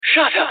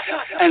Shut up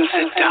and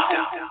sit down.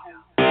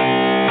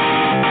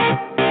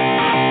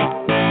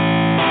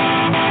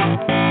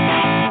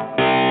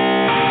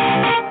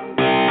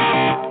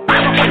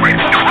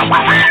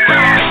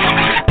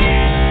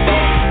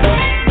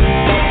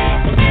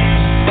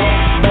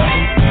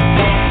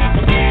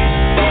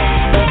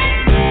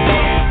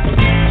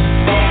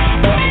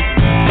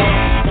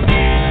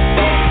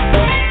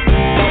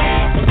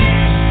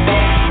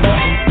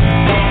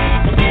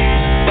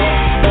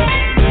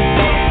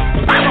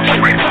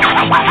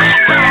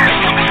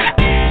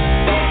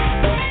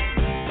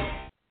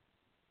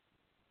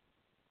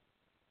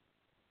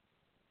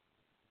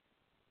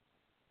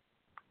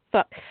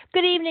 So,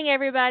 good evening,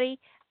 everybody.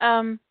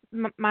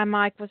 My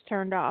mic was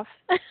turned off.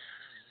 I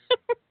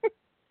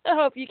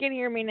hope you can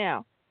hear me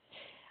now.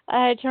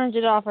 I had turned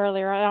it off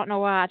earlier. I don't know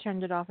why I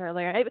turned it off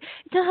earlier.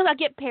 Sometimes I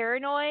get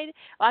paranoid,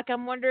 like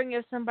I'm wondering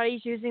if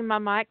somebody's using my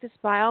mic to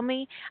spy on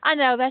me. I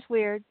know, that's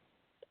weird.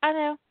 I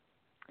know.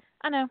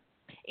 I know.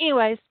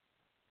 Anyways,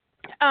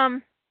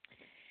 um,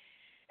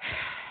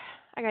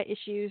 I got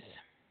issues.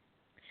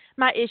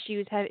 My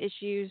issues have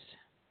issues,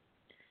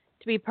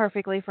 to be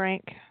perfectly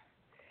frank.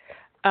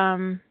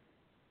 Um,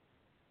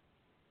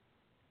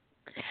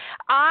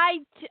 I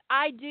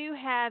do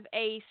have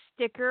a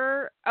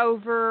sticker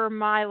over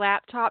my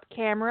laptop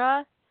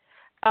camera.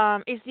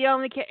 It's the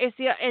only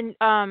and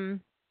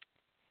sometimes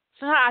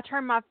I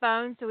turn my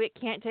phone so it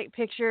can't take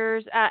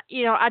pictures. I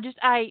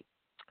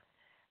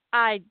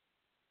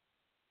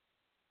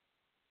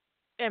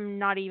am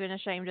not even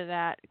ashamed of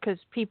that because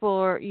people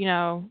are,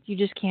 you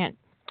just can't.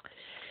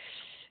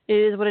 It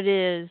is what it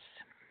is.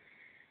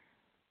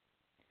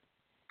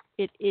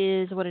 It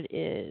is what it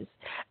is.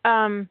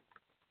 My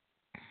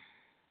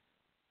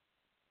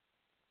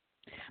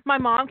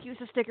mom keeps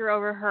a sticker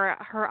over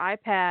her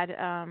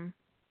iPad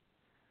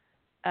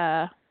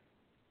uh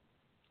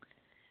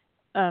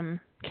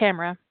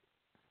camera.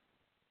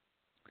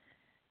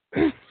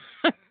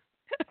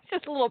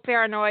 Just a little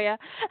paranoia.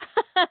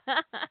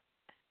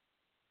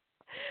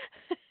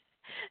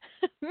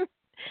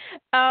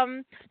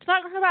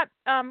 Talking about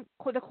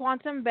the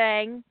quantum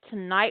bang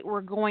tonight,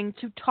 we're going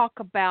to talk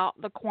about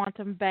the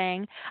quantum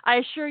bang. I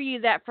assure you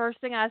that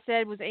first thing I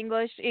said was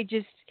English. It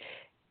just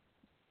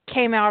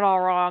came out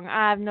all wrong.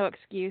 I have no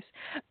excuse.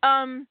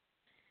 Although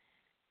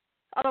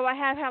I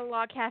have had a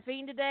lot of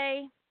caffeine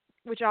today,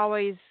 which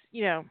always,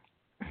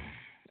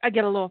 I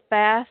get a little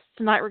fast.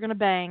 Tonight we're gonna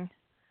bang,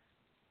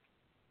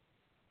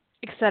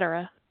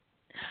 etc.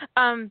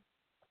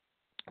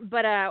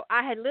 But I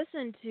had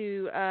listened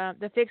to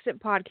the Fix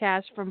It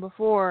podcast from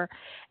before,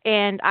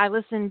 and I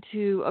listened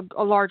to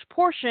a large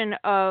portion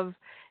of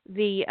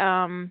the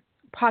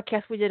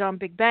podcast we did on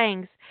Big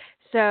Bangs.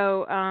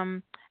 So I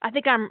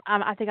think I'm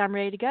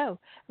ready to go.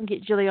 I'm gonna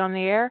get Jilly on the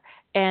air,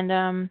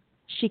 and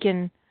she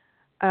can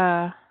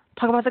talk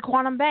about the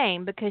quantum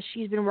bang because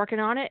she's been working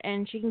on it,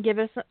 and she can give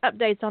us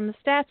updates on the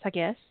stats, I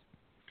guess.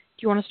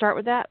 Do you want to start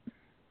with that?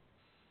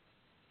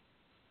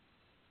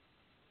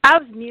 I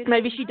was muted.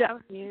 Maybe she does. I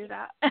was muted.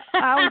 I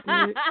was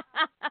muted.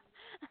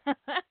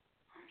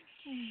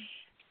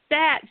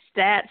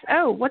 Stats.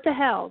 Oh, what the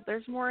hell?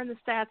 There's more in the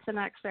stats than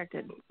I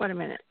expected. Wait a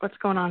minute. What's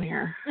going on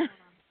here?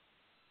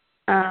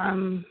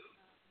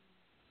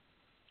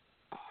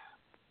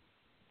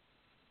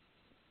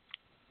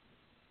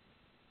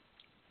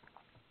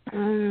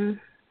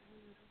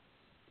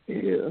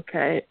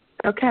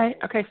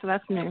 Okay, so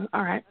that's new.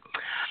 All right.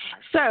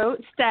 So,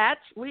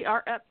 stats, we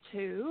are up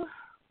to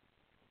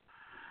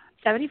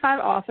 75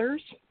 authors.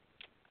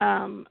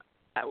 Once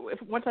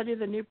I do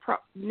the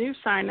new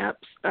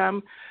sign-ups,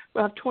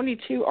 we'll have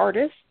 22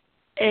 artists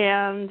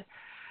and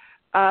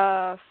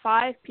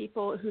 5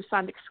 people who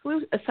signed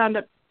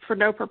up for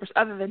no purpose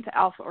other than to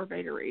alpha or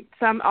beta read.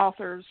 Some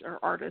authors or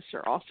artists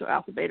are also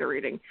alpha beta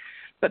reading,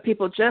 but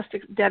people just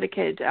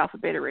dedicated to alpha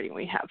beta reading,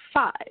 we have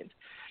 5.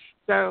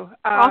 So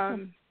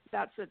awesome.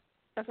 That's a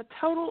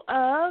total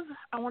of,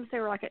 I want to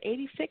say we're like at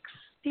 86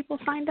 people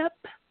signed up.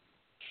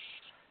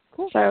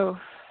 Cool. So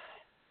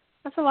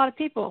that's a lot of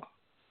people.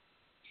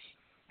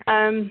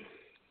 The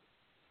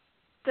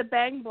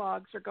bang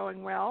blogs are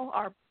going well.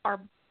 Our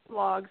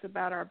blogs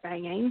about our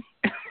banging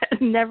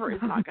never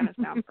is not going to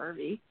sound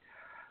pervy.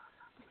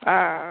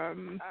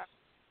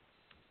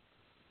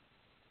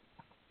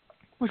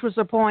 Which was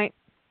the point.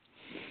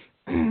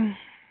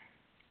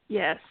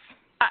 Yes.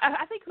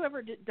 I think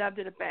whoever dubbed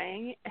it a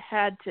bang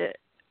had to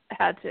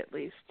at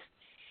least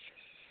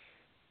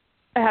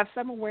have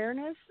some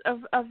awareness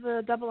of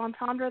the double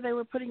entendre they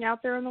were putting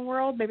out there in the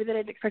world. Maybe they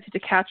didn't expect it to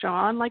catch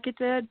on like it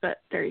did,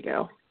 but there you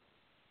go.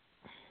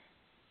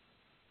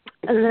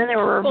 And then they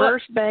were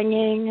reverse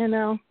banging,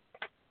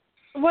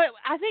 What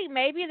I think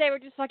maybe they were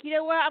just like, you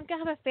know what, I'm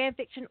gonna have a fan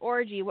fiction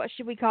orgy. What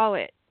should we call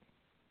it?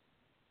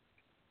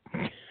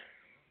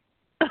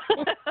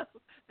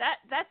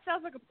 That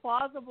sounds like a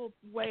plausible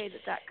way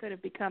that could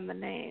have become the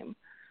name.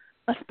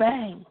 Let's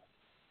bang.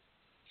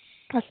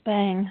 Let's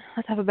bang.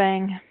 Let's have a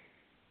bang.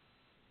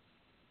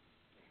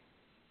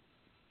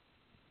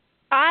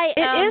 I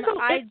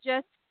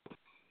just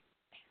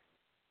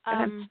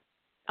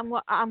I'm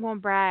going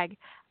to brag.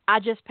 I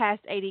just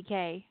passed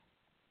 80K.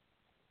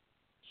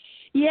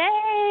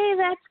 Yay,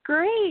 that's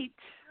great.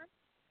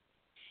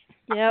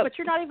 Yep. But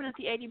you're not even at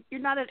the 80. You're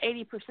not at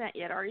 80%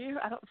 yet, are you?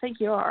 I don't think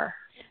you are.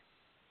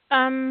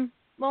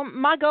 Well,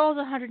 my goal is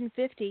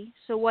 150.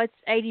 So what's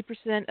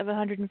 80% of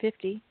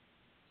 150?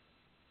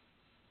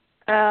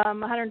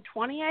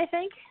 120, I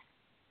think.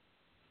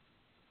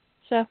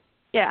 So.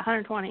 Yeah,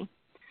 120.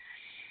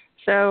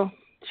 So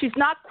she's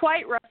not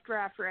quite rough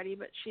draft ready,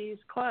 but she's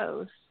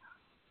close.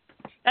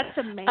 That's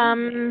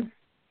amazing.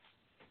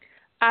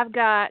 I've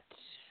got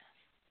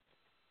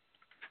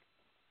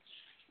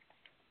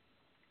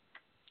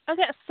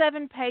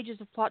 7 pages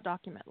of plot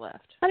document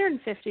left.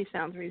 150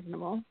 sounds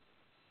reasonable.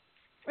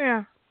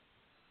 Yeah.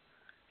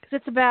 Because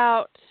it's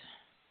about,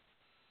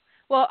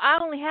 well, I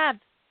only have,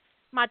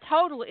 my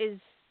total is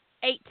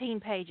 18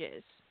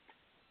 pages.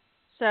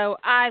 So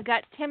I've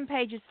got 10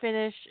 pages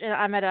finished, and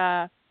I'm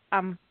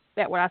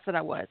at what I said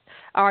I was.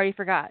 I already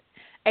forgot.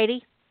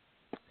 80?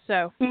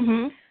 So,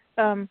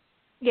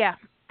 yeah.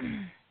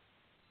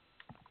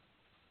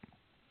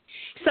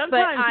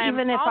 Sometimes,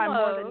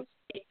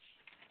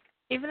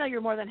 even though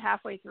you're more than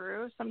halfway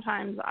through,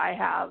 sometimes I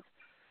have,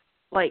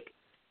 like,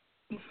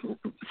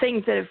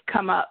 things that have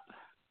come up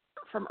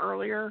from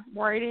earlier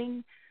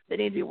writing that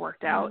need to be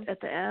worked out at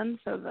the end.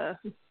 So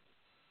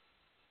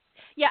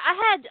yeah, I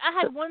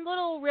had one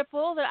little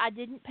ripple that I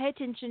didn't pay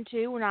attention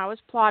to when I was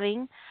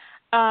plotting,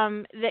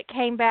 that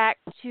came back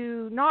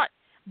to not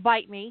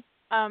bite me,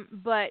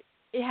 but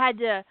I had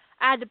to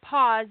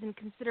pause and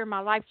consider my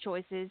life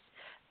choices.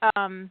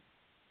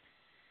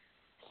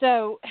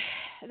 So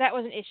that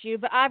was an issue,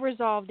 but I've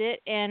resolved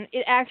it, and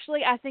it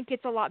actually, I think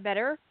it's a lot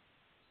better.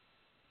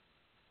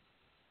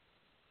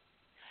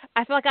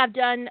 I feel like I've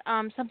done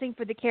something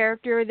for the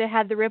character that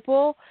had the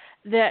ripple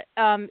that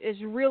is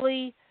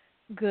really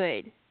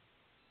good.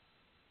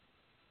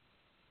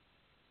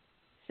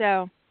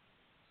 So,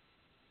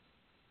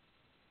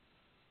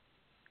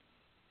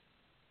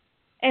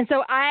 and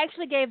so I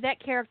actually gave that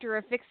character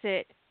a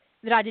fix-it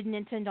that I didn't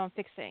intend on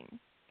fixing.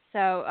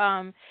 So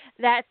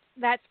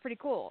that's pretty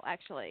cool,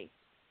 actually.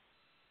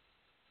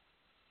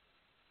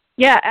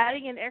 Yeah,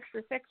 adding an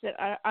extra fix-it,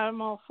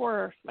 I'm all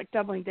for, like,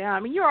 doubling down.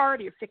 I mean, you're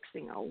already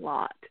fixing a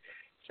lot,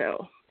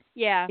 so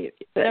yeah,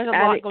 there's a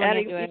lot going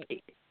into it.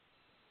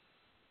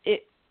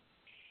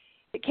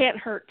 It can't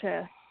hurt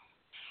to.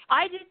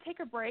 I did take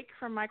a break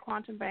from my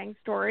Quantum Bang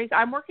stories.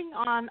 I'm working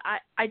on. I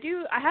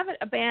haven't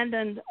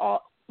abandoned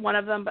one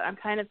of them, but I'm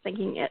kind of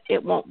thinking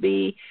it won't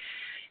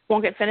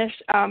get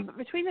finished. But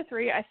between the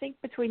three, I think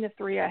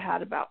I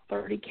had about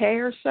 30K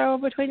or so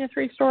between the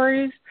 3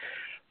 stories.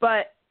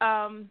 But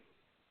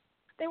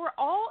they were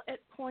all at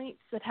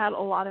points that had a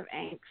lot of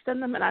angst in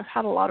them, and I've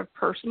had a lot of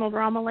personal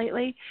drama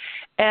lately.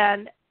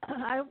 And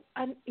I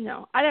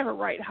never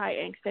write high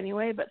angst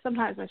anyway, but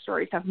sometimes my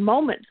stories have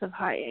moments of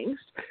high angst.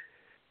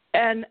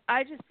 And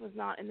I just was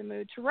not in the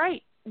mood to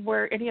write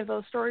where any of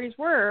those stories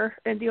were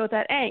and deal with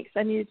that angst.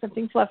 I needed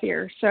something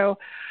fluffier. So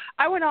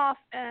I went off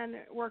and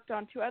worked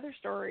on 2 other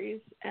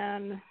stories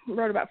and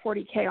wrote about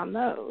 40K on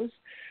those.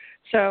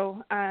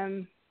 So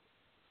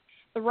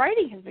the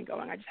writing has been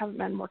going. I just haven't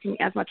been working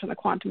as much on the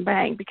Quantum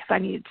Bang because I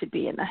needed to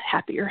be in a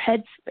happier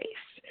headspace.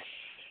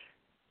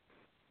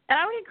 And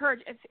I would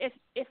encourage,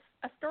 if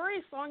a story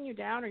is slowing you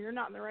down or you're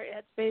not in the right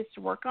headspace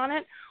to work on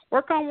it,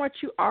 work on what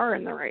you are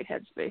in the right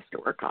headspace to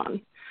work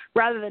on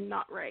rather than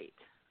not write.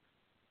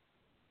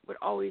 Would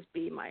always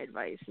be my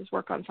advice, is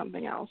work on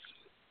something else.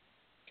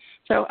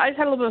 So I just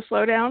had a little bit of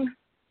slowdown,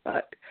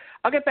 but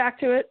I'll get back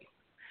to it.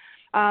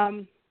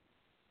 I'm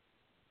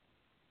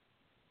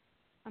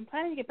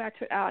planning to get back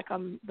to it, Alec,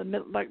 on the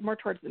middle, like more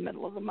towards the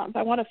middle of the month.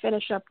 I want to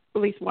finish up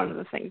at least one of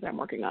the things I'm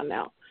working on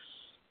now.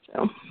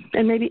 So,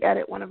 and maybe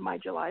edit one of my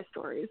July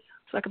stories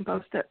so I can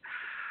post it.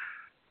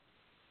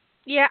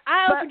 Yeah,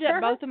 I opened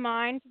up both of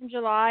mine from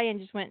July and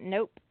just went,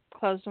 nope,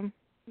 closed them.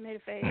 Made a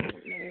face.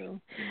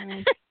 No.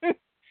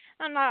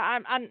 I'm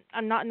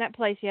not in that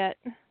place yet.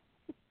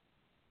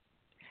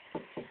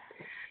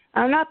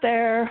 I'm not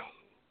there.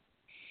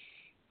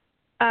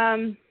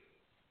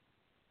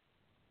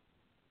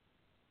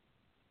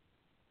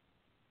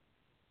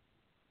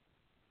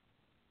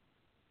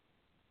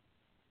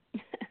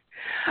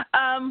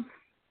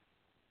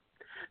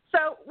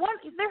 So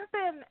there have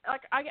been,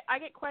 like, I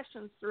get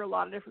questions through a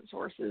lot of different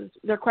sources.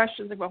 There are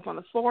questions that go up on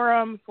the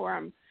forum,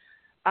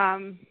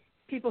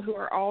 people who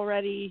are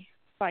already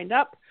signed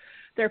up.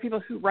 There are people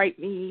who write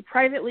me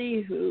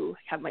privately, who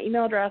have my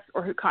email address,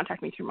 or who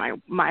contact me through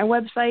my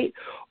website,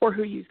 or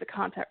who use the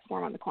contact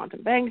form on the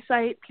Quantum Bang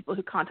site, people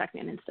who contact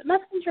me on Instant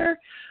Messenger,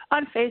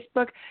 on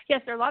Facebook.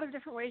 Yes, there are a lot of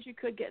different ways you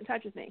could get in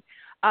touch with me,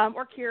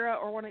 or Kira,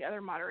 or one of the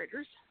other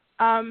moderators.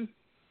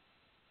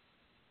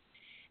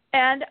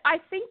 And I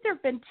think there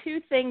have been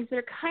 2 things that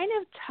are kind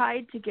of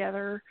tied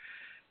together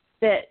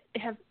that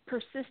have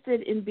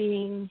persisted in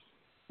being,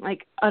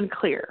 like,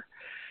 unclear.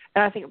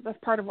 And I think that's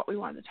part of what we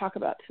wanted to talk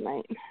about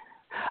tonight.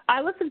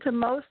 I listened to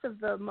most of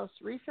the most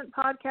recent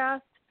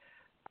podcast.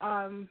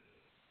 I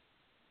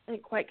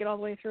didn't quite get all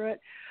the way through it.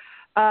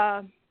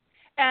 And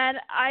And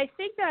I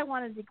think that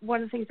one of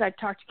the things I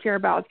talked to Kira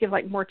about is give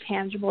like more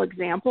tangible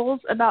examples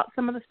about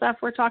some of the stuff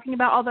we're talking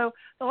about. Although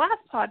the last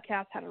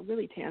podcast had a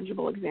really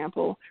tangible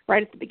example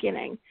right at the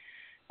beginning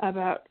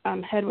about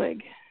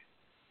Hedwig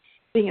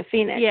being a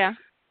phoenix,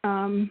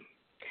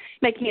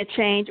 making a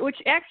change, which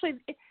actually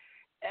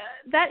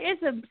that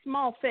is a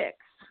small fix,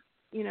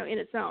 in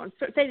its own.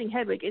 So saving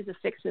Hedwig is a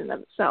fix in and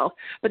of itself,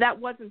 but that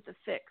wasn't the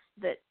fix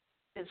that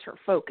is her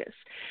focus.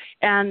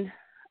 And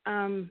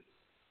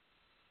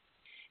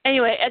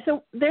anyway, and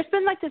so there's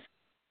been like this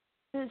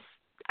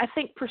I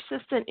think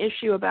persistent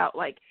issue about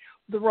like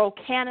the role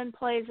canon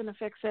plays in a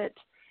fix-it,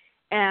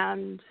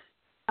 and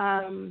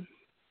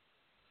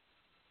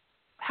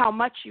how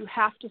much you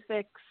have to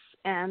fix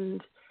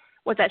and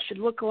what that should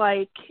look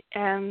like.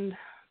 And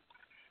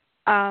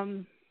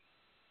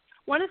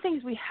one of the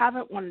things I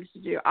haven't wanted to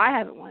do,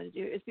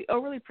 is be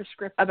overly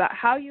prescriptive about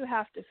how you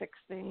have to fix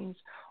things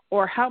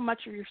or how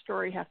much of your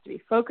story has to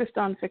be focused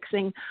on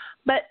fixing.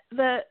 But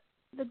the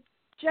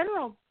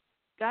general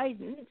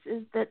guidance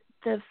is that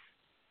the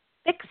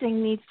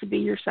fixing needs to be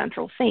your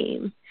central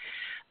theme.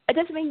 It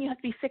doesn't mean you have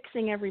to be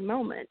fixing every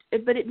moment,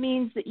 but it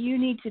means that you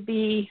need to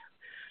be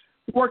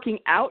working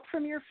out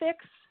from your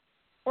fix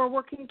or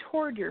working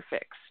toward your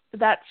fix.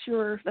 That's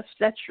your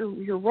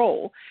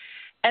role.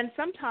 And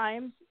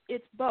sometimes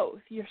it's both.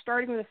 You're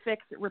starting with a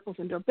fix that ripples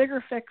into a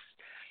bigger fix,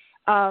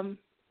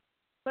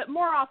 but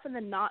more often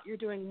than not, you're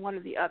doing one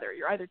or the other.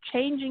 You're either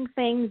changing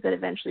things that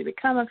eventually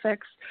become a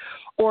fix,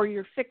 or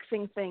you're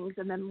fixing things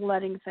and then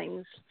letting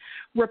things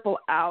ripple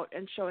out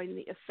and showing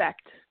the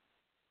effect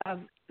of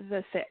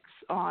the fix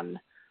on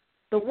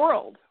the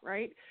world,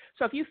 right?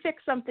 So if you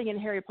fix something in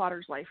Harry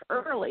Potter's life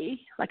early,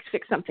 like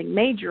fix something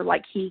major,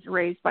 like he's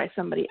raised by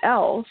somebody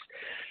else,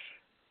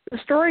 the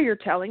story you're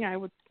telling, I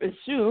would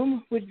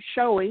assume, would be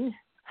showing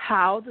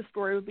how the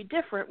story would be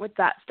different with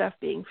that stuff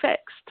being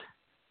fixed.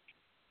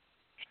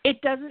 It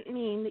doesn't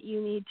mean that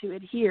you need to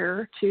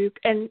adhere to,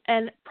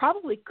 and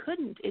probably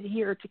couldn't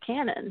adhere to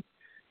canon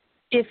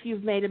if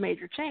you've made a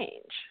major change.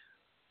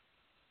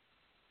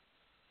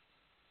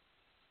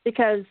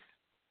 Because,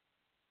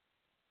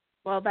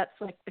 well, that's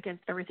like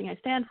against everything I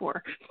stand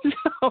for.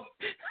 So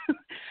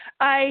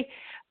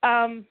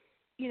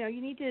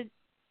you need to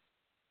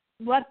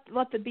let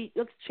the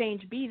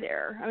change be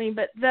there. I mean,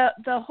 but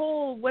the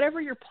whole,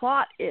 whatever your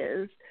plot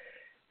is,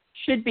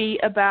 should be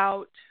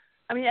about,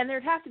 I mean, and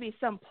there'd have to be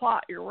some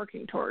plot you're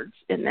working towards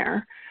in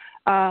there.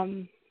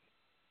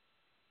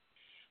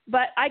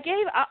 But I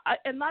gave,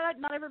 and not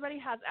everybody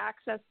has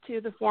access to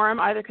the forum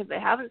either because they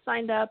haven't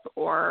signed up,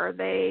 or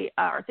they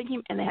are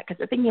thinking, because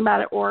they're thinking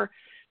about it, or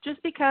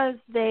just because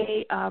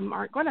they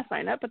aren't going to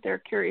sign up, but they're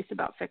curious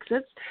about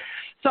fix-its.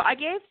 So I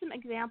gave some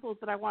examples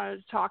that I wanted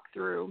to talk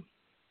through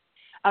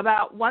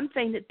about one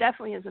thing that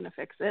definitely isn't a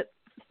fix-it.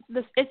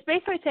 It's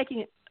basically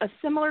taking a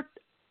similar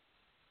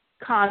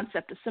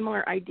concept, a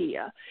similar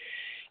idea,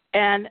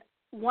 and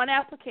one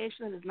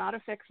application that is not a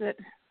fix-it,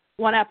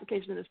 one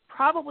application that is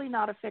probably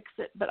not a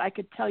fix-it, but I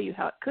could tell you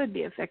how it could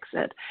be a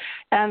fix-it,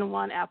 and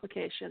one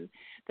application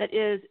that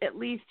is at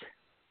least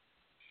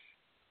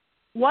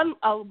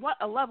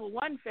a level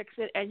 1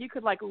 fix-it, and you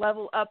could like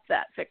level up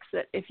that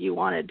fix-it if you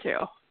wanted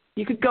to.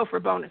 You could go for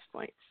bonus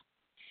points.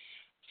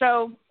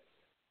 So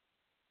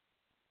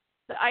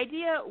the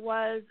idea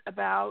was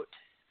about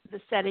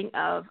the setting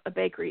of a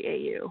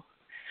bakery AU.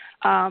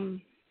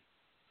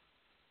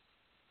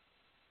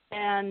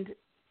 And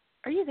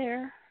are you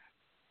there?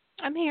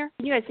 I'm here.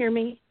 Can you guys hear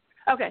me?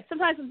 Okay.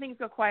 Sometimes when things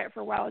go quiet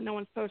for a while and no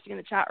one's posting in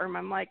the chat room,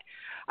 I'm like,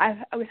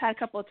 we've had a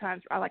couple of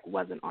times where I like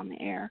wasn't on the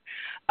air.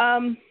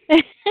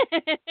 It's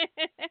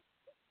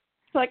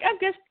like I'm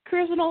just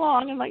cruising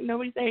along and like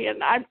nobody's saying it,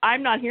 and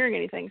I'm not hearing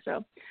anything.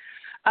 So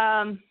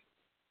the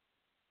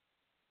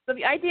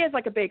idea is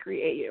like a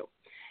bakery AU,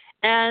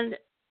 and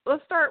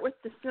let's start with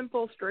the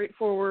simple,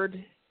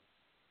 straightforward.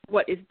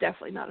 What is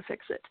definitely not a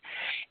fix-it.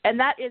 And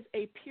that is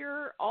a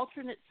pure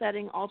alternate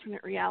setting,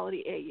 alternate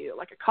reality AU,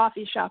 like a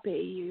coffee shop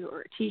AU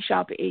or a tea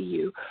shop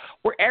AU,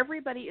 where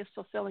everybody is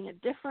fulfilling a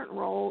different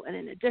role and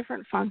in a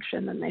different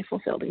function than they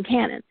fulfilled in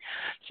canon.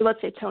 So let's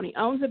say Tony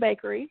owns a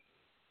bakery.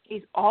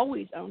 He's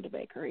always owned a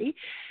bakery.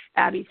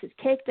 Abby's his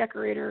cake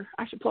decorator.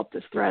 I should pull up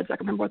this thread so I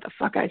can remember what the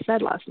fuck I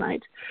said last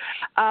night.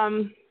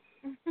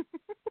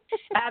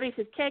 Abby's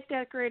his cake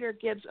decorator.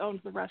 Gibbs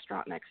owns the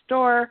restaurant next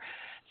door,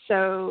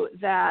 so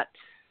that...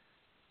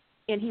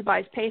 and he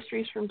buys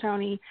pastries from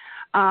Tony.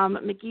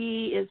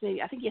 McGee is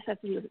maybe, I think he said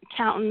he was an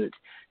accountant.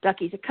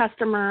 Ducky's a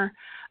customer.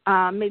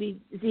 Maybe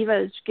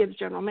Ziva is Gibbs'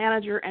 general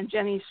manager, and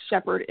Jenny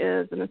Shepard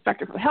is an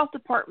inspector for the health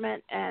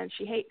department, and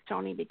she hates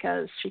Tony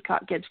because she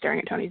caught Gibbs staring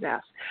at Tony's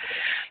ass.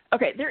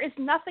 Okay, there is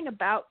nothing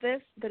about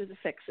this that is a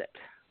fix-it.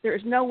 There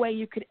is no way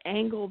you could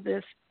angle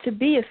this to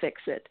be a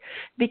fix-it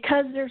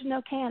because there's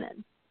no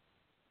canon.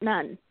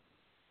 None.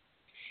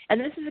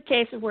 And this is a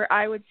case of where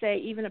I would say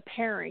even a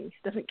pairing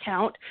doesn't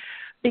count,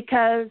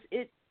 because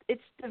it's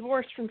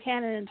divorced from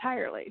canon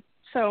entirely.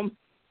 So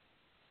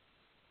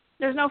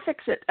there's no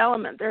fix-it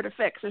element there to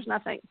fix. There's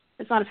nothing.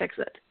 It's not a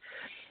fix-it.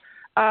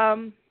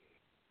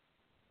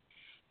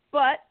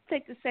 But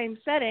take the same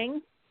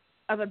setting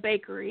of a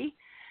bakery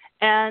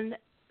and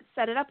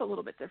set it up a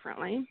little bit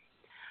differently,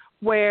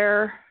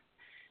 where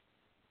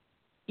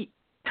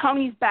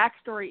Tony's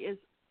backstory is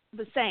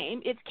the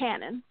same. It's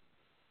canon.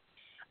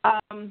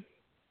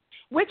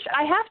 Which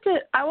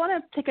I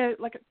want to take a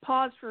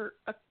pause for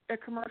a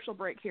commercial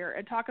break here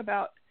and talk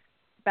about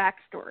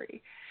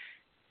backstory.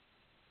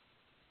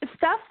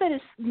 Stuff that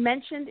is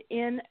mentioned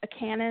in a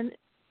canon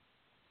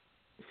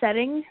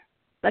setting,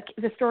 like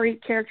the story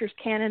character's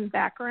canon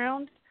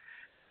background,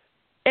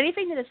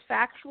 anything that is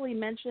factually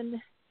mentioned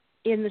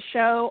in the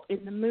show,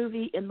 in the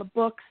movie, in the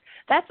books,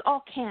 that's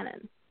all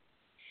canon.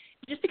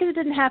 Just because it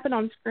didn't happen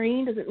on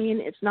screen doesn't mean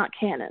it's not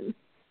canon.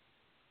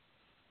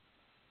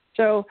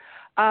 So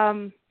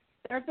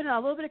there's been a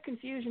little bit of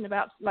confusion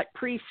about like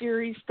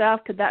pre-series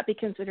stuff. Could that be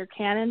considered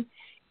canon?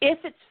 If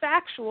it's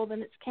factual,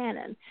 then it's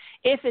canon.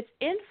 If it's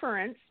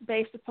inference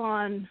based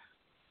upon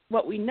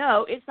what we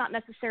know, it's not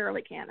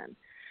necessarily canon.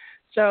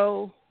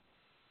 So,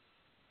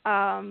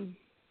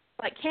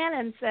 like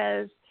canon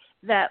says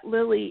that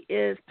Lily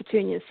is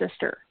Petunia's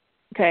sister.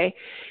 Okay,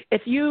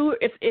 if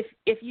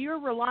you're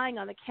relying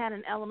on the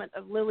canon element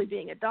of Lily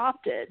being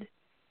adopted,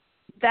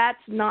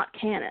 that's not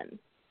canon.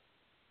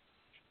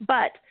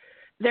 But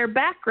their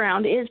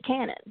background is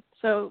canon.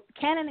 So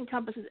canon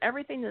encompasses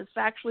everything that's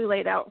factually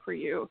laid out for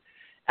you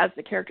as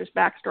the character's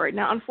backstory.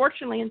 Now,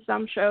 unfortunately, in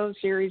some shows,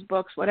 series,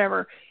 books,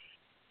 whatever,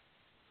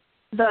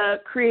 the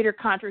creator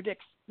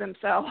contradicts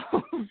themselves,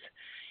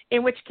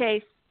 in which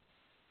case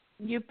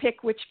you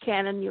pick which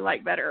canon you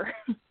like better.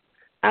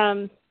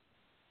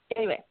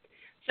 Anyway,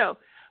 so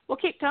we'll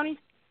keep Tony's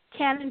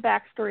canon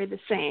backstory the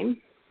same.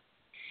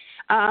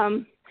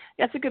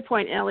 That's a good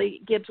point,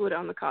 Ellie. Gibbs would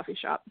own the coffee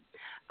shop.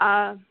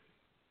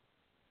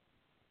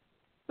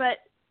 But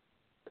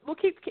we'll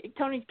keep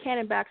Tony's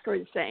canon backstory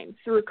the same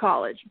through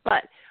college.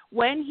 But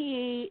when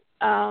he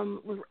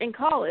was in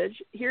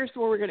college, here's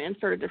where we're going to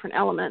insert a different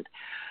element,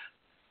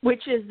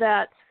 which is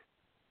that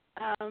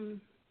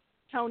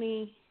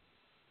Tony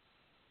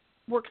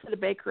works at a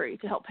bakery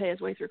to help pay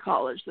his way through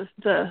college,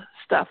 the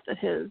stuff that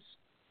his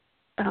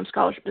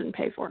scholarship didn't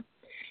pay for.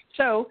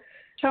 So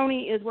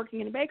Tony is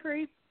working in a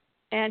bakery,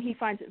 and he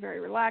finds it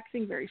very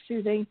relaxing, very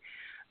soothing.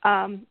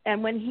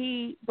 And when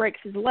he breaks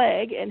his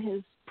leg and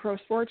his pro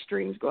sports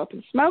dreams go up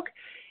in smoke,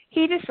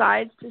 he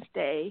decides to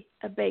stay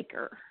a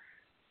baker.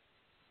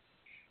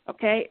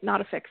 Okay,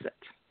 not a fix-it.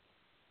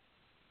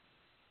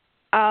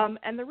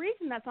 And the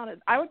reason that's not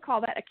I would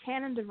call that a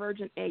canon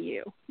divergent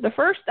AU. The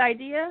first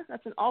idea,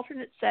 that's an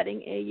alternate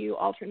setting AU,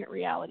 alternate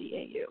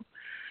reality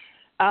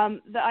AU.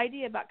 The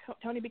idea about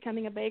Tony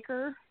becoming a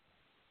baker,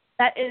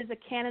 that is a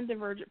canon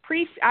divergent.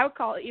 I would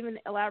call it, even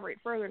elaborate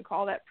further and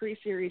call that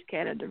pre-series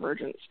canon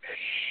divergence.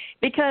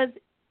 Because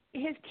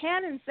his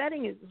canon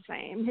setting is the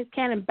same. His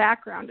canon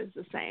background is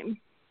the same.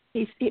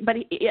 But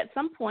at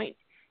some point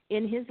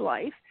in his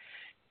life,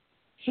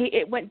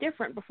 it went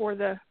different before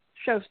the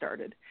show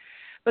started.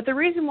 But the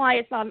reason why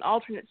it's not an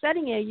alternate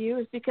setting AU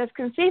is because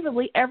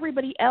conceivably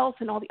everybody else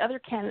and all the other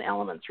canon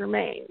elements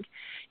remained.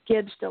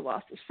 Gibbs still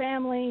lost his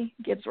family.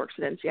 Gibbs works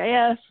at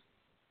NCIS.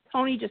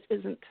 Tony just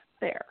isn't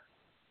there.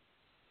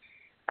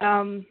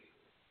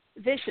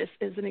 Vicious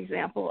is an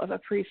example of a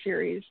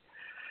pre-series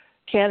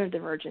canon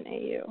divergent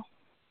AU.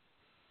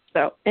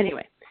 So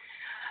anyway,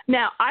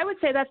 now I would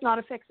say that's not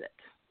a fix-it,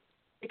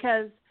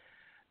 because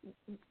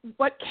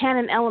what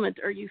canon element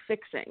are you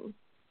fixing?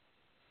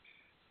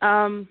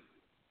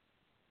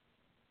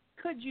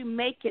 Could you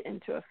make it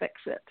into a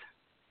fix-it?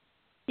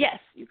 Yes,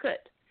 you could.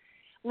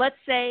 Let's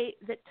say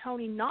that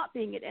Tony not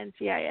being at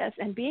NCIS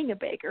and being a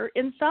baker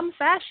in some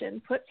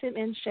fashion puts him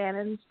in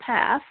Shannon's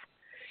path,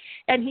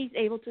 and he's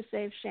able to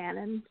save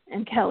Shannon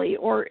and Kelly,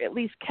 or at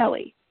least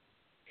Kelly.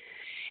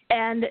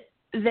 And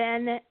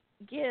then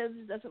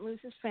Gibbs doesn't lose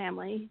his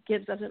family.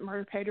 Gibbs doesn't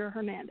murder Pedro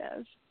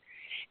Hernandez.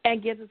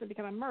 And Gibbs doesn't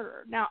become a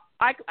murderer. Now,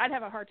 I'd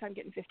have a hard time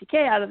getting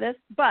 $50K out of this,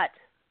 but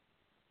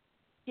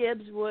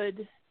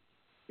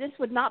this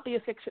would not be a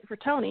fix-it for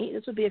Tony.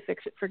 This would be a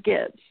fix-it for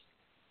Gibbs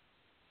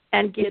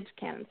and Gibbs'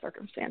 canon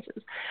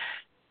circumstances.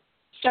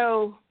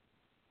 So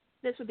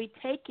this would be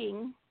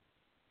taking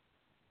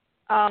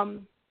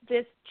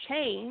this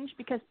change,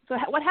 because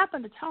what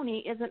happened to Tony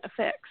isn't a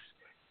fix,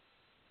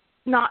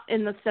 not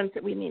in the sense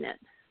that we mean it.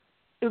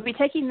 It would be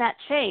taking that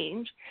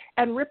change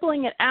and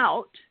rippling it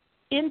out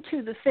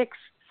into the fix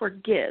for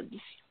Gibbs.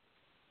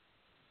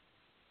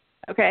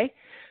 Okay?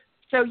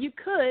 So you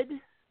could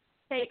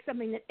take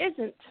something that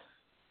isn't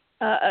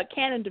a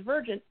canon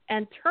divergent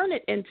and turn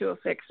it into a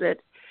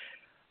fix-it,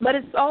 but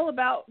it's all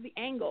about the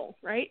angle,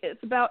 right?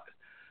 It's about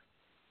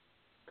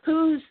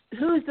who's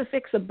the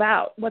fix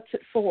about, what's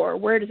it for,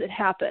 where does it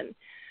happen,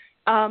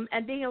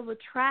 and being able to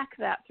track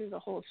that through the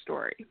whole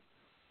story.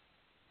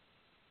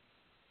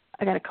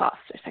 I got to cough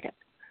for a second.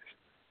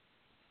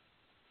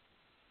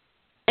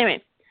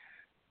 Anyway,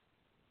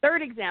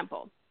 third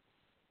example.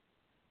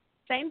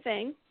 Same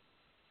thing,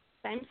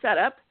 same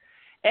setup,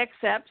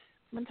 except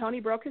when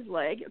Tony broke his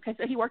leg. Okay,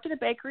 so he worked at a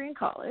bakery in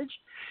college,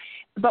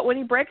 but when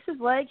he breaks his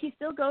leg, he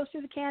still goes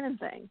through the canon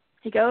thing.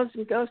 He goes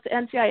to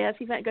NCIS.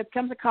 He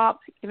becomes a cop.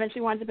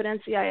 Eventually winds up at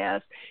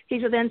NCIS.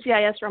 He's with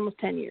NCIS for almost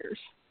 10 years.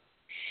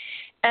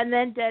 And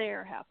then Dead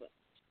Air happens.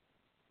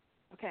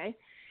 Okay?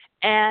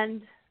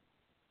 And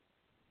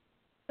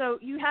so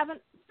you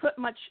haven't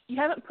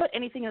put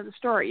anything into the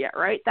story yet,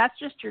 right? That's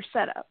just your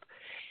setup.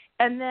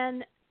 And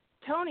then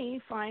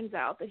Tony finds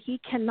out that he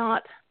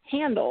cannot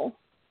handle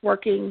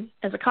working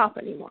as a cop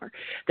anymore,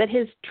 that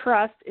his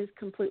trust is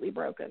completely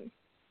broken.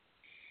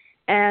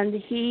 And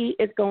he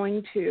is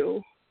going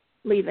to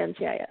leave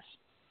NCIS.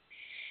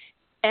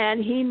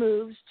 And he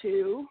moves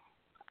to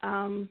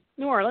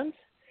New Orleans.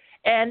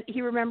 And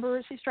he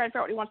remembers, he's trying to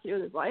figure out what he wants to do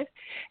with his life.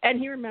 And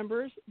he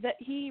remembers that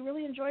he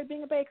really enjoyed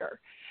being a baker.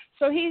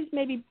 So he's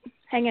maybe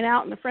hanging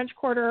out in the French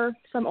Quarter.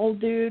 Some old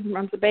dude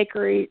runs the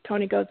bakery.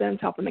 Tony goes in,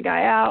 is helping the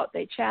guy out.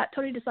 They chat.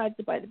 Tony decides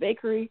to buy the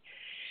bakery.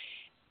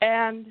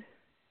 And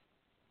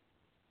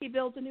he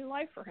builds a new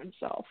life for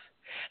himself.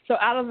 So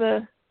out of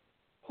the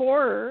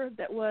horror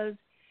that was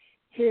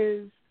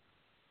his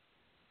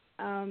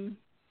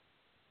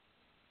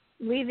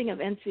leaving of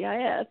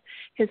NCIS,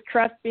 his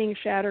trust being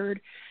shattered,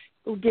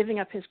 giving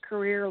up his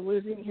career,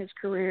 losing his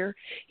career,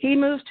 he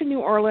moves to New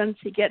Orleans.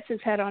 He gets his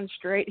head on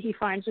straight. He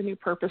finds a new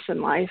purpose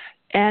in life,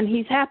 and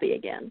he's happy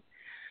again.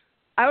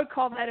 I would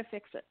call that a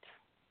fix-it.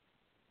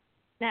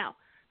 Now,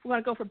 if we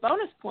want to go for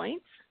bonus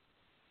points,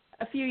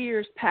 a few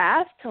years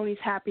pass. Tony's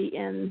happy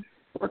in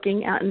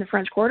working out in the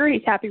French Quarter.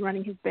 He's happy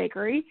running his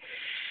bakery.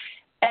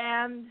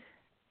 And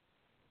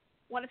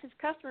one of his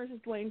customers is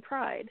Dwayne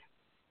Pride.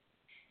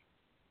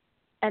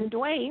 And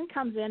Dwayne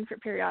comes in for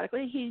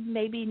periodically. He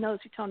maybe knows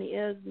who Tony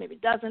is, maybe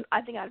doesn't.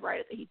 I think I'd write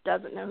it that he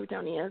doesn't know who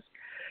Tony is.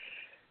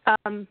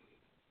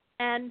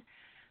 And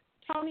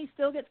Tony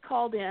still gets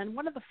called in.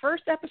 One of the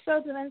first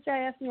episodes of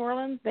NCIS New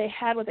Orleans, they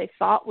had what they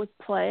thought was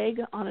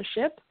plague on a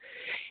ship.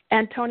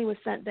 And Tony was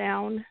sent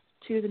down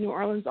to the New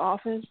Orleans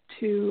office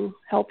to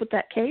help with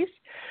that case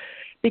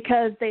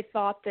because they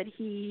thought that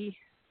he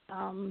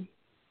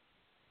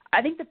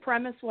I think the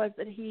premise was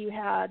that he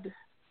had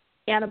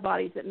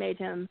antibodies that made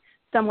him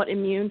somewhat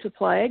immune to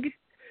plague,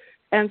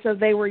 and so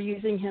they were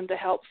using him to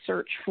help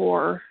search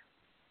for,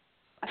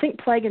 I think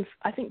plague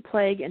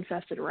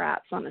infested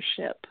rats on a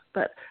ship,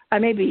 but I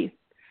may be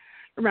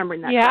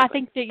remembering that. Yeah, correctly. I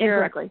think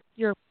that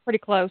you're pretty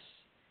close.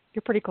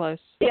 You're pretty close.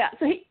 Yeah,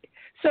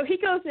 so he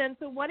goes in.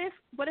 So what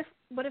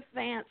if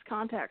Vance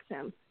contacts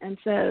him and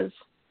says,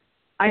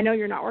 "I know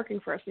you're not working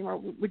for us anymore.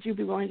 Would you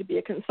be willing to be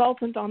a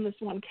consultant on this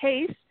one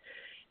case?"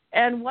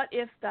 And what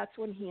if that's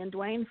when he and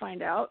Dwayne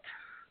find out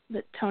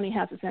that Tony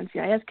has this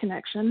NCIS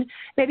connection?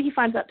 Maybe he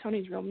finds out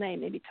Tony's real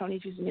name. Maybe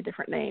Tony's using a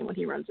different name when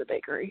he runs a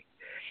bakery.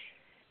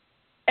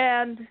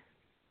 And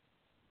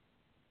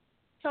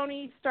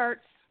Tony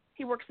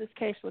he works this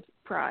case with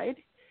Pride,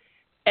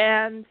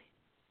 and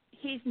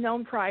he's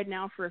known Pride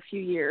now for a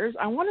few years.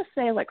 I want to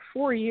say like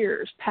 4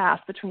 years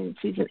passed between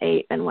season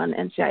 8 and when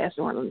NCIS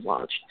New Orleans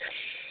launched.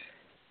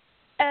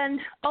 And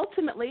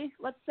ultimately,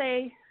 let's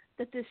say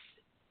that this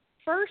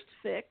first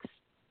fix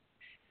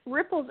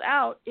ripples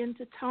out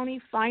into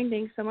Tony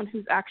finding someone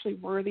who's actually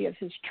worthy of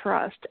his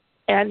trust,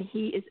 and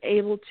he is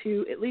able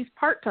to, at least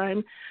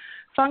part-time,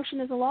 function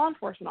as a law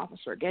enforcement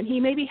officer again.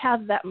 He maybe has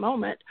that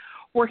moment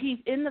where he's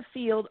in the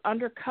field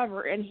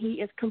undercover and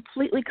he is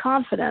completely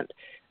confident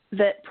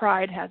that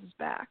Pride has his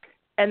back,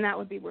 and that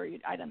would be where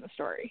I'd end the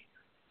story.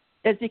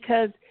 It's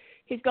because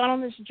he's gone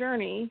on this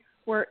journey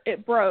where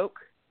it broke,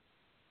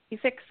 he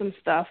fixed some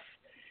stuff,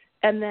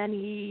 and then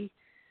he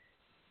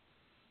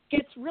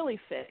gets really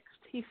fixed.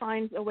 He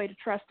finds a way to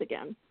trust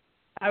again.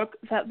 That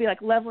would be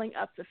like leveling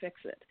up to fix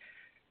it.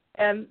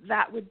 And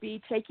that would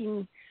be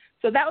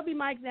that would be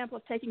my example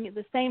of taking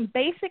the same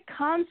basic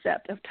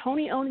concept of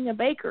Tony owning a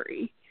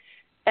bakery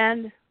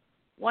and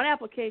one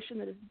application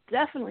that is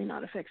definitely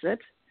not a fix-it,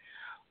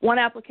 one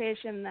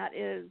application that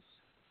is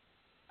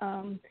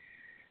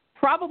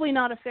probably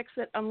not a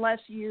fix-it unless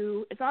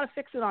it's not a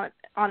fix-it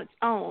on its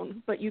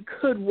own, but you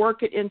could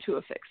work it into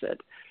a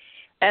fix-it.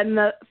 And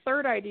the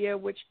third idea,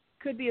 which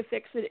could be a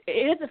fix-it, it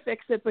is a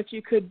fix-it, but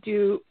you could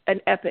do an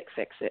epic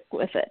fix-it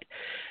with it.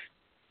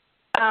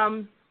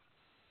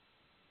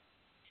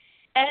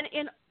 And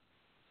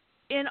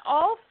in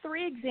all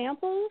three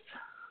examples,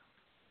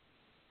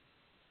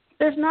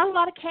 there's not a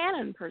lot of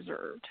canon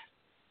preserved.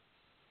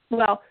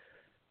 Well,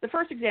 the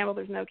first example,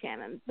 there's no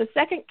canon. The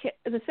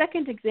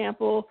second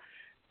example,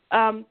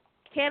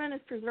 canon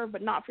is preserved,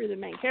 but not for the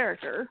main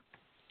character.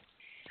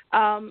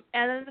 And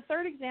then the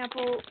third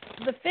example,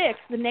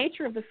 the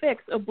nature of the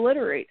fix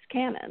obliterates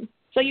canon.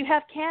 So you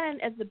have canon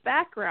as the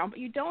background, but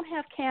you don't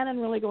have canon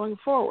really going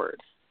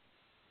forward.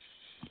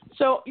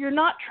 So you're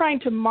not trying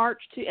to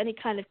march to any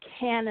kind of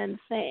canon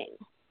thing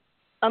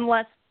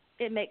unless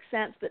it makes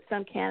sense that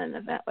some canon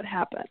event would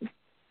happen.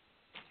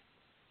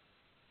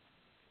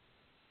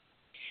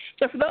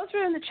 So for those who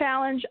are in the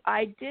challenge,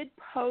 I did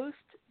post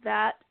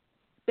that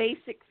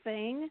basic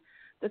thing,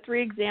 the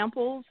three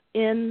examples,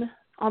 on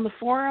the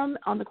forum,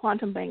 on the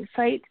Quantum Bang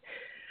site,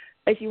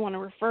 if you want to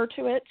refer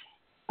to it.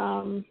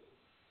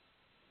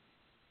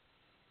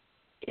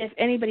 If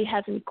anybody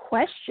has any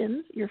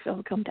questions, you're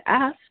welcome to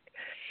ask.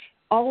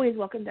 always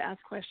welcome to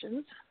ask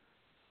questions.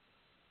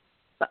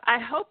 But I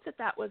hope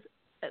that was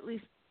at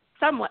least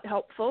somewhat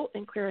helpful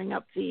in clearing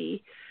up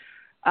the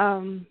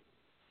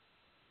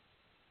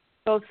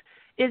both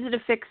is it a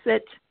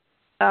fix-it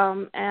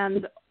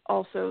and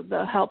also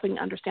the helping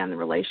understand the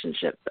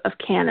relationship of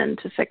canon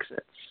to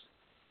fix-its.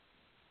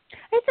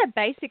 It's a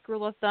basic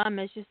rule of thumb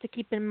is just to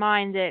keep in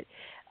mind that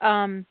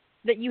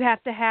that you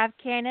have to have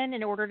canon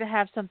in order to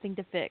have something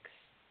to fix.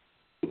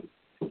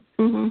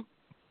 Mm-hmm.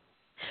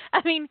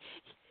 I mean,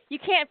 you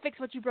can't fix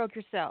what you broke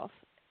yourself.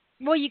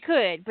 Well, you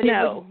could, but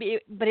no.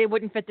 it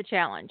wouldn't fit the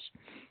challenge.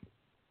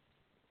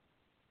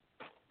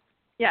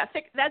 Yeah,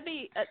 that'd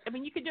be. I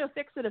mean, you could do a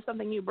fix-it of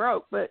something you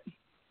broke, but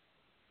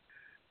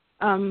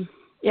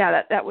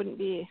yeah, that wouldn't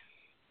be.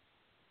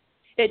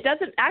 It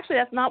doesn't actually.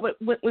 That's not what.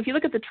 If you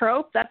look at the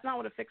trope, that's not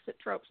what a fix-it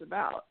trope's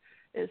about.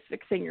 Is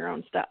fixing your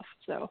own stuff.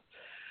 So.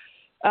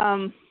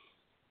 But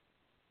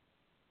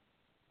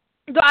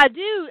I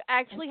do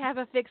actually have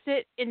a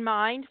fix-it in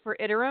mind for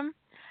Iterum.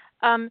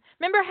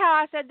 Remember how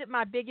I said that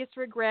my biggest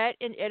regret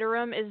in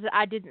Iterum is that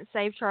I didn't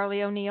save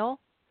Charlie O'Neill?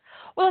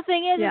 Well, the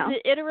thing is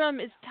that Iterum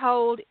is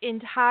told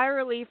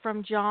entirely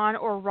from John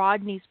or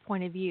Rodney's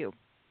point of view.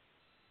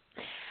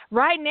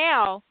 Right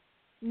now,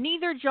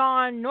 neither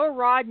John nor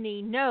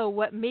Rodney know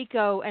what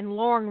Miko and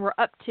Lorne were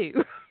up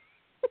to.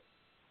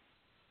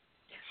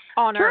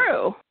 On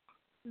True. Earth.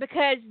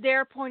 Because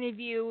their point of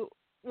view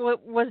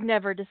was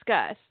never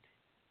discussed.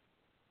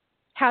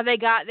 How they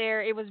got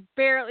there, it was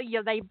barely,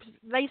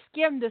 they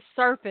skimmed the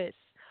surface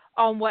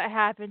on what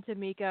happened to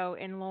Miko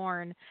and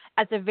Lorne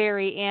at the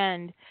very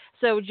end.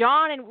 So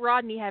John and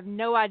Rodney have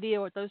no idea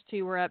what those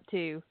two were up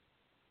to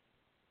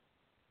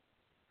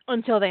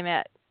until they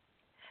met.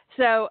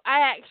 So I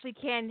actually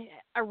can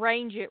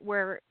arrange it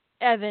where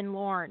Evan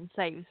Lorne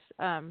saves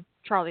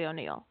Charlie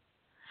O'Neill.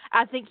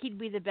 I think he'd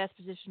be the best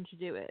position to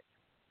do it.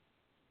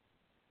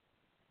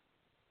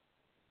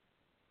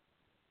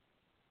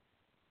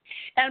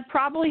 And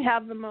probably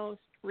have the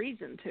most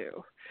reason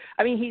to.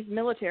 I mean, he's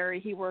military.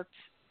 He worked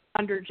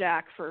under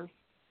Jack for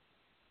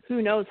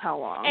who knows how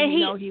long. And he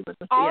was with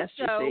the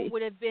SGC. Also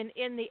would have been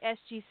in the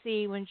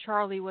SGC when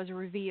Charlie was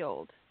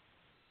revealed.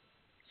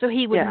 So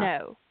he would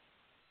know.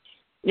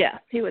 Yeah,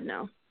 he would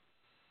know.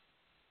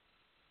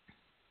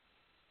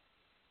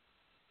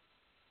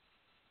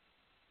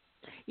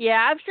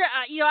 Yeah, I'm sure.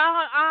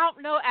 I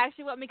don't know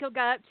actually what Miko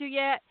got up to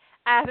yet.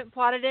 I haven't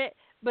plotted it,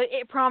 but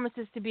it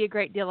promises to be a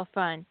great deal of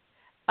fun.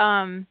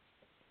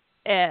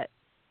 It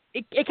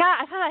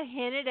kind of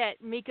hinted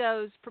at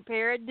Miko's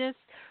preparedness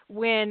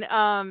when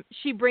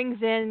she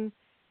brings in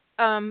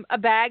a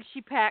bag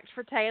she packed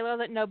for Taylor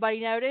that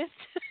nobody noticed.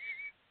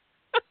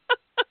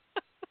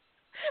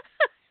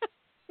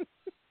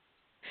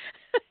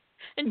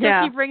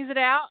 Until she brings it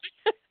out.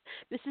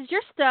 This is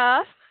your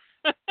stuff.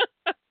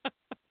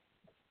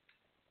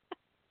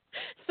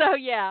 So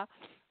yeah.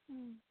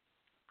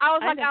 I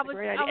was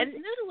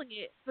noodling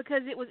it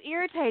because it was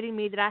irritating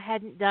me that I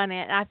hadn't done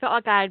it, and I felt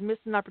like I had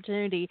missed an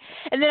opportunity.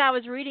 And then I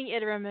was reading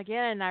Iterum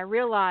again, and I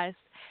realized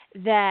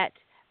that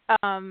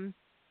I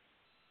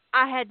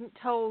hadn't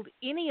told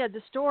any of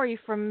the story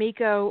from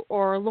Miko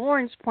or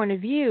Lorne's point of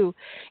view,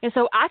 and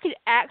so I could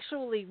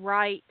actually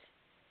write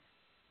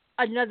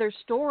another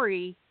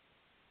story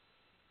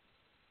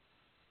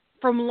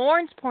from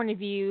Lorne's point of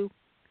view,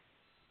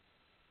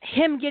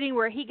 him getting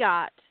where he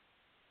got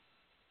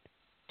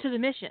to the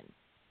mission.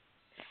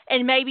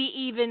 And maybe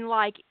even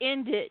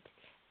end it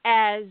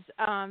as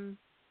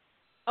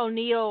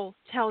O'Neill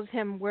tells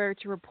him where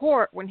to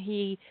report when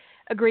he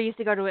agrees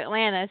to go to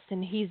Atlantis,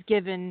 and he's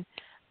given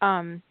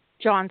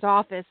John's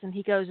office, and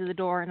he goes to the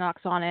door and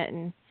knocks on it,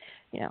 and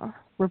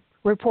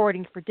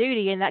reporting for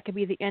duty, and that could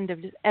be the end of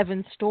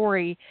Evan's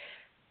story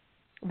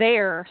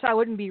there. So I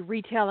wouldn't be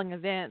retelling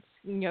events,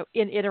 in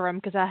Iterum,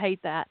 because I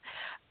hate that.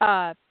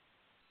 But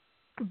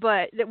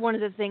that one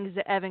of the things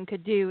that Evan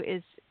could do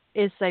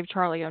is save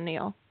Charlie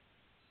O'Neill.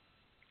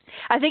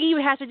 I think he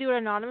would have to do it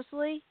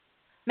anonymously,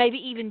 maybe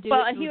even do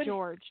it through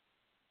George.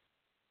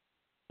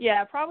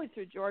 Yeah, probably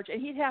through George, and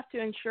he'd have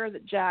to ensure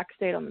that Jack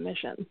stayed on the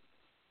mission.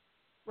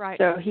 Right.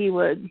 So he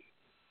would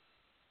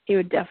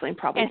definitely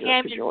probably do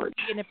it through George.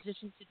 And be in a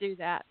position to do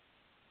that.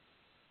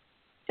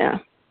 Yeah.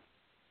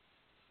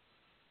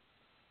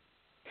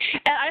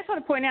 And I just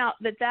want to point out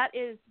that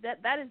is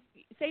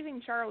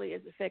saving Charlie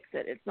is a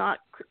fix-it. It's not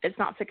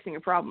fixing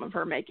a problem of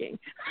her making.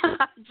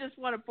 I just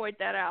want to point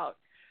that out.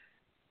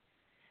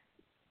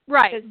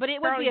 Right, but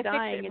it would be a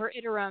fix-it for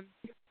Iterum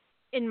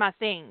in my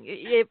thing.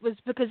 It was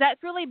because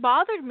that's really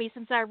bothered me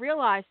since I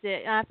realized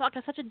it, and I felt like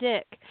I'm such a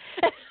dick.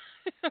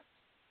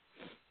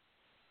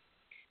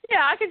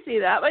 Yeah, I can see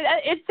that. But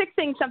it's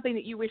fixing something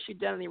that you wish you'd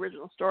done in the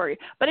original story.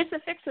 But it's a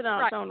fix-it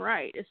on its own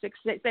right. It's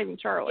saving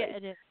Charlie. Yeah,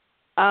 it is.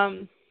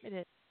 It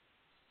is.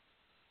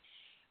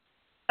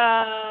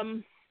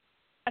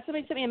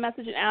 Somebody sent me a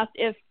message and asked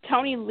if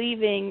Tony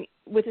leaving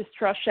with his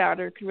trust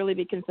shattered could really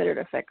be considered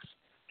a fix.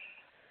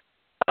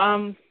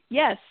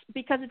 Yes,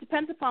 because it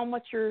depends upon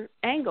what your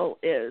angle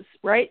is,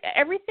 right?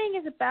 Everything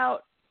is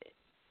about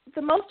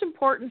the most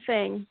important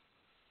thing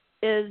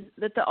is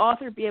that the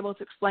author be able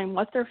to explain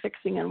what they're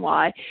fixing and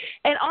why.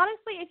 And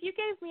honestly, if you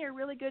gave me a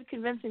really good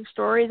convincing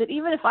story that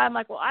even if I'm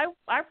like, well, I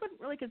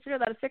wouldn't really consider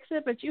that a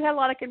fix-it, but you had a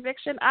lot of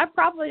conviction, I'm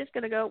probably just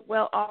going to go,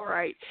 well, all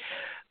right.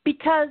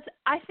 Because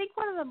I think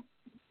one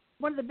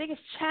of the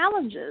biggest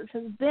challenges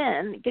has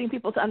been getting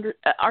people to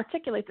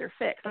articulate their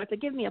fix. So if they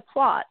give me a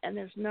plot and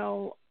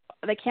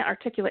they can't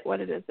articulate what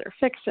it is they're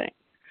fixing.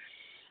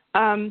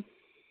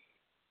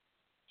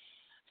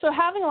 So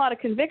having a lot of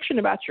conviction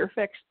about your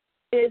fix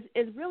is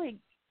really,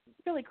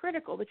 really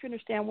critical, that you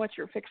understand what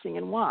you're fixing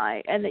and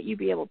why, and that you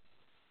be able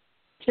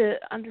to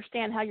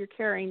understand how you're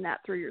carrying that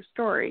through your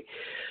story.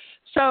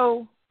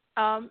 So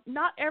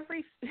not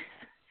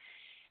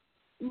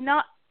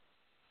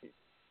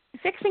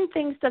fixing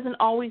things doesn't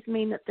always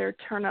mean that they're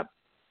turn up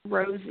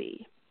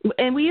rosy.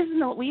 And we used in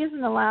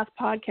the last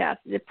podcast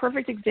the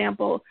perfect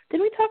example.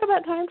 Did we talk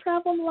about time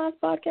travel in the last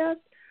podcast?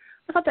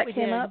 I thought that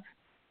came up.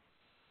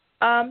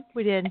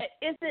 We did.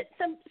 Is that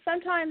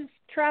sometimes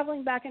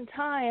traveling back in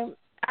time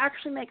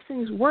actually makes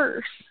things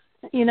worse?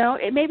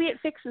 Maybe it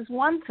fixes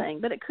one thing,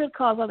 but it could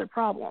cause other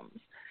problems.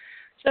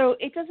 So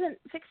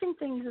fixing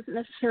things doesn't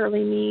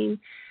necessarily mean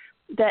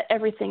that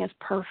everything is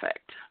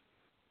perfect.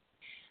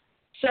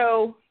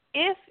 So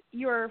if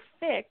your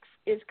fix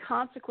is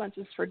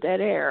consequences for dead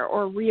air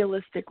or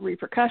realistic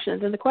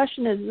repercussions, and the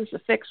question is this a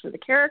fix for the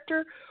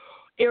character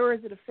or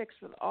is it a fix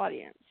for the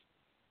audience?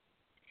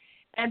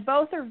 And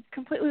both are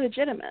completely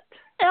legitimate.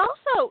 And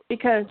also,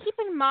 because keep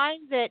in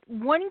mind that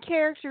one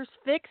character's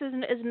fix is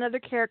another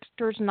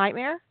character's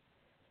nightmare.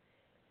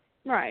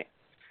 Right.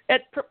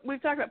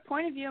 We've talked about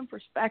point of view and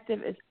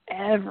perspective is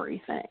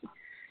everything.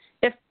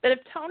 If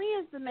Tony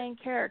is the main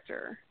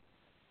character,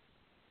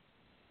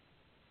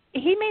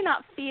 he may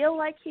not feel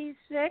like he's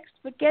fixed,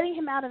 but getting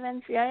him out of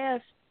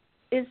NCIS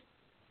is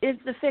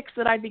the fix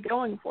that I'd be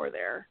going for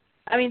there.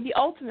 I mean, the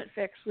ultimate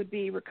fix would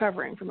be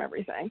recovering from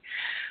everything,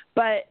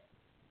 but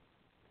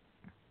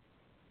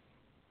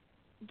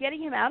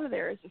getting him out of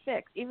there is the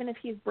fix. Even if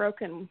he's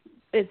broken,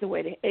 is the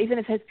way to. Even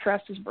if his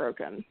trust is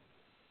broken,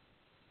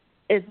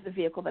 is the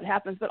vehicle that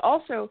happens. But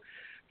also,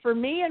 for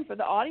me and for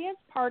the audience,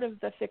 part of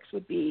the fix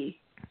would be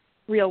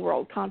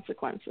real-world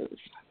consequences.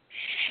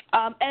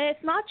 And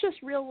it's not just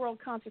real-world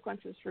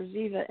consequences for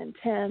Ziva and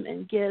Tim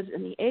and Gibbs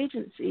and the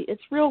agency.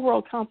 It's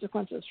real-world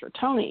consequences for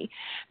Tony.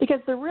 Because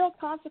the real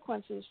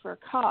consequences for a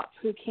cop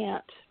who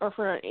can't, or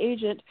for an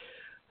agent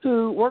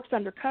who works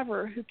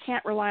undercover who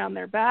can't rely on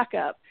their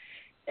backup,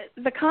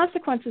 the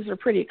consequences are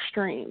pretty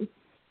extreme.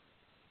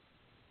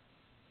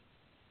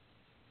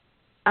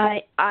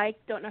 I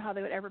don't know how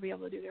they would ever be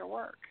able to do their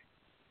work.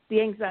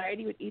 The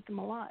anxiety would eat them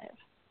alive.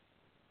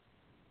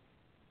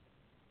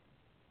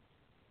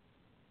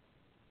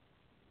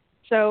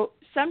 So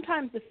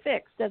sometimes the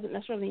fix doesn't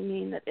necessarily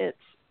mean that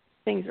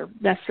things are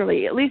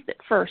necessarily, at least at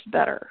first,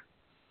 better.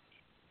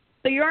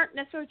 So you aren't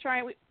necessarily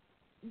trying.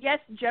 Yes,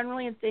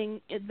 generally,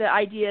 the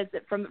idea is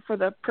that for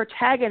the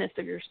protagonist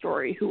of your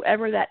story,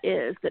 whoever that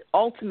is, that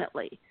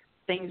ultimately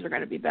things are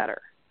going to be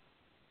better.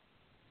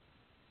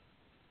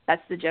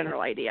 That's the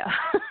general idea.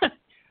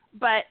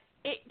 But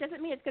it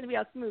doesn't mean it's going to be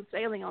a smooth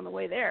sailing on the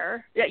way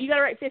there. Yeah, you got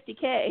to write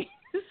 50K,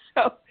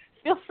 so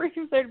feel free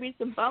for there to be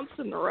some bumps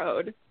in the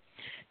road.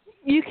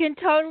 You can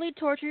totally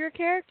torture your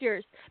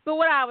characters. But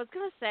what I was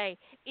going to say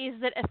is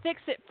that a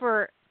fix-it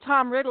for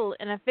Tom Riddle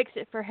and a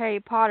fix-it for Harry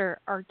Potter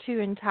are two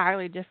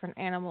entirely different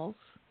animals.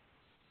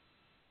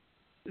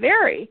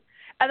 Very.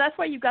 And that's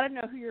why you've got to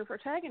know who your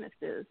protagonist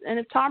is. And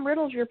if Tom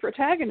Riddle's your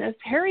protagonist,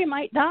 Harry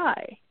might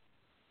die.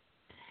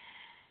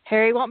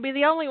 Harry won't be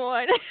the only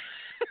one.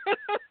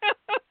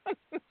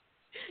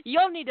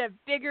 You'll need a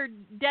bigger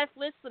death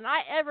list than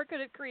I ever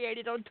could have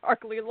created on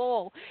Darkly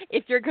Lowell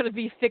if you're going to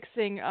be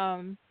fixing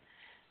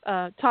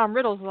Tom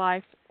Riddle's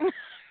life.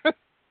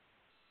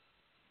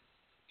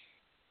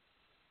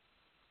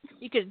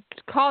 You could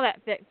call that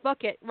fix.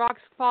 Fuck it.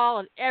 Rocks fall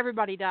and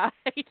everybody died.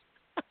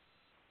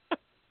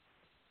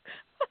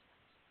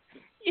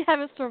 You have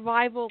a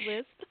survival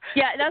list.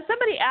 Yeah. Now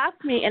somebody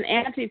asked me an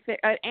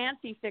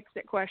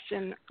anti-fix-it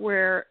question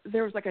where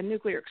there was like a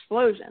nuclear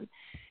explosion,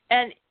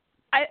 and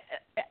I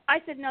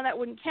said no, that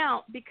wouldn't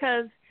count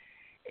because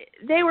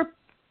they were.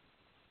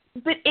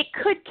 But it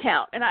could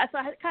count, and so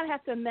I kind of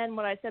have to amend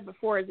what I said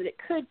before, is that it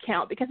could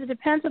count because it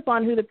depends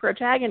upon who the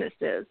protagonist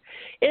is.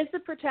 Is the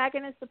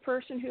protagonist the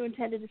person who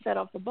intended to set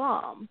off the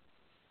bomb?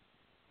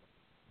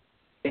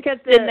 Because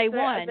then they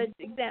won.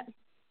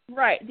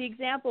 Right. The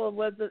example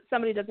was that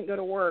somebody doesn't go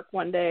to work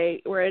one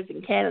day, whereas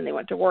in Canon they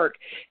went to work,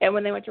 and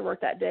when they went to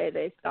work that day,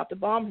 they stopped a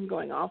bomb from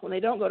going off. When they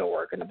don't go to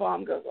work and the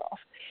bomb goes off,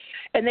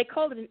 and they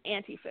called it an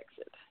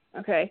anti-fix-it.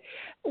 Okay.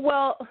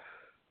 Well,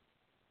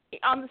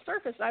 on the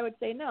surface, I would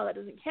say no, that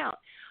doesn't count.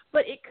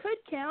 But it could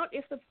count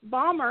if the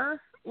bomber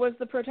was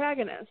the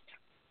protagonist.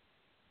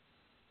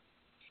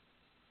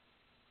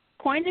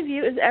 Point of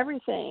view is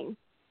everything.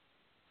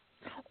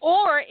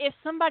 Or if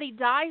somebody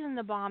dies in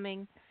the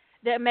bombing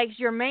that makes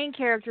your main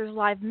character's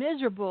life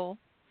miserable,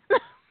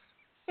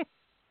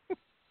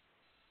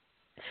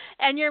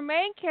 and your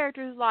main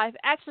character's life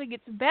actually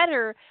gets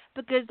better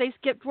because they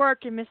skipped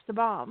work and missed the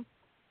bomb.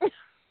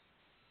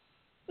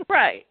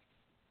 Right.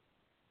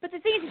 But the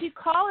thing is, if you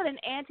call it an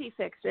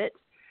anti-fix-it,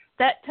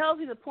 that tells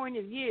you the point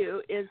of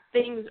view is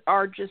things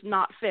are just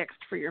not fixed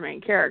for your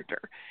main character.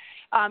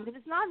 Because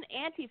it's not an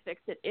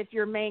anti-fix-it if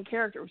your main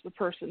character was the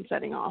person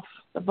setting off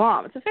the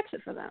bomb. It's a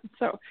fix-it for them.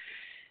 So,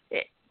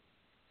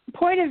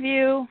 point of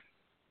view.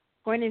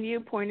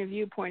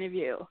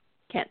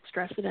 Can't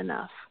stress it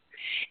enough.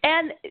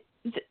 And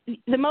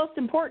the most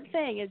important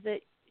thing is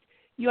that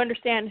you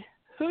understand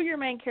who your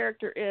main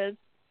character is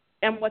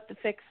and what the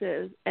fix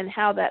is and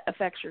how that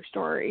affects your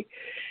story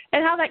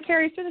and how that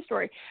carries through the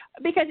story.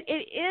 Because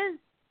it is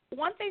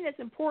one thing that's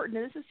important,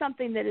 and this is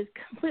something that is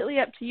completely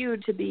up to you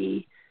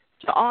to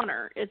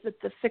honor, is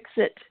that the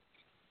fix-it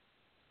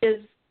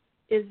is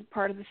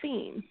part of the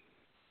theme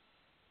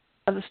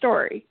of the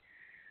story,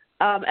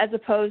 as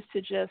opposed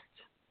to just,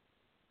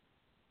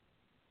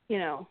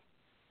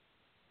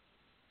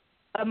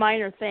 a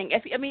minor thing.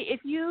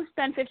 If you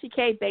spend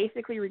 $50K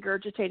basically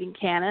regurgitating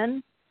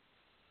canon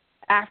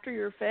after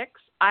your fix,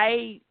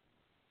 I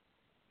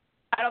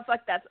don't feel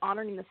like that's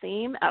honoring the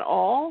theme at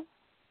all.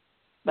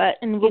 But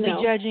and we'll be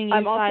judging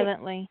you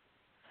silently.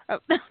 Oh,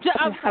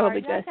 I'm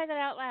sorry. Did I say that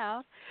out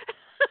loud?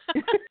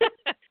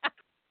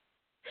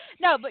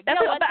 No, but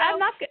I'm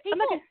not good.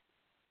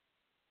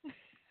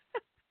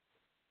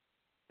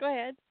 Go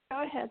ahead.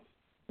 Go ahead.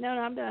 No,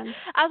 I'm done.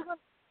 I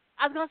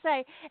was going to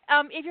say,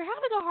 if you're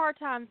having a hard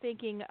time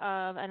thinking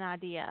of an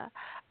idea,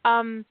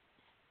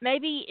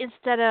 maybe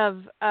instead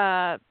of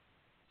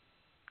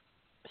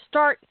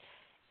start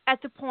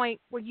at the point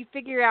where you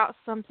figure out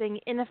something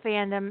in a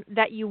fandom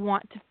that you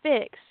want to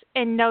fix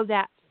and know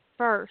that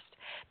first.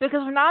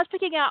 Because when I was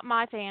picking out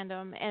my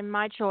fandom and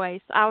my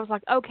choice, I was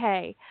like,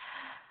 okay,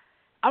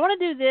 I want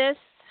to do this.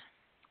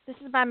 This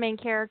is my main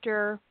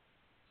character.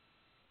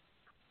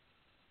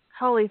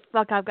 Holy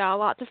fuck, I've got a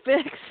lot to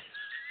fix.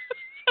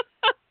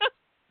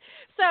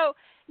 So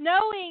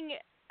knowing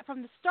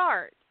from the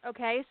start, so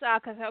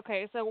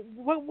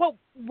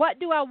what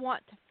do I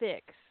want to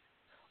fix?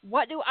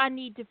 What do I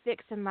need to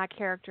fix in my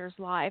character's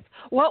life?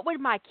 What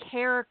would my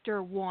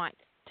character want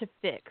to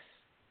fix?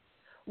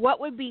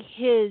 What would be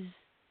his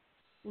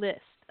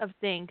list of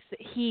things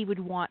that he would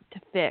want to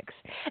fix?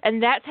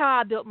 And that's how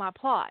I built my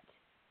plot,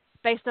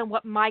 based on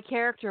what my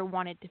character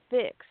wanted to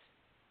fix.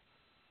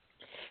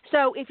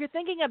 So if you're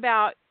thinking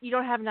about, you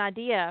don't have an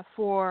idea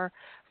for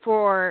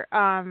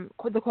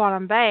the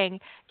Quantum Bang,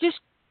 just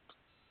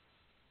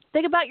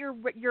think about your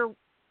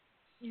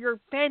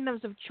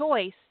fandoms of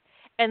choice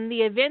and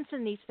the events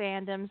in these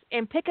fandoms,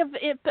 and pick an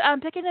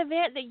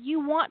event that you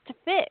want to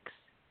fix.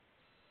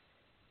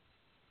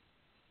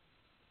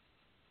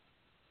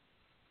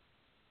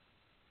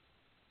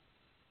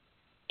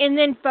 And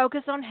then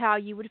focus on how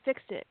you would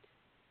fix it.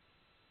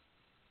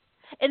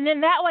 And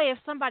then that way, if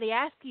somebody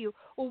asks you,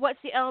 well, what's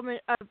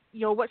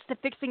the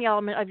fixing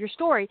element of your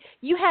story,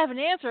 you have an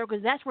answer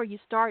because that's where you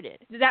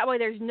started. That way,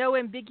 there's no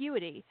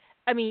ambiguity.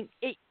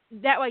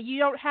 That way you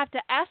don't have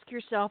to ask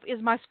yourself,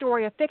 is my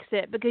story a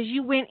fix-it? Because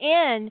you went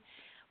in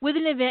with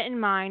an event in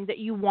mind that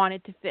you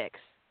wanted to fix.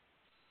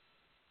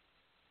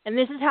 And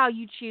this is how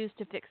you choose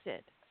to fix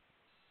it.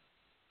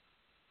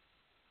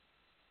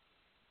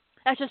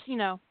 That's just,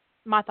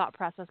 my thought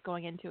process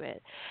going into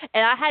it.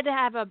 And I had to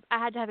have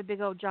a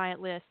big old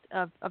giant list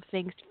of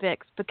things to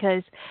fix,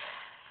 because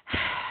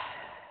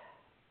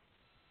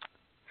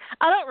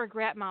I don't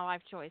regret my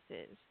life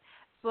choices,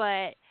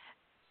 but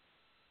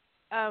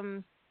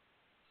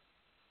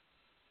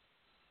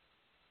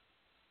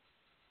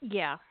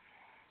yeah.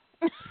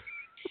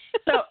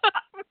 So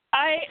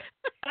I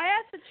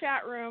asked the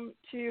chat room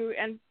to,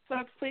 and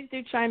folks, please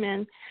do chime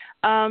in,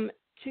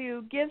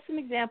 to give some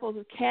examples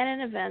of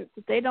canon events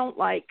that they don't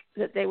like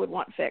that they would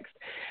want fixed.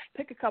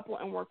 Pick a couple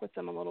and work with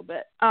them a little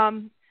bit.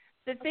 The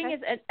thing is,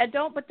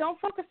 don't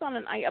focus on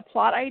a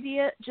plot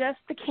idea, just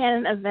the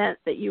canon event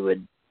that you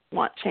would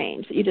want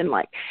changed, that you didn't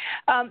like.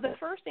 The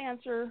first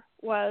answer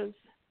was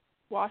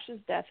Wash's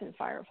death in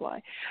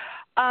Firefly.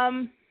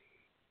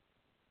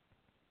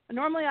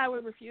 Normally I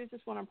would refuse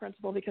this one on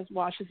principle because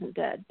Wash isn't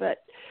dead, but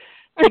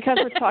because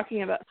we're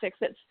talking about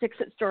fix-it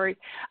stories,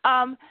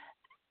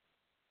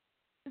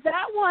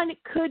 that one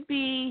could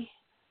be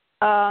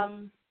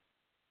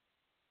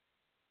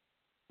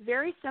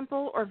very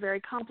simple or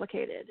very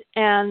complicated.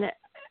 And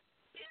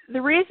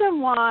the reason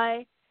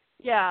why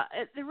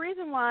it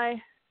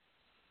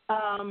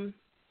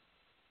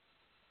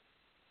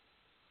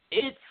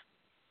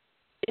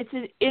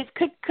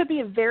could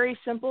be a very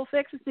simple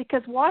fix is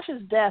because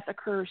Wash's death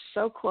occurs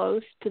so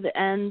close to the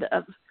end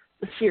of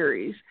the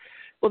series,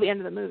 the end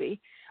of the movie,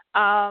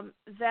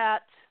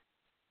 that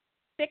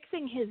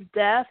fixing his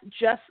death,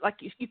 just like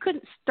you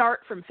couldn't start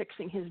from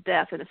fixing his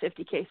death in a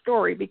 50K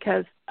story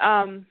because,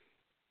 I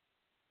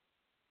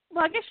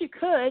guess you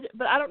could,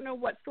 but I don't know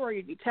what story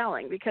you'd be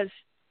telling because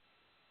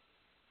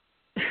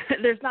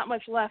there's not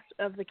much left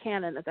of the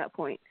canon at that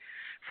point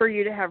for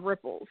you to have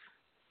ripples.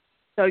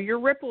 So your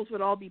ripples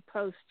would all be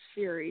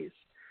post-series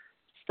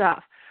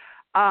stuff.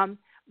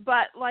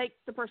 But like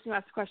the person who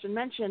asked the question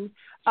mentioned,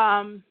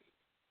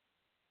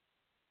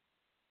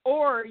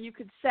 or you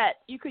could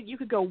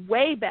go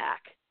way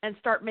back and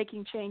start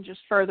making changes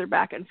further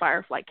back in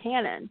Firefly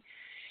canon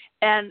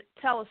and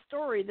tell a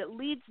story that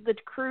leads the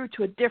crew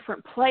to a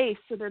different place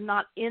so they're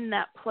not in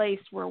that place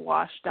where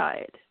Wash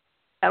died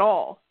at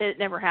all. It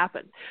never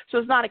happened. So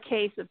it's not a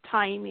case of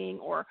timing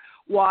or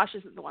Wash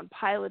isn't the one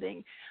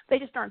piloting. They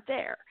just aren't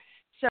there.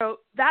 So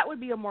that would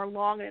be a more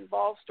long and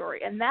involved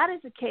story. And that is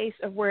a case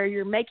of where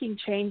you're making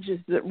changes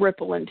that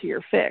ripple into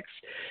your fix.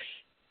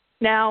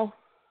 Now,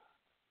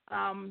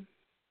 I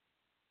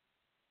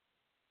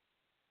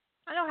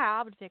know how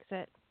I would fix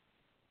it.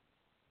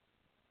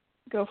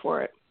 Go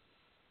for it.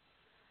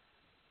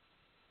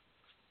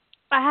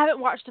 I haven't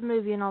watched a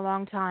movie in a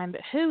long time,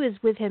 but who is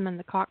with him in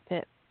the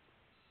cockpit?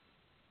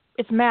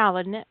 It's Mal,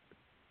 isn't it?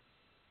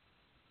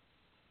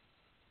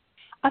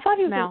 I thought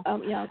he was Mal.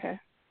 Yeah, okay.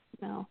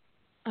 Mal.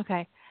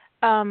 Okay.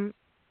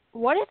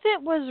 What if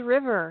it was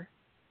River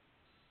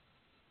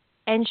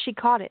and she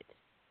caught it?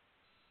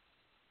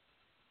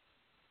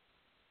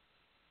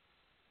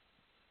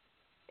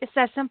 It's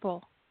that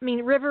simple. I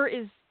mean, River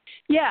is...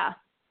 Yeah.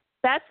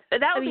 That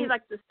would be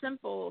like the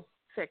simple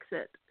fix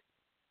it.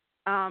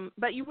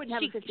 But you wouldn't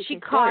have a 50 She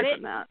caught it,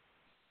 from that.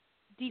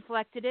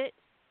 deflected it.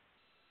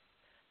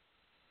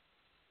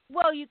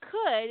 Well, you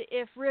could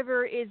if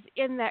River is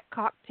in that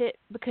cockpit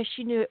because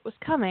she knew it was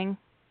coming.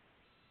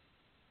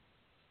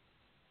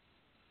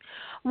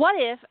 What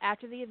if,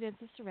 after the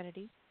events of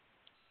Serenity,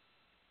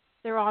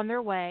 they're on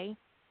their way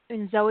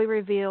and Zoe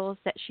reveals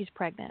that she's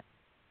pregnant?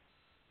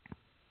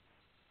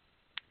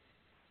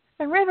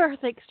 And River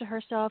thinks to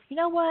herself, you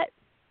know what?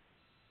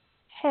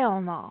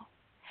 Hell no.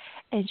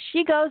 And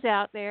she goes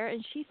out there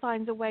and she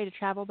finds a way to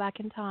travel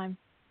back in time.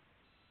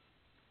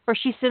 Or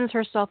she sends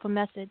herself a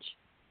message.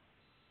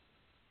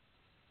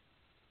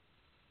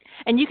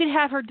 And you can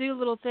have her do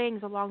little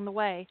things along the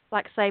way,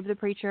 like save the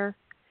preacher,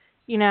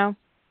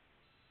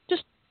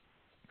 just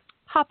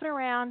hopping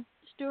around,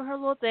 just doing her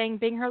little thing,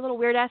 being her little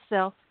weird-ass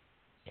self.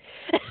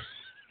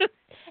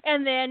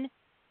 And then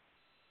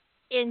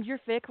end your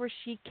fic where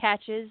she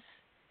catches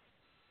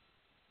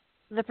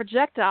the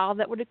projectile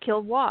that would have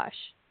killed Wash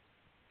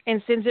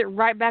and sends it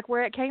right back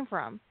where it came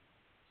from.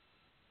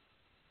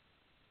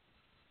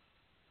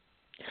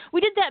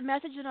 We did that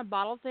message in a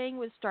bottle thing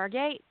with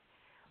Stargate.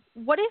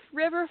 What if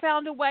River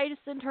found a way to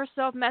send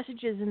herself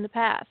messages in the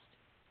past?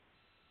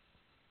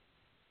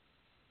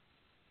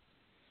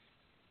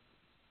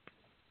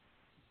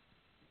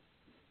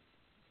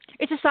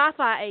 It's a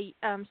sci-fi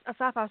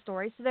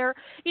story. So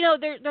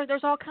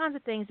there's all kinds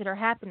of things that are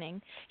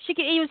happening. She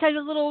could even have a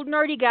little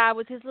nerdy guy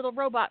with his little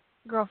robot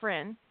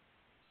girlfriend.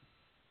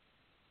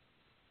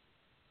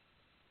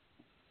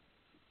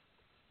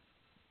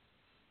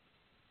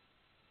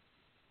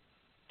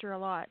 A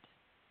lot.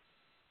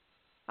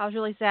 I was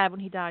really sad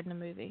when he died in the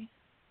movie.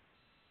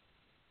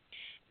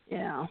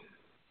 Yeah.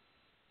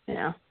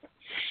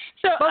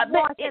 So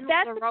if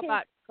that's the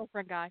robot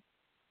girlfriend guy.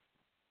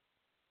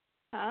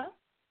 Huh?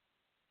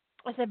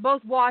 I said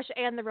both Wash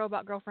and the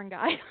robot girlfriend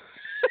guy.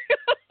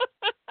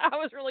 I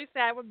was really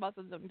sad when both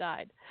of them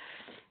died.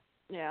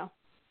 Yeah.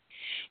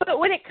 But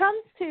when it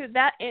comes to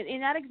that, in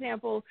that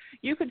example,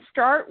 you could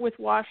start with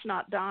Wash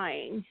not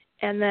dying,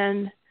 and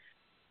then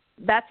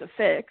that's a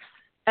fix.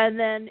 And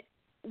then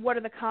what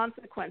are the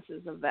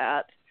consequences of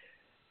that?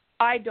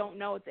 I don't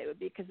know what they would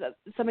be because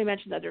somebody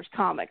mentioned that there's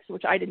comics,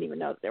 which I didn't even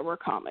know that there were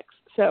comics.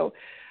 So,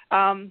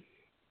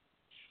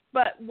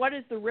 but what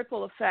is the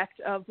ripple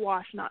effect of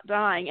Wash not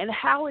dying, and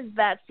how is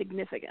that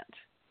significant?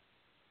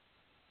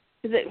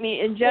 Because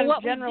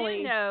what generally,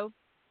 we do know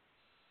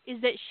is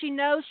that she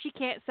knows she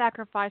can't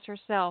sacrifice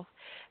herself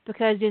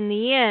because in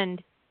the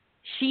end,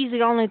 she's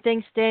the only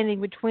thing standing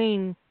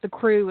between the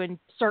crew and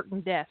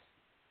certain death.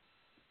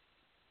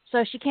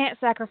 So she can't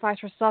sacrifice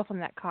herself in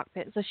that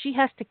cockpit. So she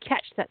has to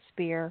catch that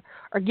spear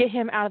or get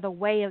him out of the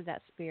way of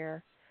that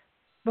spear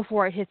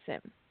before it hits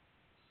him.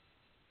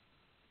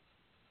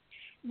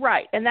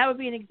 Right. And that would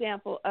be an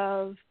example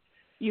of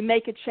you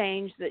make a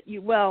change that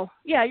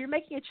you're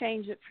making a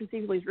change that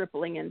conceivably is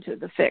rippling into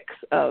the fix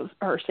of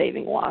her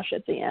saving Wash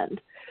at the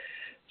end.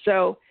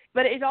 So,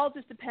 but it all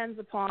just depends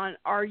upon,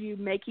 are you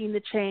making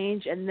the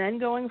change and then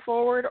going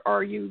forward, or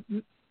are you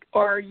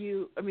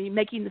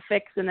making the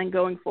fix and then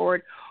going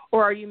forward,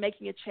 or are you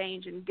making a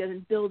change and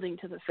building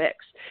to the fix?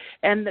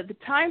 And the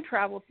time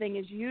travel thing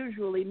is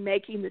usually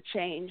making the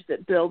change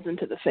that builds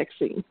into the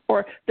fixing.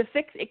 Or the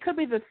fix, it could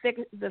be the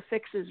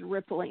fix is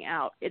rippling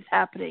out. It's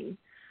happening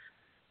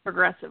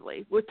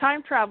progressively. With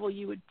time travel,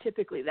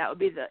 that would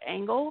be the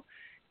angle,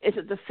 is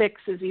that the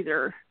fix is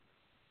either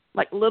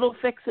like little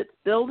fix it's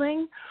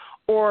building,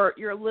 or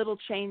your little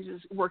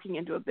changes working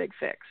into a big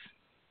fix.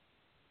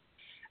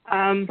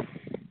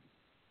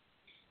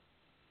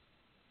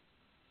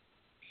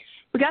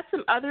 We got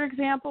some other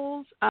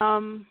examples.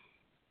 I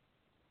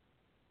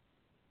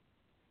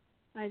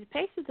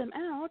pasted them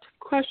out,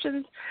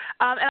 questions.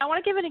 And I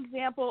want to give an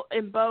example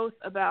in both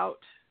about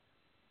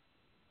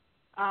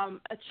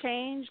a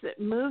change that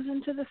moves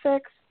into the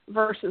fix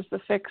versus the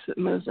fix that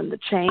moves into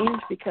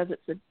change, because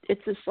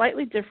it's a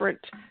slightly different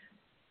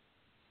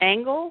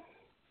angle.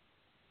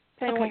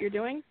 depending on what you're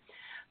doing.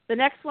 The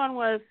next one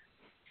was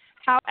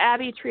how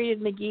Abby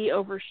treated McGee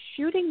over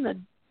shooting the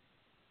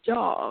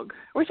dog.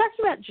 Are we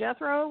talking about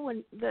Jethro,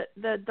 when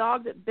the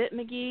dog that bit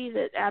McGee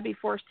that Abby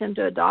forced him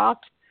to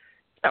adopt?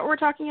 Is that what we're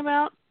talking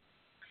about?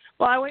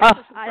 Well, I wait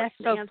for that's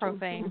so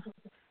profane.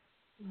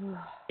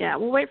 Yeah,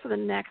 we'll wait for the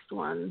next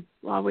one.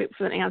 Well, I'll wait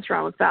for the answer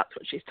on if that's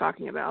what she's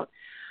talking about.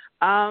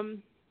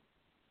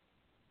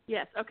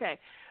 Yes, okay.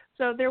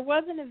 So there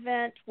was an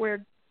event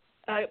where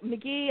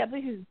McGee, I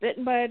believe he was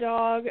bitten by a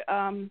dog,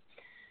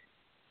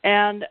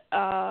 and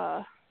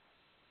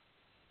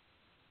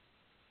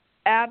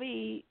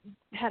Abby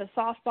had a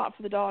soft spot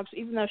for the dog, so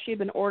even though she had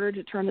been ordered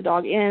to turn the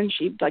dog in,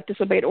 she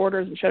disobeyed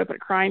orders and showed up at a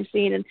crime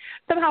scene and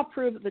somehow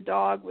proved that the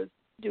dog was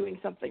doing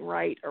something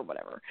right or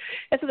whatever.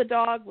 And so the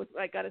dog was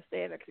got a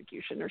stay of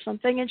execution or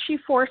something, and she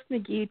forced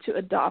McGee to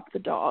adopt the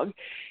dog,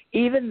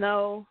 even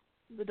though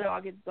the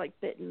dog had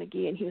bitten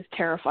McGee and he was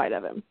terrified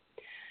of him.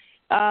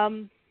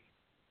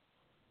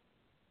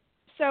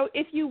 So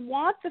if you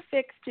want the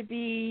fix to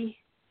be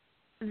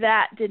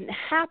that didn't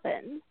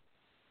happen,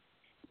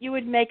 you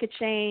would make a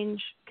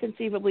change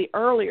conceivably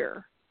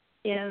earlier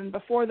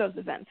before those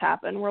events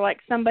happened, where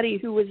somebody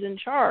who was in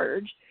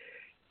charge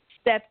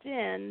stepped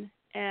in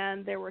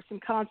and there were some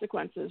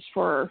consequences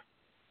for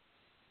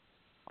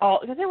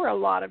because there were a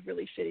lot of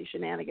really shitty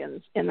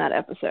shenanigans in that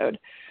episode.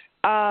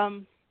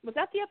 Was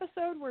that the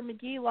episode where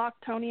McGee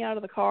locked Tony out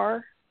of the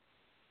car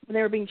when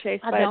they were being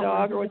chased by a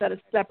dog, or was that a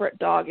separate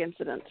dog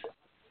incident?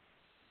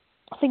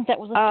 I think that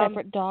was a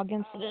separate dog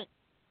incident.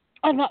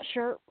 I'm not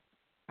sure.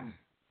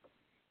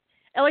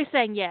 Ellie's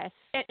saying yes,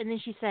 and then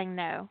she's saying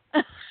no.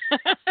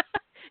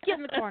 Get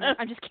in the corner.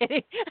 I'm just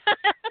kidding.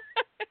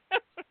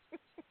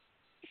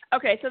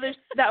 Okay, so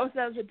that was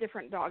a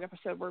different dog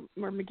episode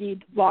where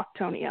McGee locked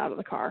Tony out of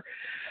the car.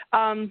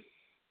 So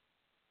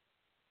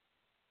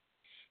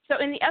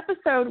in the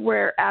episode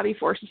where Abby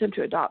forces him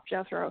to adopt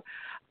Jethro,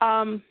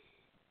 the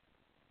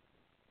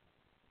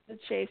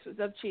chase was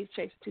 2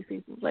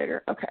 seasons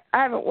later. Okay,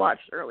 I haven't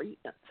watched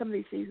some of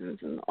these seasons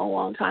in a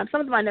long time.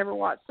 Some of them I never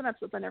watched. Some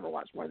episodes I never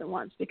watched more than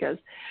once because,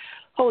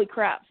 holy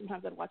crap,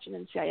 sometimes I'd watch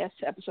an NCIS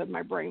episode and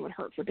my brain would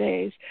hurt for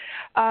days.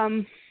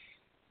 And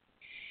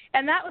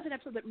that was an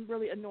episode that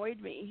really annoyed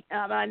me.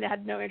 I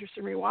had no interest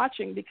in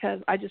rewatching because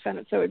I just found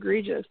it so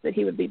egregious that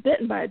he would be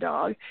bitten by a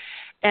dog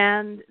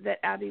and that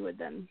Abby would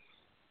then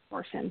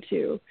force him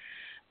to.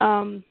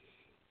 And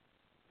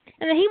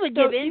then he would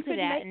give in to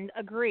that and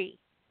agree.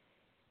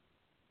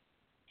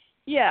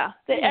 Yeah,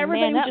 that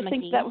everybody would just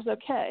think that was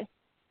okay.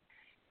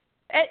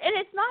 And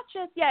it's not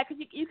just, because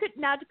you could,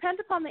 now it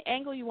depends upon the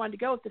angle you want to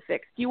go with the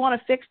fix. Do you want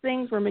to fix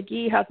things where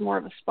McGee has more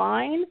of a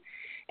spine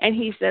and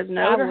he says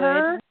no to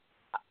her?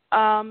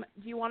 Do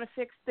you want to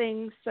fix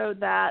things so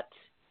that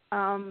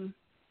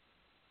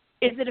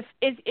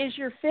is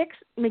your fix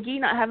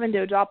McGee not having to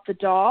adopt the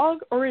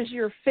dog, or is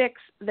your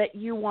fix that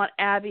you want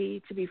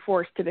Abby to be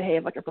forced to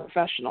behave like a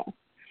professional?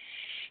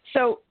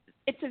 So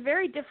it's a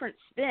very different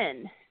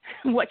spin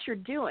what you're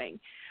doing.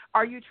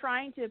 Are you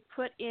trying to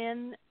put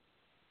in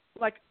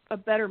a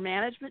better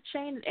management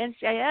chain at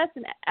NCIS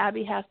and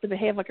Abby has to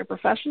behave like a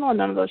professional and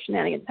none of those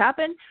shenanigans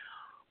happen?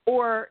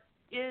 Or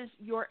is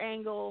your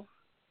angle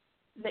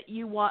that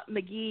you want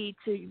McGee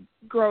to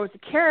grow as a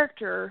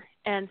character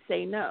and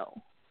say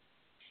no?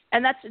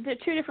 And they're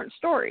two different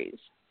stories.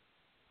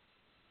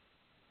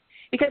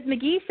 Because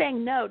McGee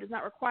saying no does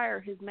not require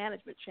his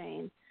management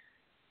chain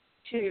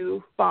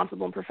to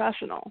responsible and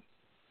professional.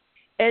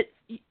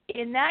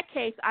 In that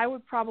case, I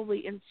would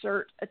probably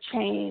insert a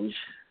change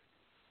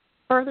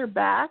further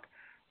back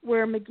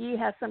where McGee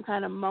has some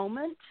kind of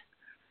moment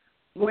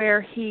where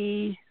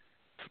he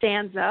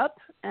stands up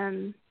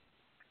and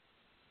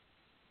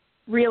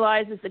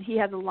realizes that he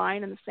has a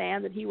line in the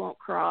sand that he won't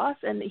cross,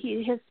 and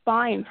his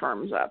spine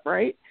firms up,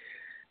 right?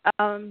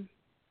 And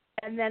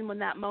then when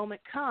that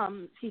moment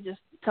comes, he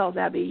just tells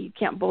Abby, "You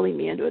can't bully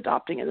me into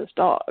adopting this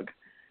dog."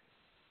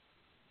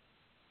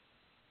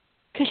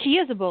 Because she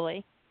is a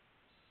bully.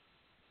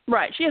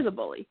 Right, she is a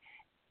bully.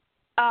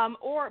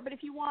 But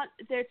if you want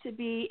there to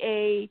be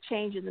a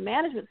change in the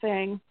management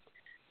thing,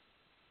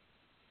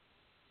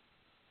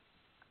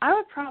 I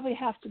would probably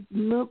have to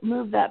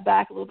move that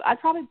back a little bit. I'd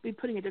probably be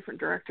putting a different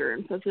director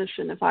in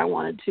position if I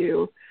wanted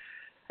to.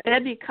 And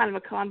that'd be kind of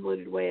a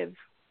convoluted way of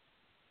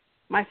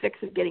my fix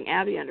of getting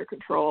Abby under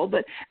control.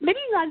 But maybe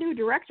you got a new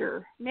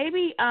director.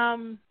 Maybe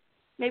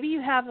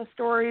you have a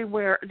story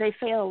where they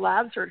fail a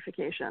lab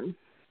certification.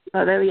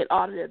 They get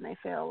audited and they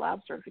fail a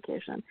lab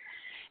certification.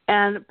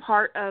 And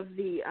part of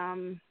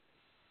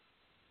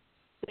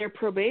their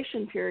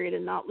probation period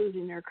and not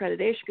losing their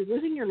accreditation, because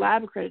losing your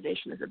lab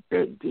accreditation is a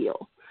big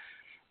deal,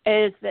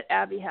 is that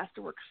Abby has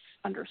to work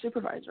under a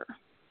supervisor.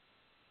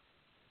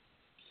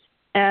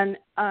 And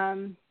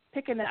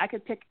I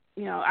could pick,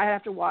 I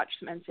have to watch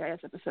some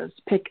NCIS episodes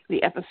to pick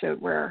the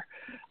episode where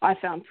I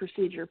found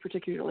procedure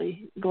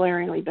particularly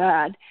glaringly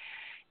bad,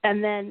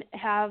 and then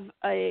have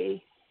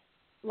a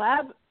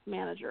lab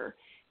manager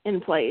in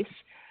place.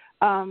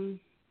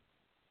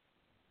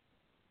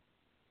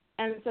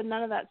 And so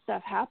none of that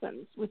stuff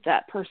happens with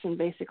that person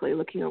basically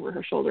looking over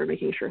her shoulder,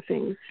 making sure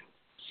things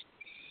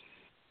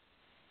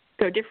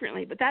go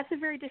differently. But that's a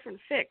very different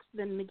fix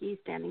than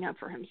McGee standing up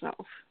for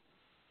himself.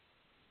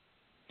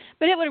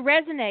 But it would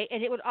resonate,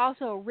 and it would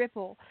also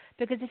ripple,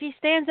 because if he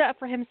stands up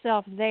for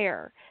himself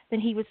there,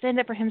 then he would stand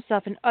up for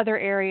himself in other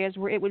areas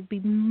where it would be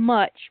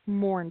much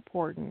more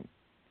important.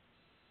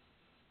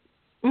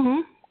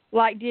 Mhm.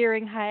 Like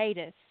during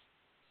hiatus.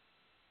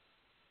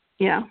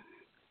 Yeah.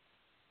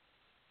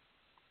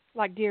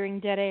 Like during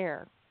dead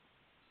air.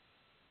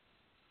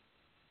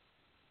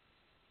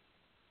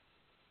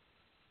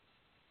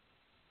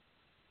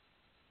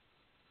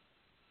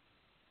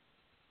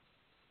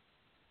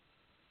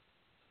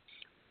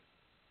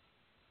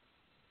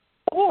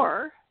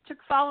 Or, to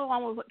follow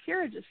on with what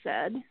Kira just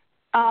said,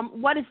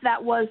 what if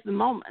that was the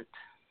moment?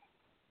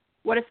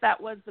 What if that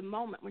was the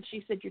moment when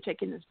she said, you're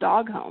taking this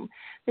dog home?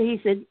 That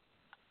he said,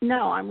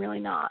 no, I'm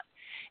really not.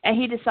 And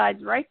he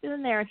decides right then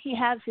and there, and he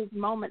has his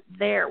moment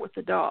there with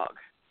the dog,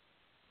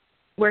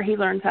 where he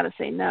learns how to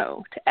say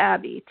no to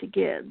Abby, to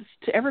Gibbs,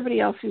 to everybody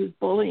else who's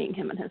bullying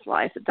him in his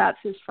life, that's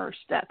his first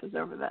step is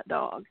over that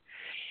dog.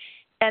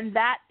 And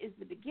that is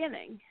the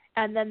beginning.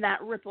 And then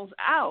that ripples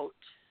out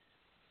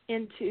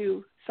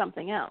into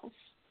something else.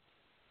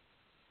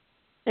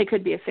 It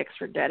could be a fix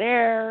for dead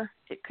air.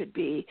 It could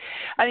be,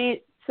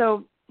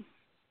 so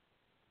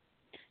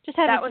just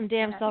having some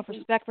damn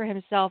self-respect for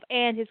himself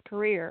and his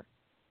career.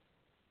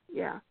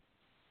 Yeah.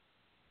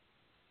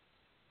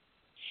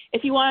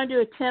 If you want to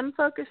do a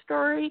Tim-focused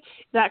story,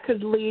 that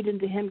could lead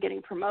into him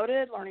getting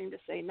promoted, learning to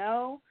say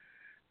no,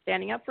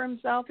 standing up for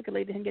himself. It could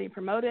lead to him getting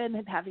promoted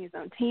and having his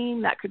own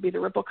team. That could be the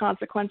ripple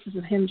consequences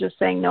of him just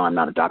saying, no, I'm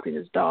not adopting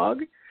this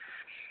dog.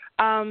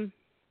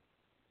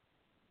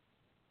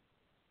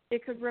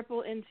 It could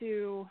ripple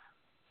into,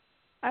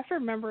 I have to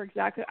remember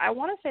exactly, I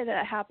want to say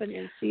that it happened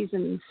in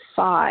season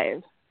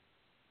 5.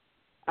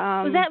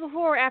 Was that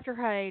before or after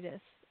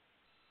hiatus?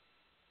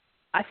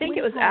 I think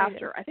it was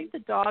after. I think the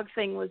dog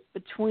thing was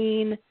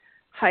between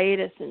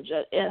hiatus and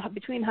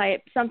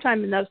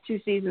sometime in those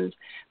 2 seasons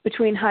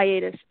between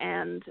hiatus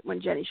and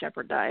when Jenny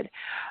Shepard died.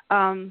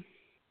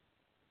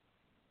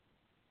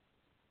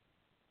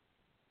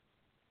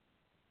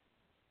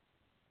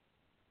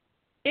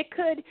 It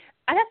could.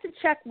 I'd have to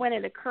check when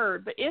it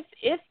occurred, but if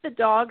the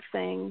dog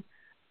thing,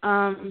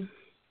 let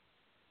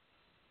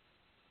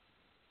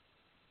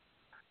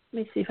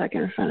me see if I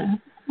can find it.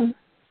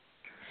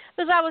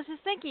 Because I was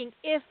just thinking,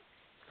 if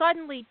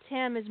suddenly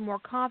Tim is more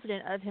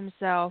confident of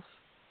himself,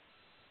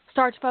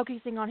 starts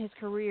focusing on his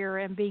career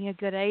and being a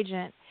good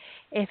agent,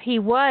 if he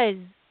was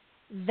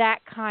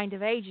that kind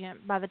of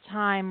agent by the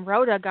time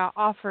Rhoda got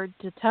offered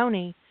to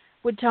Tony,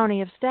 would Tony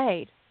have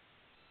stayed?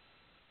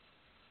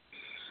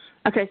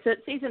 Okay, so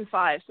it's season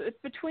 5. So it's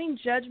between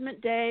Judgment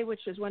Day,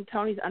 which is when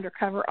Tony's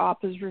undercover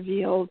op is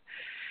revealed,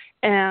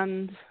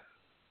 and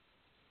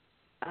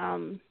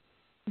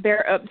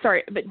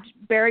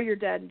Bury Your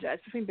Dead and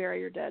between Bury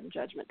Your Dead and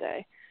Judgment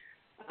Day,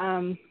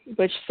 so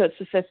it's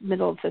the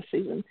middle of 5th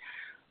season.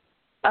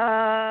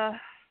 I'm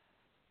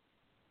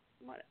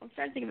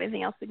trying to think of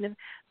anything else significant.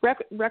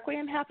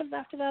 Requiem happens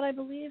after that, I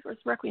believe, or is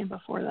Requiem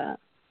before that?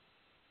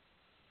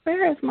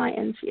 Where is my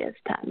NCS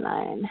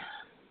timeline?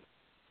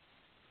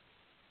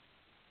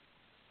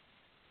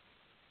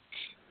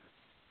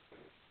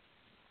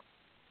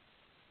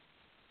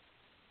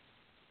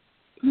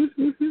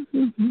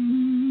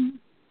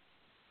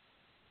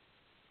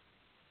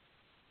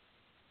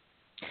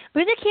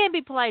 But it can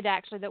be played,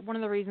 actually, that one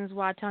of the reasons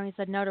why Tony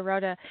said no to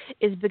Rhoda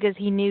is because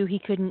he knew he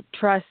couldn't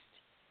trust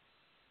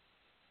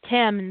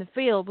Tim in the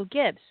field with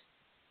Gibbs.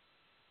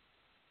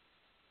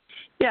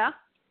 Yeah.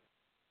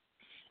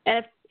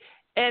 And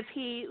if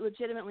he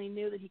legitimately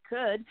knew that he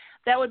could,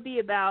 that would be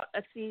about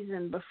a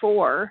season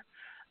before.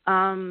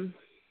 Now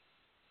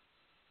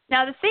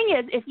the thing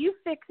is, let's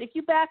say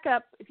you back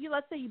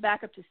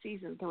up to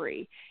season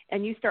 3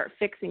 and you start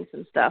fixing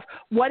some stuff.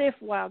 What if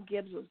while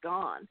Gibbs was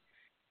gone,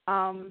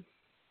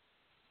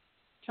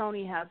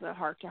 Tony has a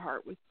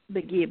heart-to-heart with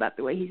McGee about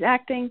the way he's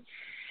acting,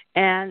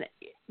 and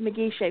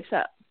McGee shapes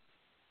up?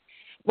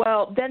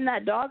 Well, then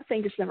that dog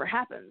thing just never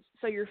happens.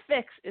 So your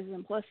fix is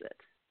implicit.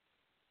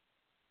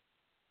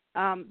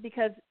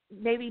 Because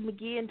maybe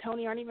McGee and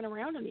Tony aren't even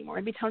around anymore.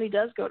 Maybe Tony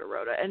does go to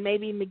Rhoda, and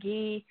maybe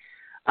McGee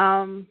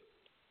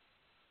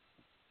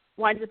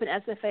winds up in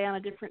SFA on a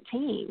different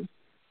team.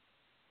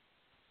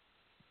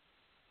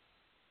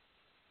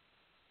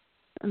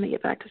 Let me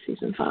get back to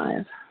season 5.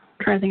 I'm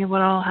trying to think of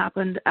what all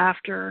happened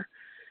after.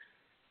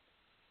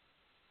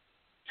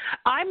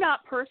 I'm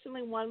not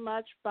personally one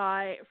much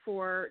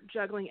for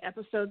juggling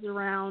episodes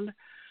around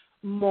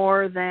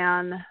more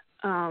than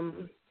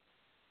an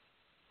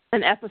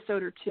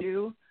episode or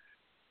 2.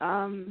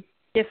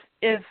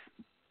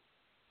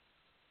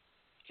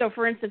 So,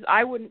 for instance,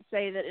 I wouldn't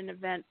say that an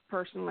event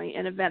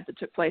that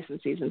took place in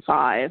season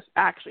 5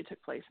 actually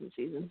took place in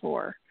season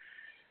 4.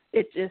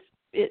 It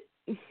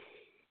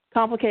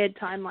complicated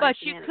timeline. But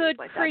you could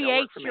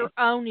create your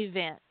own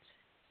event.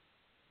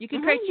 You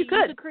could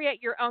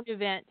create your own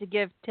event to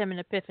give Tim an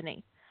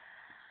epiphany.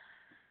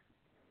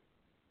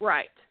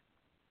 Right.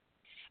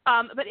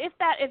 But if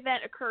that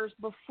event occurs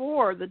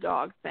before the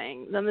dog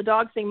thing, then the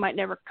dog thing might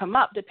never come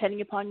up,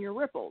 depending upon your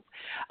ripples.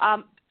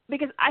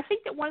 Because I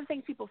think that one of the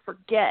things people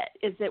forget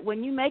is that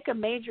when you make a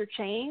major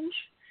change,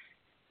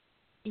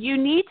 you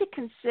need to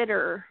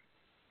consider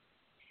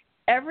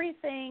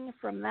everything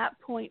from that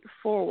point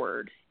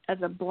forward as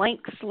a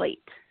blank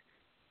slate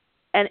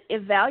and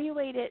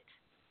evaluate it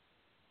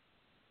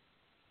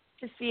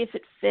to see if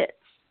it fits,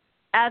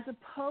 as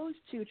opposed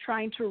to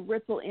trying to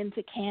ripple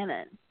into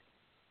canon.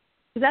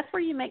 Because that's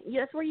where you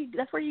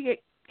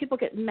get people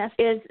get messed.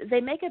 Is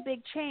they make a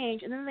big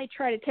change and then they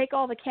try to take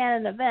all the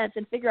canon events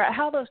and figure out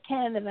how those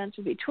canon events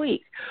would be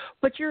tweaked.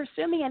 But you're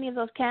assuming any of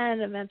those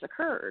canon events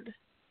occurred.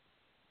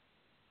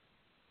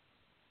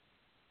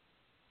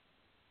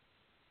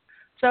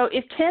 So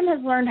if Tim has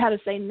learned how to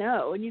say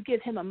no, and you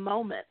give him a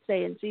moment,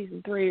 say in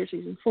season 3 or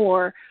season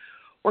 4,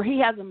 where he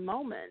has a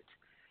moment,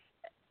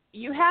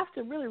 you have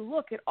to really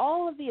look at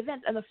all of the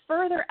events. And the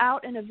further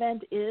out an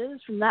event is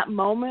from that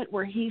moment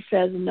where he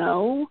says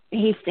no,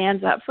 and he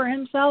stands up for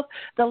himself,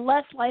 the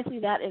less likely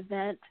that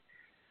event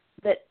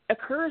that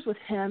occurs with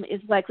him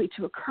is likely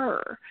to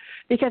occur.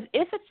 Because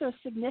if it's a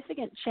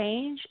significant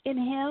change in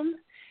him,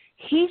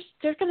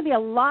 there's going to be a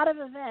lot of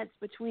events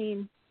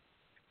between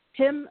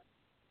him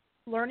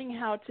learning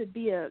how to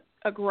be a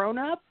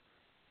grown-up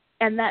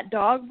and that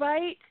dog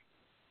bite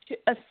to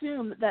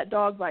assume that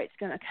dog bite's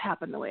going to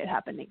happen the way it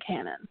happened in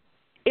canon.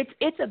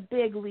 It's a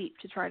big leap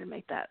to try to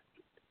make that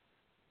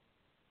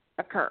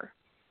occur.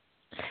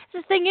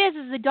 The thing is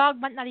the dog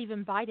might not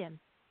even bite him.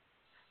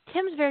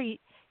 Tim's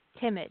very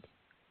timid.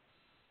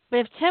 But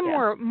if Tim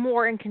were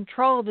more in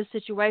control of the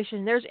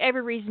situation, there's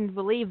every reason to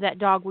believe that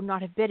dog would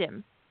not have bit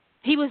him.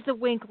 He was the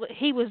weak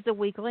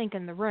link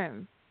in the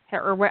room.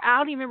 Or where I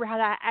don't even remember how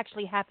that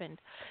actually happened,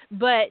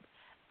 but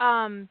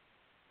the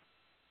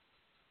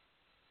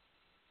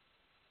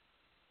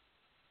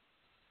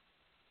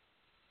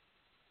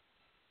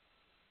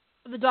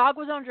dog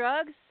was on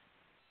drugs.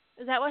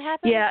 Is that what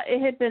happened? Yeah, it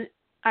had been.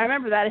 I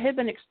remember that it had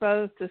been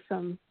exposed to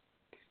some,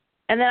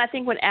 and then I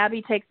think when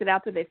Abby takes it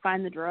out, they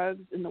find the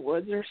drugs in the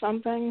woods or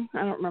something. I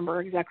don't remember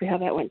exactly how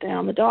that went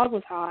down. The dog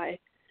was high.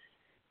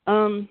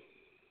 Yeah.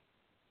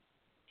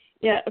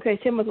 Okay.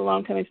 Tim was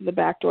alone coming through the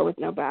back door with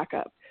no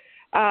backup.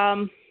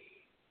 But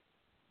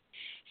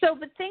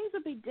things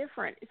would be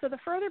different. So the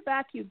further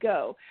back you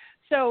go,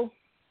 so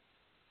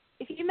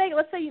if you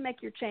let's say you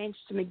make your change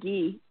to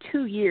McGee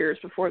 2 years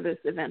before this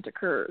event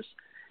occurs,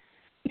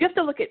 you have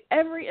to look at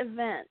every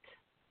event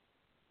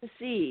to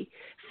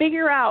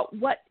figure out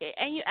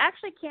and you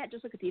actually can't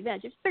just look at the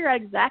event. You have to figure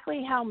out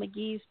exactly how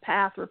McGee's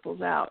path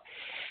ripples out.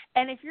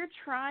 And if you're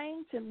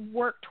trying to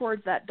work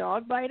towards that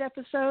dog bite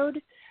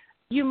episode,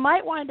 you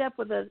might wind up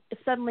with a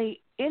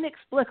suddenly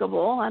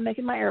inexplicable, I'm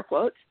making my air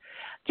quotes,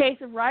 case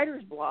of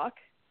writer's block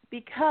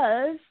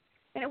because,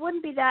 and it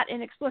wouldn't be that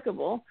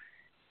inexplicable,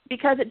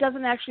 because it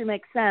doesn't actually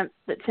make sense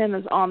that Tim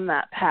is on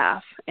that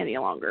path any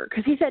longer.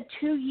 Because he's had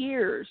 2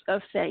 years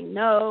of saying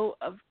no,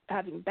 of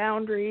having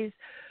boundaries.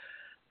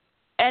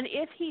 And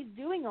if he's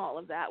doing all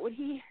of that, would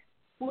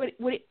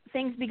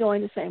things be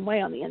going the same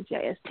way on the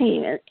NCIS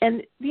team?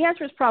 And the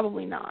answer is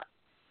probably not.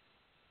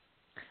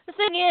 The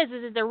thing is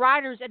that the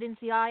writers at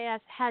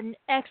NCIS had an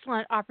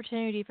excellent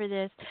opportunity for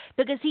this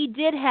because he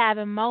did have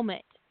a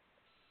moment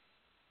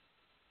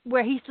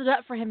where he stood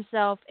up for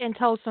himself and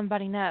told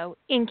somebody no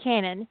in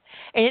canon,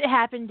 and it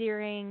happened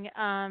during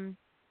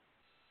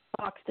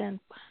Boxton.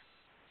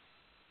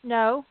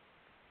 No,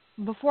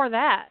 before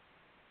that,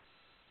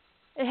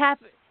 it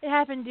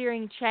happened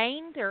during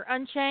Chained or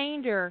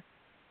Unchained or.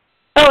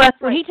 Oh, that's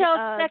where right. he tells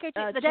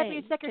the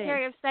Deputy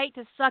Secretary of State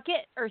to suck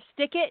it or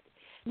stick it.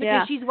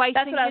 Because she's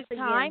wasting his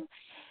time.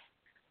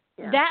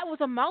 Yeah. That was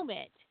a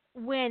moment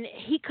when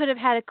he could have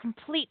had a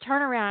complete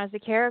turnaround as a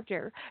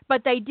character,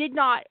 but they did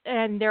not,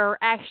 and they're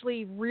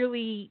actually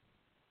really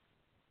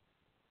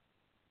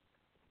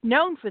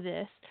known for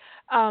this.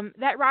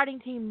 That writing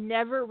team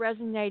never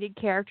resonated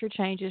character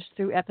changes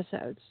through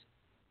episodes.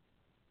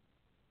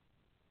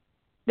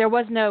 There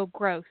was no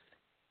growth.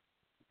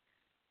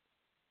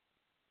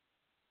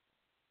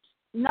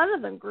 None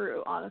of them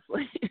grew,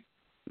 honestly.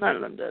 None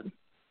of them did.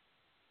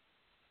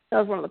 That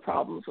was one of the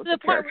problems with the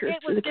characters.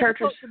 It was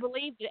difficult to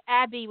believe that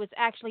Abby was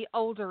actually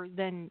older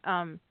than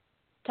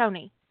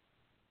Tony.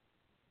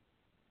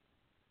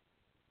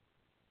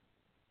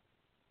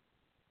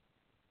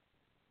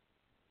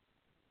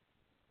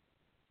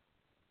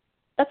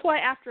 That's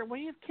why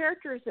when you have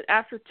characters that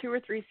after 2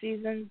 or 3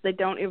 seasons they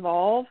don't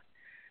evolve,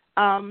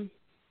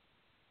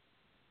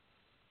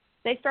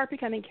 they start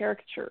becoming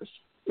caricatures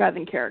rather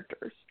than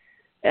characters,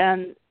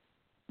 and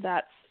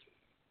that's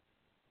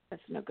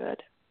no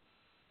good.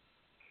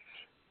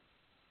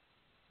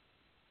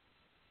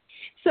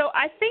 So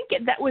I think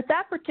that with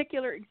that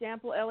particular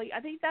example, Ellie, I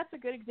think that's a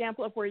good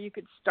example of where you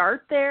could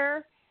start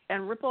there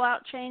and ripple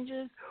out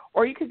changes,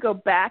 or you could go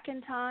back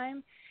in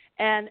time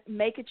and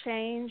make a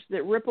change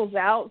that ripples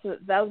out so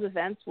that those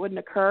events wouldn't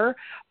occur.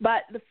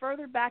 But the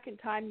further back in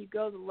time you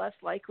go, the less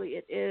likely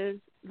it is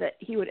that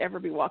he would ever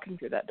be walking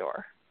through that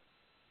door.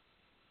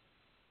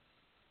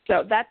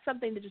 So that's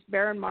something to just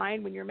bear in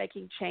mind when you're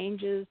making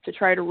changes to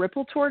try to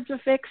ripple towards a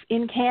fix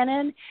in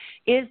canon,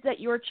 is that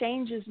your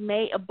changes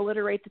may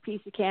obliterate the piece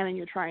of canon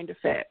you're trying to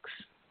fix.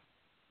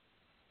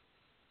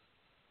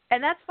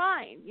 And that's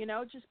fine,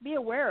 just be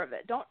aware of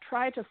it. Don't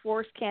try to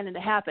force canon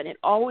to happen. It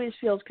always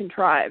feels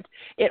contrived.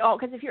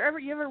 Because if you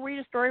ever read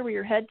a story where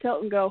your head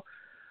tilt and go,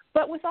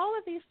 but with all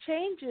of these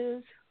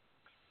changes,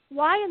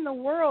 why in the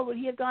world would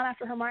he have gone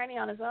after Hermione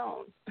on his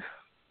own?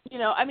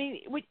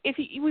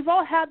 We've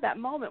all had that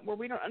moment where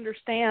we don't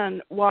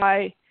understand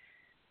why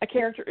a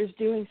character is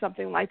doing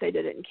something like they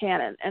did it in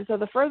canon. And so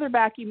the further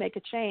back you make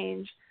a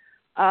change,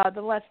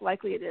 the less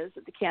likely it is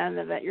that the canon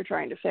event you're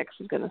trying to fix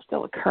is going to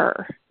still occur.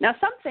 Now,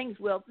 some things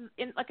will.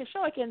 In like a show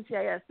like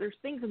NCIS, there's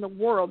things in the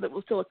world that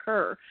will still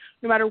occur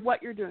no matter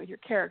what you're doing with your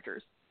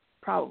characters,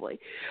 probably.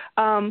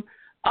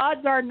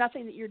 Odds are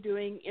nothing that you're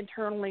doing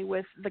internally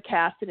with the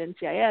cast at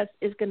NCIS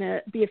is going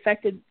to be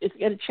affected. It's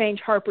going to change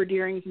Harper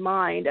Deering's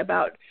mind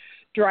about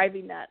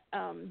driving that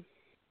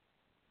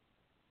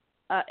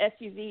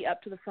SUV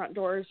up to the front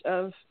doors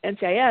of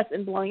NCIS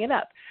and blowing it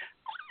up.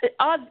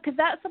 Odds, because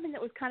that's something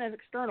that was kind of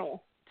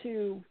external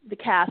to the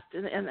cast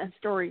and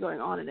story going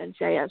on at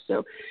NCIS.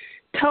 So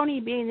Tony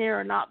being there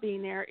or not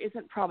being there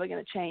isn't probably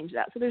going to change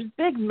that. So there's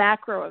big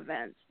macro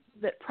events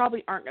that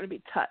probably aren't going to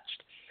be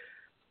touched.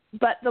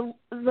 But the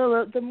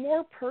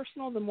more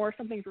personal, the more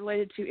something's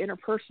related to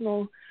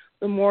interpersonal,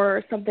 the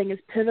more something is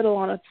pivotal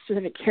on a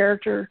specific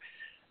character,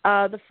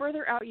 the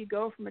further out you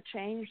go from a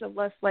change, the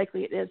less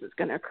likely it is it's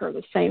going to occur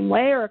the same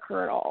way or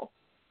occur at all.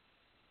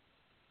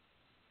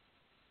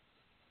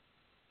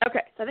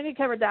 Okay, so I think we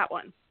covered that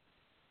one.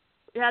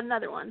 We had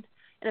another one.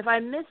 And if I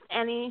missed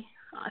any,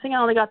 I think I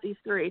only got these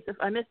three. So if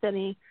I missed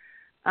any,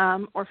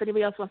 or if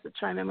anybody else wants to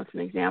chime in with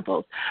some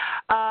examples.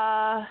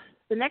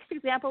 The next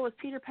example was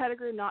Peter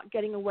Pettigrew not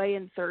getting away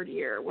in third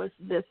year was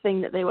the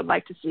thing that they would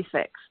like to see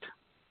fixed.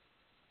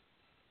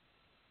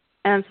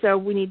 And so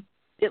we need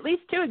at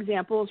least two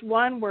examples,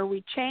 one where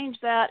we change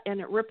that and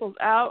it ripples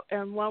out,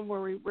 and one where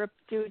we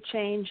do a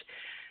change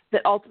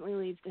that ultimately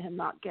leads to him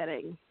not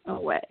getting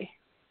away.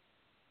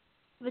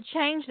 The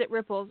change that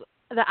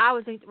I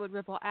would think that would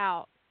ripple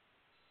out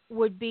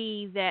would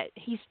be that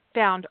he's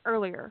found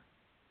earlier.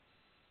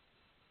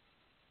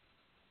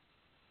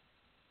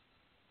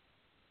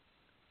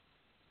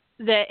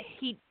 That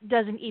he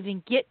doesn't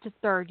even get to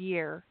third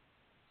year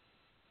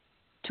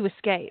to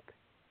escape.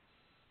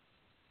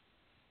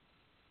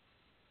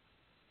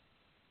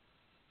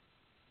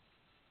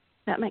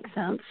 That makes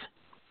sense.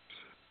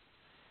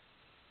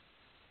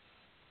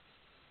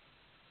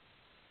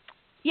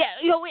 Yeah,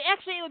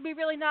 actually it would be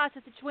really nice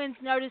if the twins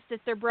noticed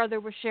that their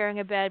brother was sharing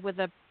a bed with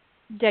a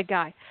dead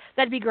guy.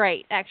 That'd be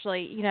great,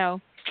 actually,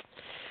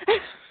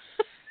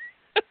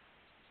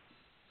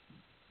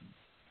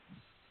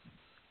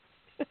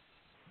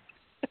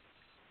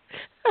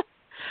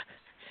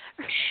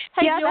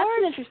 Hey, yeah, George,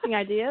 that's an interesting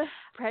idea.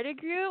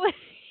 Pettigrew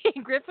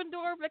in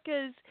Gryffindor,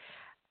 because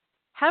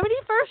how many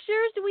first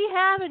years do we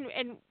have,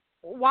 and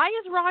why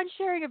is Ron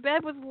sharing a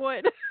bed with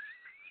Wood?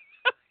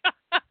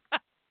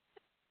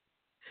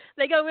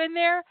 They go in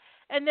there,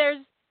 and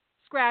there's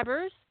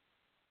Scrabbers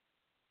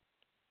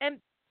and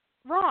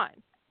Ron.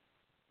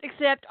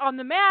 Except on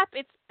the map,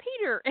 it's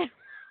Peter and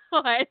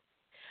Ron.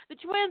 The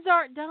twins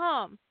aren't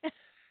dumb.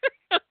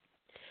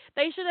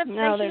 They should have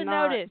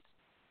noticed.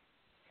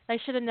 They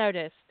should have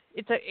noticed.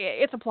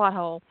 It's a plot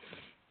hole.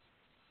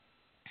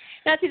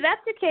 Now, see,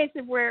 that's the case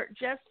of where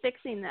just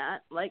fixing that,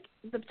 like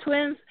the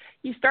twins,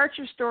 you start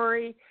your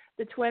story,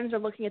 the twins are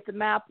looking at the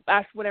map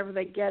after whenever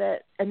they get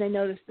it, and they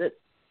notice that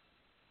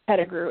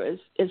Pettigrew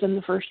is in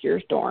the first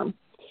year's dorm.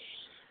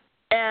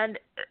 And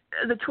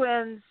the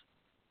twins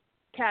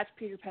catch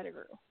Peter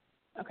Pettigrew.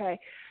 Okay?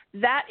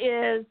 That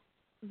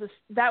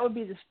would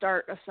be the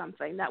start of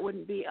something. That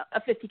wouldn't be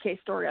a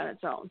 50K story on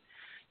its own.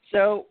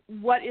 So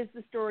what is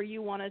the story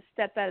you want to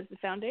set that as the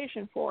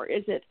foundation for?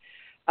 Is it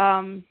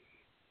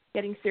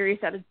getting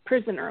Sirius out of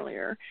prison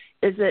earlier?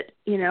 Is it,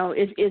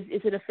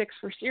 is it a fix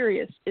for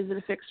Sirius? Is it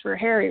a fix for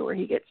Harry where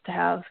he gets to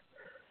have,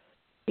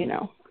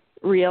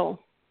 real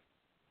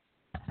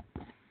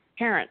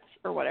parents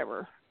or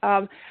whatever?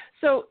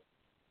 So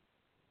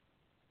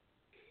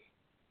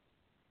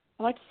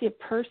I'd like to see a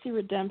Percy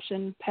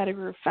redemption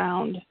Pettigrew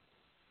found.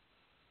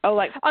 Oh,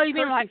 you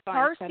mean like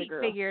Percy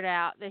Pettigrew figured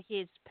out that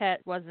his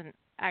pet wasn't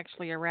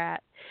actually a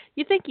rat?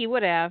 You think he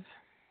would have?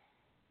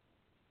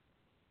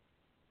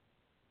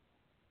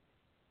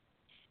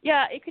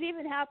 Yeah, it could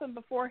even happen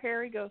before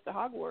Harry goes to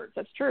Hogwarts.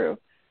 That's true.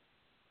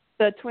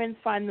 The twins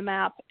find the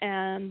map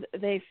and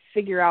they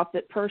figure out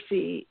that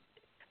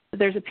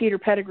there's a Peter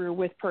Pettigrew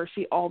with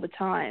Percy all the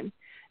time,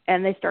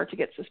 and they start to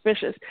get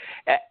suspicious.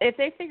 If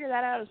they figure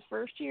that out as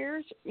first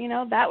years,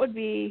 that would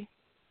be.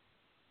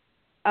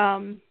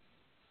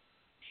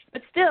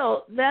 But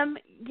still, them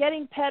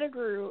getting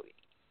Pettigrew,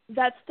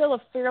 that's still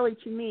a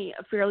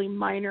fairly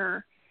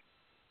minor.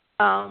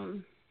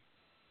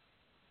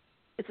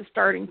 It's a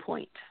starting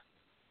point.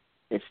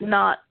 It's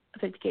not a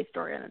 50K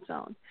story on its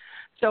own.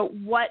 So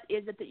what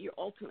is it that you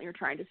ultimately are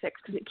trying to fix?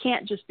 Because it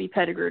can't just be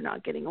Pettigrew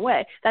not getting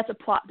away. That's a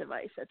plot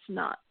device. That's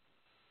not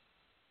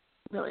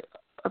really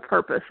a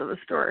purpose of the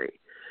story.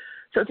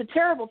 So it's a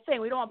terrible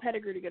thing. We don't want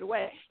Pettigrew to get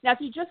away. Now,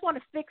 if you just want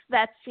to fix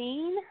that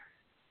scene,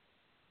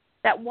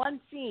 that one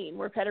scene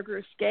where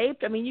Pettigrew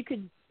escaped, I mean, you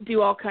could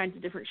do all kinds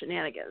of different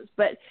shenanigans.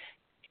 But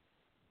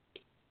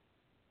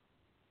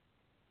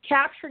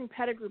capturing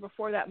Pettigrew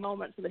before that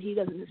moment so that he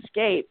doesn't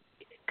escape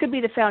could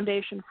be the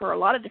foundation for a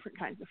lot of different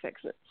kinds of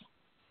fix-its.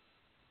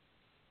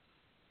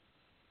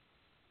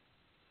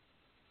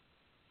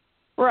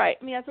 Right.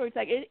 I mean, that's what it's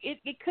like.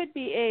 It could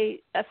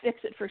be a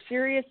fix-it for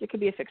Sirius. It could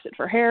be a fix-it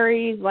for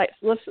Harry's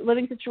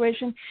living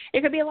situation.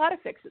 It could be a lot of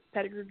fix-its.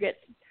 Pettigrew gets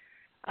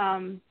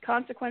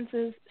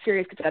consequences.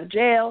 Sirius gets out of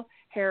jail.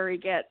 Harry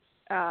gets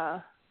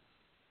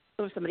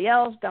with somebody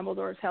else.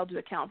 Dumbledore is held to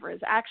account for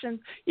his actions.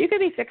 You could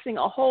be fixing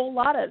a whole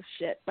lot of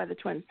shit by the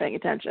twins paying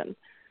attention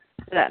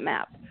to that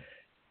map.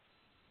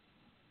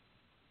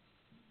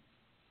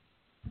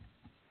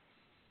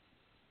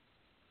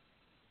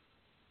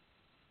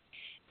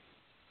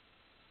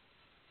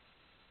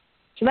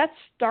 So that's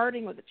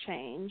starting with a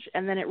change,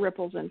 and then it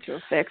ripples into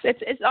a fix.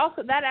 It's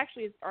also, that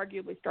actually is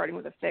arguably starting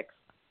with a fix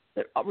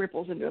that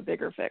ripples into a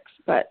bigger fix.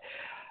 But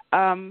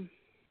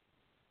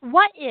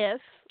what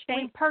if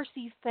when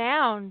Percy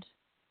found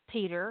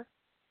Peter,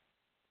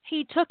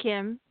 he took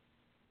him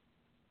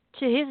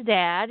to his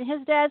dad, and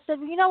his dad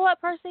said, "You know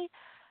what, Percy?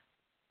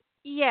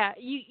 Yeah,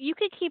 you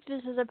could keep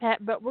this as a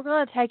pet, but we're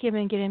going to take him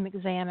and get him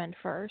examined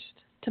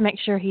first to make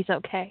sure he's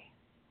okay."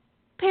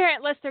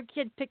 Parent lets their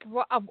kid pick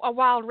a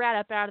wild rat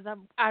up out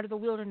of the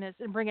wilderness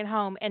and bring it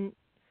home, and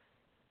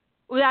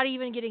without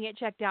even getting it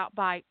checked out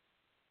by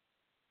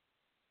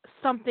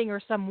something or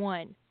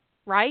someone,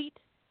 right?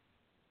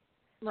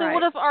 So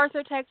what if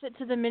Arthur takes it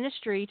to the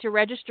ministry to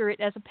register it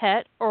as a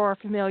pet or a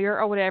familiar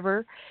or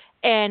whatever,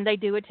 and they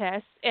do a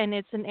test and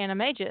it's an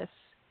animagus?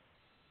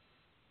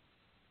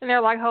 And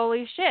they're like,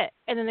 "Holy shit!"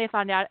 And then they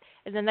find out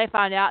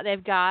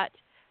they've got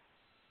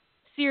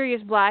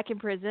Sirius Black in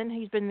prison.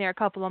 He's been there a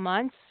couple of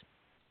months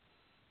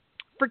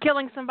for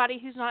killing somebody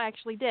who's not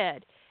actually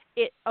dead.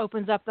 It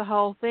opens up the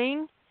whole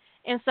thing,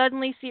 and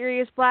suddenly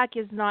Sirius Black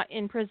is not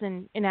in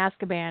prison in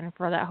Azkaban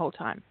for that whole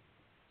time.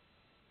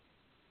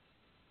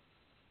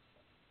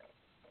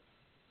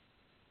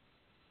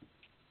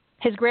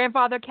 His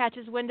grandfather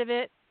catches wind of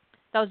it,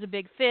 throws a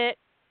big fit.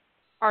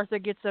 Arthur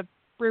gets a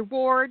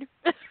reward.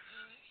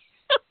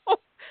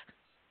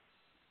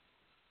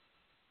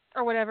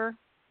 Or whatever.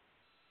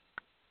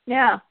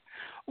 Yeah.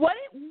 What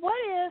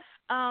if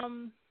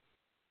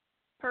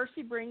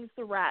Percy brings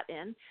the rat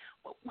in?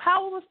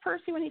 How old was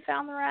Percy when he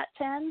found the rat?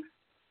 10?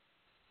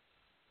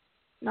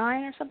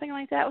 9 or something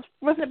like that?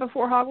 Wasn't it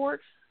before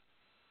Hogwarts?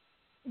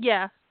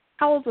 Yeah.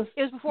 How old was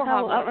it? Was before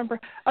Hogwarts. I don't remember.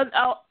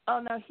 Oh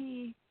no,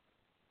 he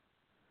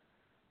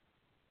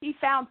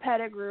found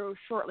Pettigrew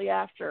shortly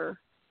after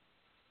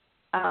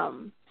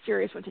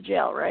Sirius went to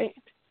jail, right?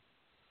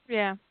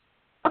 Yeah.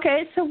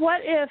 Okay, so what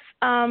if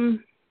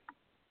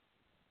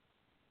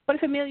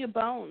Amelia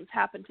Bones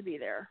happened to be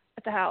there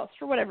at the house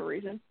for whatever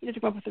reason? You have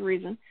to come up with a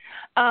reason.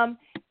 They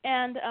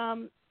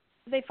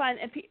find,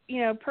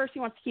 Percy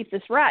wants to keep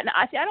this rat. Now,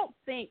 I don't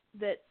think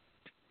that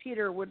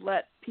Peter would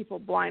let people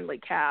blindly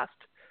cast.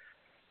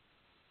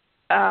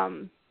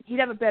 He'd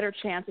have a better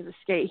chance of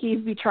escape.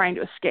 He'd be trying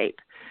to escape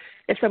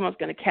if someone's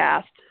going to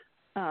cast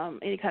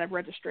any kind of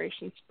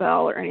registration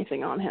spell or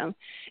anything on him.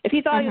 If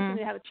he thought he was going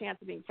to have a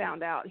chance of being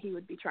found out, he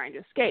would be trying to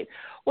escape.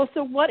 Well,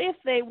 so what if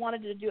they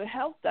wanted to do a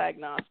health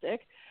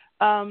diagnostic,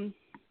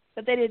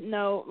 but they didn't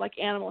know, like,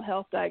 animal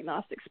health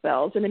diagnostic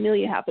spells, and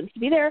Amelia happens to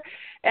be there,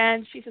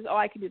 and she says, "Oh,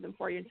 I can do them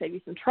for you and save you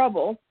some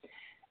trouble."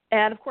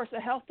 And, of course, a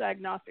health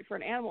diagnostic for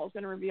an animal is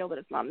going to reveal that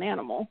it's not an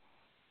animal.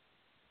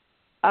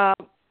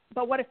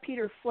 But what if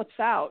Peter flips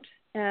out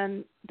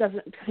and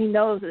he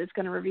knows that it's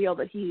going to reveal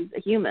that he's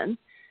a human,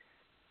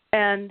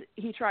 and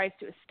he tries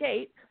to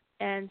escape,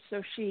 and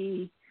so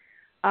she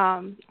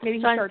maybe he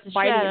starts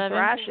biting and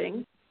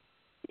thrashing.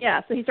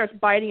 Yeah, so he starts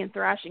biting and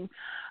thrashing.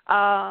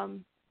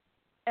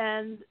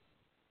 And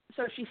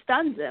so she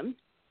stuns him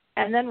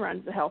and then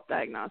runs the health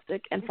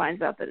diagnostic and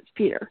finds out that it's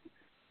Peter.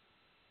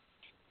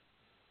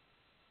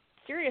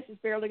 Sirius is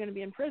barely going to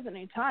be in prison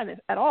any time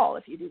at all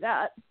if you do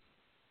that.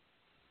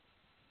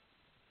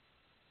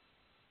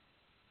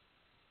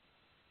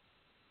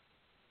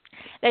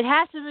 They'd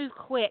have to move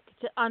quick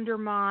to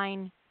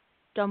undermine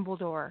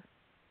Dumbledore.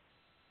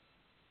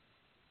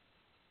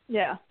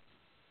 Yeah.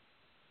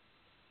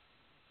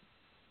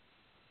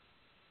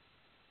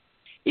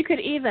 You could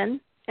even,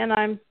 and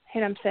I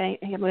can't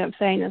believe I'm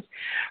saying this,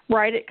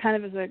 write it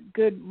kind of as a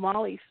good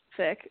Molly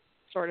fic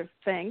sort of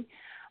thing,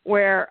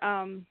 where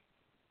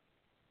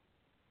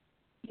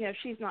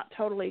she's not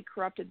totally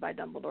corrupted by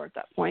Dumbledore at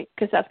that point,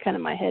 because that's kind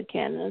of my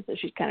headcanon, is that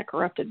she's kind of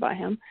corrupted by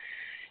him.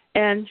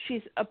 And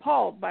she's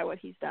appalled by what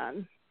he's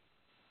done,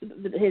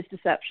 his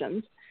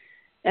deceptions,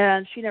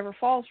 and she never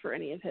falls for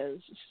any of his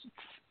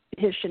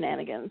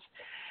shenanigans.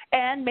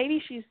 And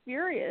maybe she's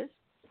furious.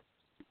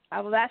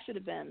 Well, that should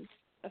have been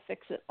a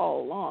fix-it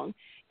all along,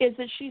 is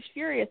that she's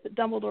furious that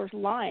Dumbledore's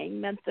lying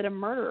meant that a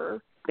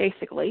murderer,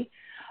 basically,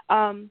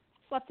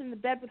 slept in the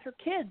bed with her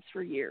kids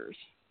for years.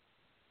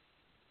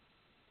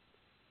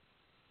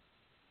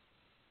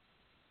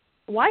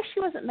 Why she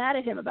wasn't mad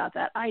at him about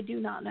that, I do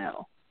not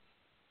know.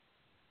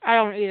 I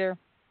don't either.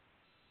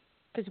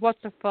 Because what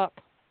the fuck?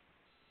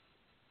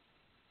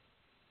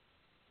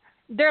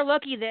 They're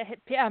lucky that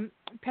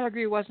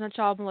Pettigrew wasn't a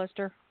child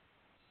molester.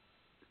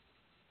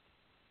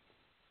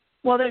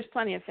 Well, there's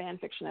plenty of fan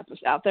fiction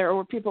episodes out there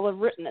where people have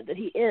written it that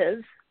he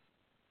is.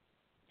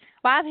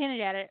 Well, I've hinted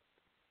at it.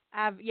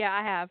 I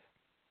have.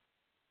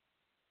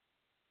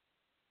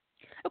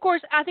 Of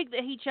course, I think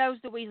that he chose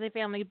the Weasley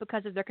family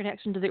because of their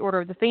connection to the Order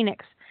of the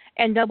Phoenix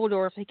and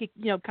Dumbledore, so he could,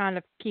 kind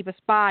of keep a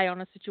spy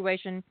on a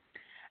situation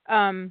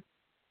to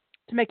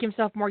make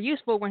himself more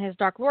useful when his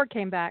Dark Lord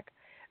came back.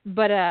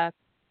 But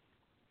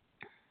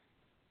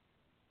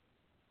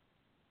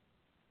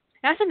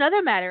that's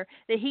another matter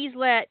that he's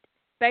let,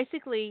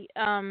 basically,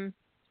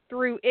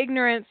 through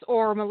ignorance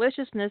or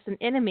maliciousness, an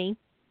enemy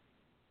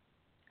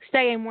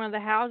stay in one of the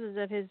houses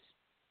of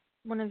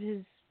one of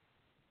his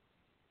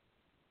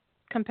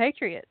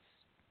compatriots.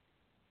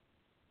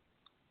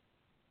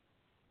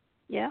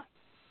 Yeah.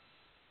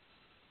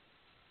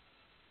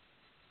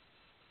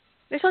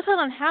 There's no telling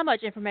on how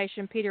much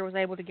information Peter was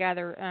able to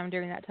gather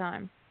during that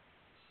time.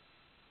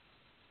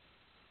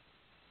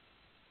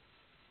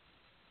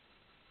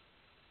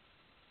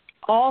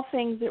 All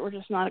things that were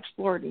just not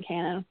explored in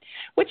canon,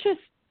 which is,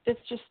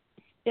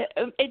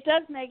 it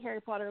does make Harry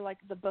Potter like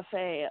the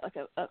buffet, like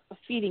a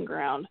feeding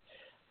ground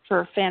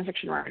for fan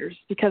fiction writers,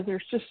 because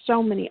there's just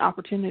so many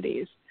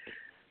opportunities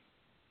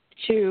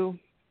to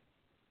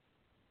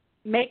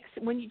make,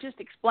 when you just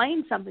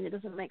explain something that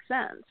doesn't make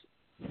sense,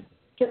 it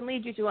can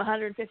lead you to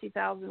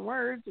 150,000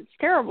 words. It's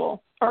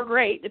terrible or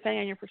great,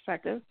 depending on your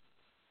perspective.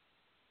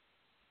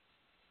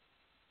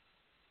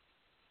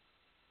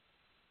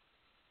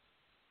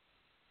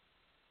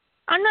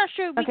 I'm not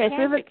sure we can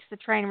so fix the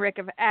train wreck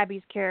of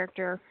Abby's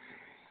character.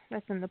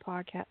 That's in the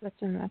podcast.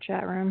 That's in the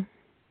chat room.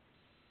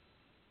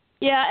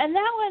 Yeah, and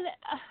that one,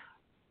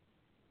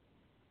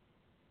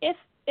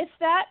 if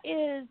that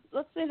is,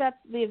 let's say that's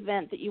the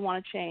event that you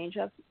want to change,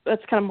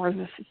 that's kind of more of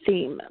a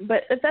theme.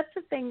 But if that's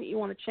the thing that you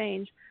want to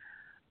change,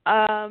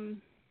 the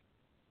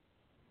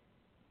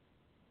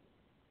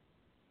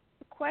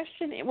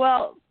question,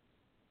 well,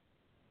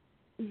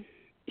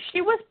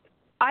 she was,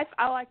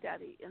 I liked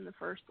Abby in the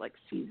first,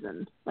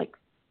 season,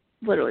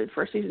 literally the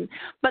first season.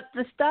 But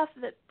the stuff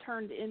that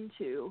turned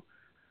into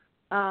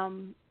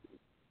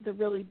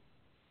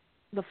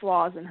the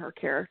flaws in her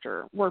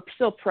character were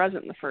still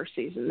present in the first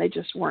season. They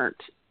just weren't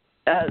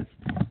as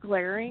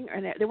glaring,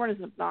 and they weren't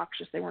as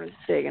obnoxious. They weren't as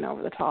big and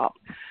over the top.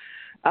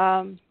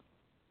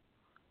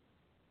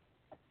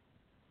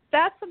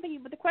 That's something,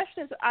 but the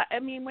question is, I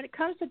mean, when it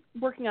comes to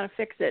working on a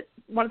fix-it,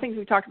 one of the things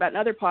we talked about in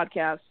other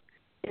podcasts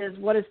is,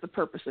 what is the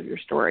purpose of your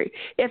story?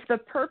 If the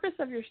purpose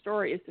of your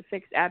story is to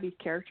fix Abby's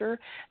character,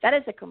 that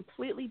is a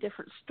completely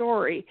different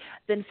story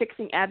than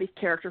fixing Abby's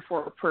character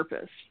for a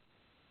purpose.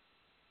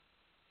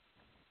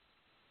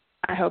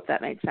 I hope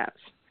that made sense.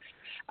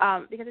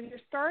 Because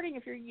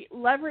if you're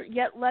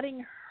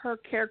letting her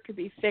character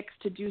be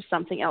fixed to do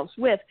something else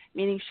with,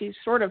 meaning she's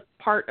sort of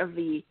part of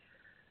the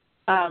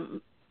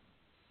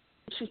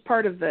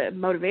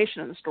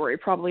motivation in the story,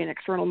 probably an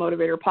external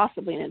motivator,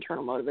 possibly an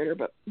internal motivator,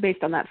 but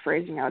based on that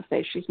phrasing, I would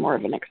say she's more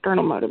of an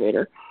external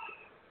motivator.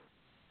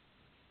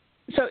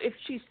 So if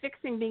she's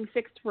being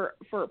fixed for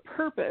a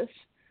purpose,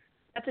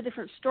 that's a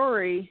different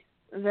story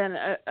than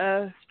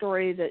a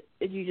story that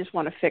you just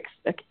want to fix,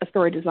 a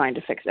story designed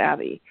to fix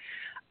Abby.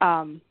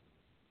 The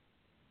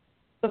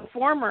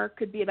former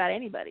could be about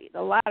anybody.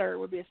 The latter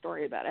would be a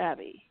story about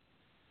Abby.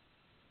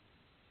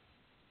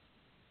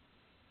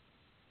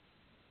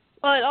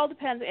 Well, it all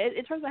depends.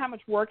 In terms of how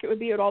much work it would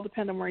be, it would all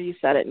depend on where you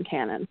set it in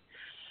canon.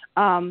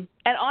 And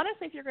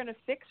honestly, if you're going to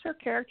fix her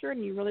character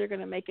and you really are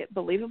going to make it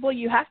believable,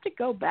 you have to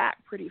go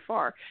back pretty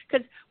far.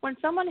 Because when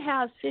someone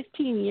has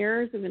 15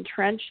 years of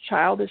entrenched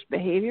childish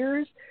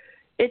behaviors,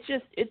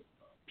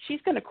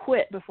 she's going to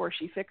quit before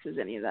she fixes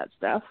any of that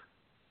stuff.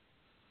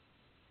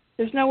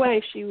 There's no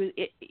way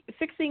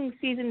fixing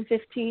season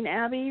 15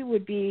 Abby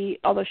would be,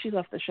 although she's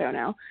left the show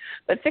now,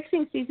 but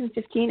fixing season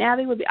 15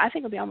 Abby I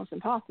think would be almost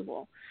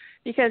impossible.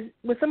 Because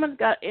when someone's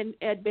got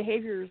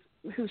behaviors,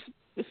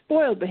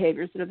 spoiled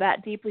behaviors that are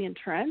that deeply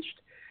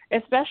entrenched,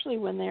 especially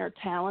when they are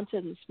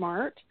talented and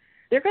smart,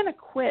 they're going to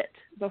quit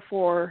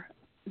before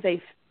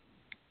they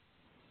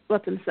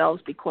let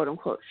themselves be quote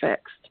unquote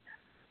fixed.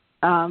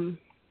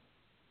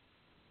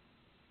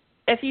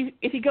 If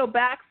you go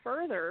back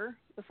further,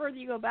 the further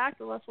you go back,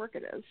 the less work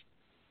it is.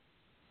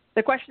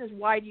 The question is,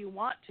 why do you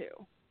want to?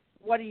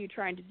 What are you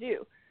trying to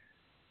do?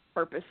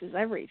 Purpose is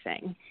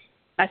everything.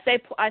 I say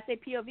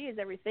POV is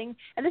everything,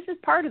 and this is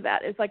part of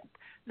that. It's like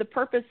the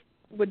purpose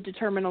would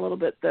determine a little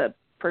bit the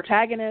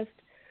protagonist,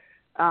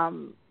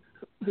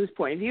 whose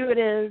point of view it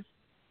is.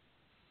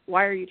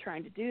 Why are you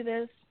trying to do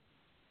this?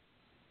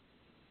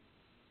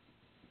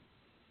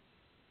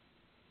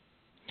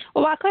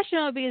 Well, my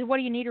question would be is what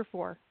do you need her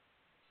for?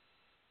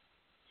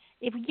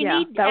 If you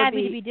need that would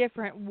Abby to be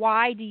different,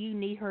 why do you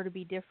need her to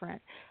be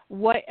different?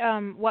 What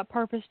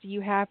purpose do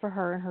you have for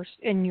her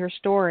in your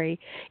story?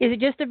 Is it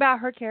just about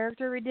her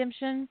character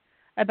redemption,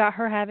 about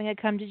her having a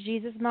come to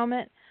Jesus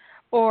moment,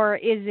 or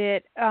is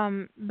it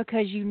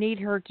because you need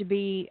her to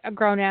be a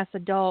grown ass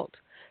adult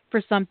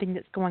for something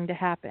that's going to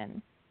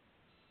happen?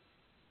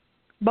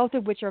 Both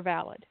of which are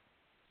valid.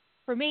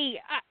 For me,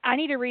 I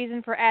need a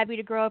reason for Abby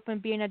to grow up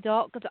and be an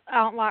adult because I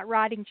don't like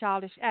writing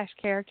childish-ass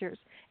characters.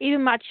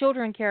 Even my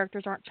children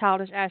characters aren't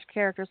childish-ass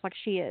characters like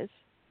she is.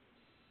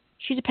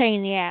 She's a pain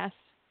in the ass.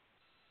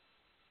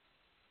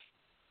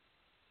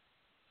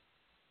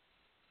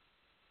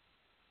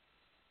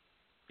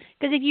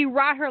 Because if you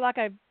write her like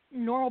a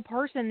normal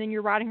person, then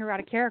you're writing her out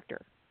of character.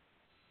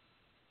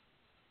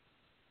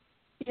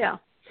 Yeah.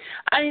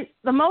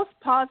 The most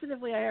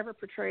positively I ever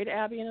portrayed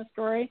Abby in a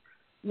story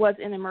was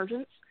in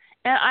Emergence.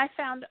 And I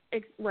found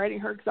writing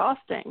her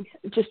exhausting,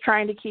 just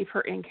trying to keep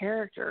her in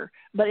character,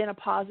 but in a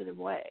positive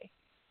way.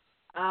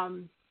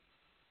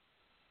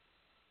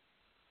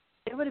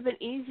 It would have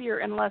been easier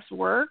and less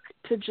work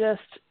to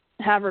just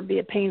have her be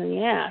a pain in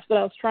the ass. But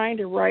I was trying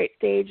to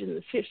stage in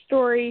the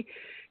story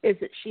is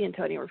that she and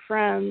Tony were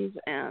friends,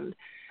 and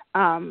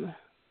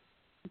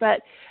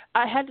but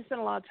I had to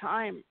spend a lot of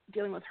time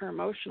dealing with her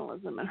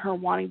emotionalism and her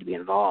wanting to be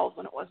involved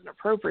when it wasn't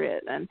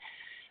appropriate, and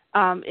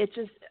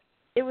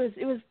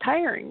it was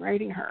tiring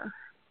writing her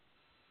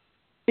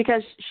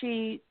because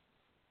she's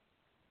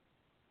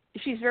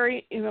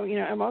very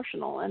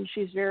emotional, and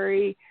she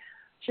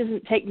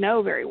doesn't take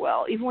no very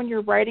well. Even when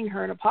you're writing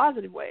her in a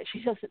positive way, she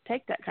doesn't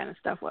take that kind of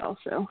stuff well.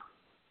 So,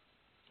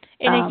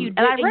 and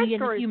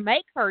if you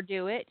make her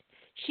do it,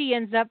 she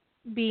ends up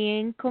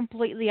being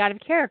completely out of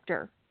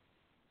character,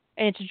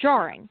 and it's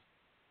jarring.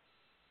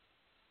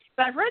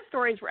 But I've read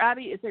stories where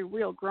Abby is a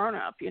real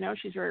grown-up.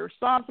 She's very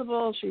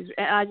responsible.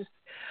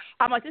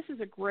 I'm like, this is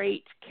a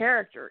great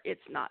character.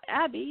 It's not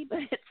Abby, but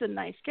it's a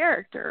nice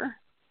character.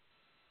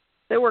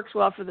 It works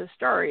well for this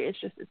story.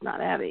 It's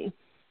not Abby.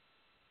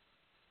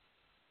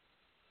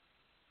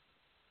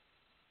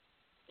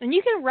 And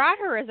you can write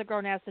her as a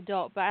grown-ass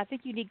adult, but I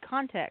think you need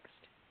context.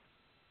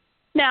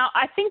 Now,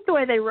 I think the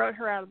way they wrote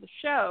her out of the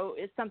show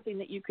is something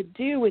that you could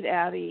do with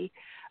Abby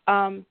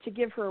to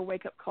give her a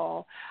wake-up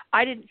call.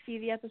 I didn't see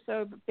the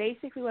episode, but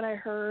basically what I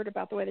heard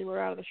about the way they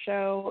wrote out of the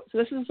show, so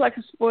this is like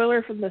a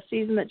spoiler from the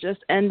season that just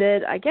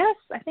ended, I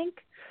think.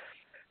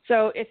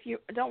 So if you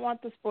don't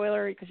want the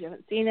spoiler because you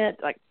haven't seen it,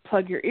 like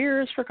plug your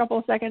ears for a couple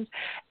of seconds.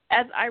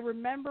 As I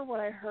remember what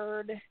I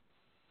heard,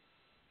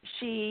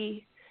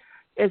 she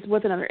is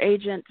with another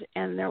agent,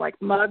 and they're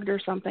like mugged or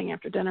something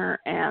after dinner,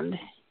 and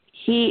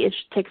he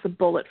takes a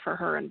bullet for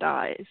her and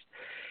dies.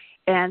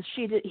 And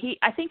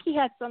I think he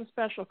had some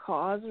special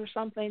cause or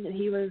something that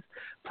he was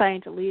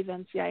planning to leave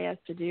NCIS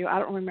to do. I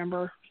don't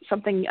remember,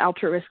 something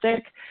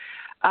altruistic.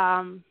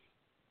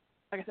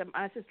 Like I said,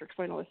 my sister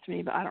explained all this to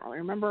me, but I don't really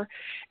remember.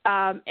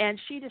 And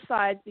she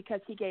decides because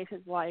he gave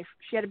his life,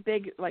 she had a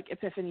big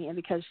epiphany, and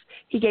because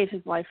he gave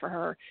his life for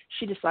her,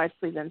 she decides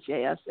to leave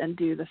NCIS and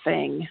do the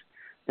thing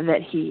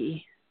that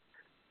he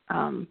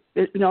no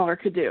longer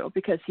could do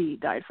because he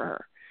died for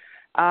her.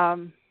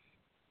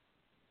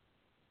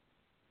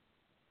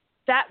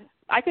 That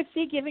I could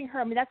see giving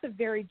her, that's a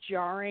very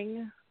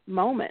jarring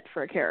moment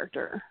for a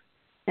character.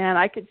 And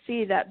I could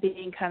see that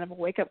being kind of a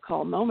wake-up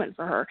call moment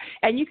for her.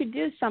 And you could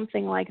do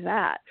something like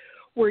that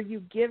where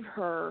you give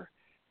her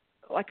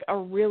like a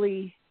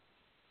really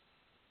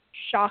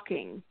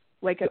shocking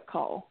wake-up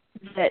call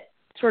that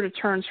sort of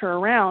turns her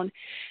around.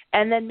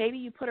 And then maybe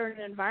you put her in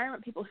an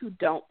environment, people who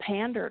don't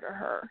pander to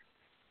her.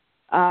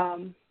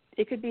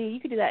 You could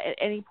do that at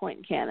any point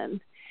in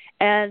canon.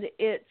 And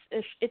it's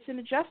an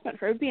adjustment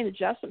for her. It would be an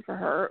adjustment for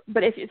her.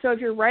 But if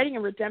you're writing a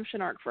redemption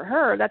arc for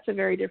her, that's a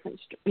very different,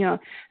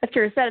 as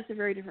Terry said, it's a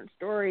very different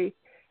story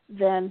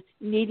than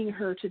needing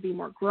her to be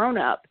more grown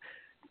up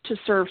to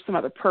serve some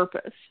other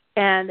purpose.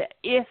 And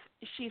if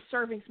she's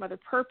serving some other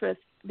purpose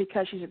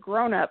because she's a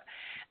grown up,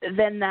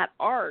 then that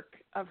arc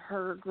of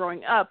her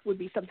growing up would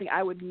be something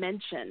I would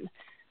mention,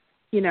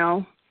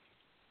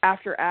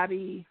 after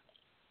Abby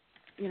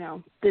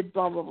did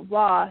blah, blah, blah,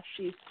 blah,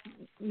 she's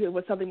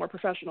with something more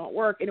professional at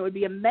work, and it would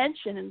be a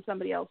mention in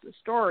somebody else's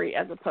story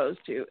as opposed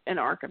to an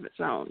arc of its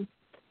own.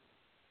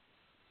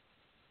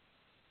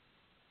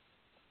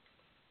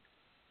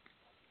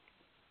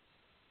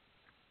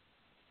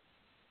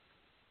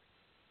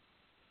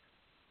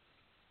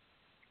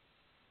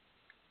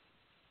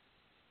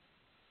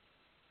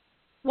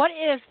 What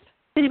if,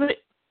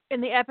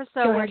 in the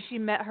episode where she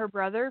met her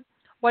brother,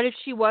 what if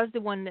she was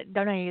the one that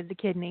donated the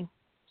kidney?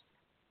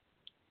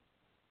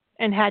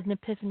 And had an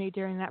epiphany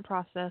during that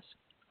process.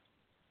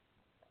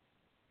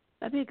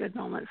 That'd be a good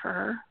moment for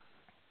her.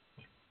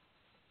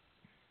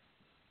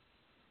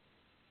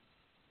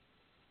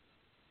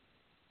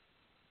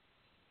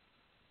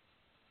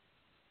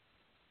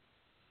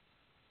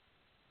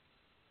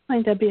 I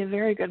think that'd be a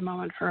very good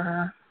moment for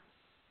her.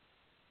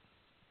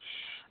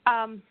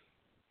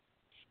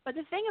 But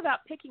the thing about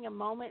picking a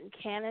moment in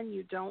canon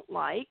you don't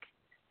like,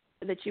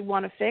 that you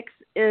want to fix,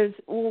 is,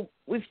 well,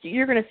 if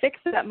you're going to fix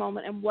that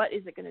moment, and what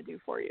is it going to do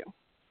for you?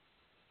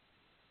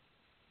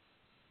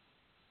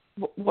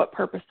 What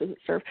purpose does it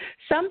serve?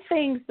 Some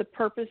things, the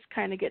purpose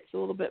kind of gets a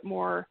little bit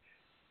more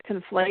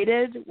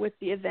conflated with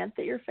the event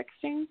that you're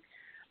fixing.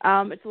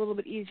 It's a little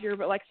bit easier,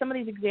 but like some of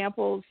these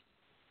examples,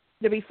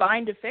 they'd be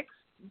fine to fix,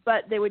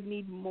 but they would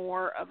need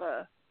more of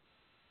a,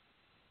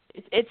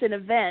 it's an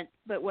event,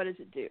 but what does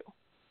it do?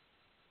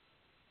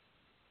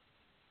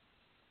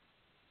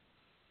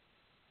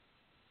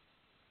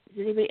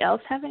 Does anybody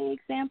else have any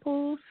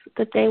examples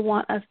that they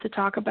want us to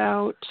talk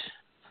about?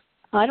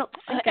 I don't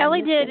think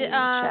Ellie did.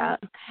 Chat.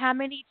 How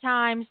many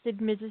times did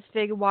Mrs.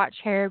 Fig watch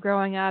Harry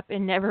growing up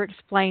and never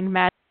explained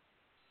magic?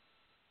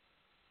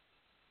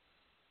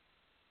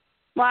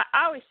 Well,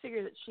 I always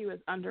figured that she was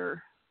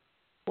under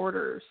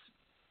orders.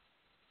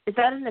 Is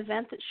that an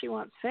event that she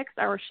wants fixed,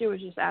 or she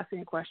was just asking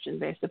a question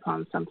based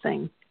upon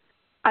something?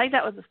 I think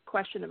that was a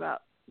question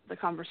about the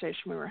conversation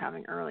we were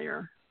having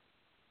earlier.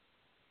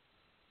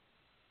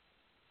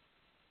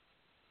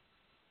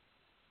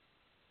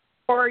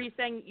 Or are you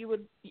saying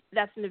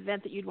that's an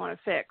event that you'd want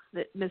to fix,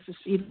 that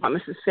you'd want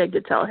Mrs. Fig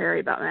to tell Harry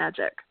about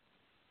magic?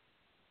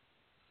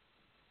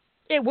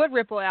 It would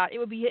ripple out. It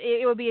would be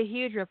a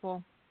huge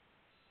ripple.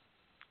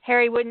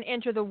 Harry wouldn't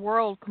enter the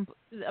world,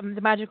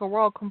 the magical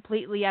world,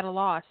 completely at a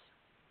loss.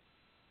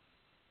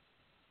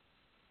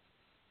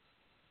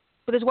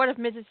 Because what if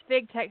Mrs.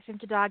 Fig takes him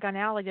to Diagon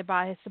Alley to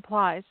buy his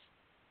supplies?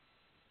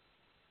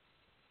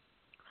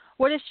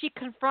 What if she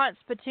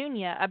confronts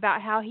Petunia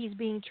about how he's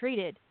being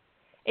treated?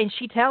 And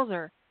she tells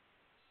her,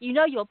 you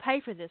know you'll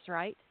pay for this,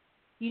 right?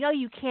 You know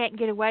you can't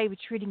get away with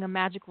treating a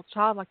magical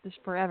child like this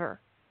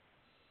forever.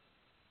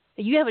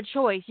 You have a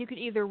choice. You can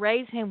either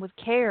raise him with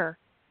care,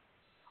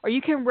 or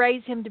you can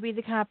raise him to be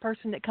the kind of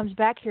person that comes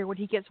back here when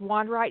he gets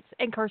wand rights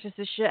and curses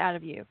the shit out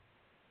of you.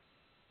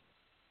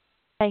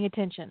 Paying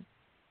attention.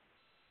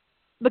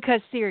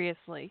 Because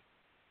seriously.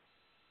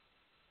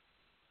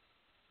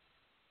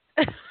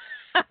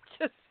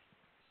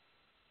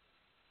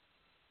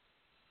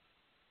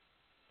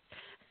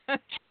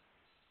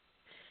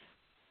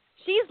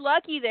 She's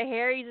lucky that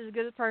Harry's as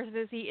good a person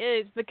as he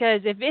is,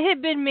 because if it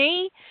had been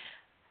me,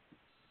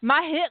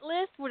 my hit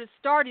list would have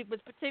started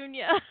with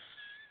Petunia.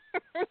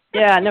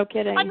 Yeah, no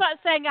kidding. I'm not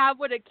saying I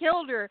would have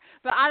killed her,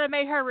 but I'd have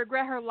made her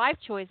regret her life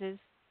choices.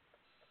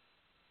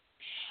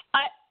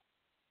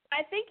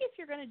 I think if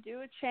you're going to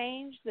do a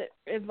change that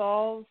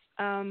involves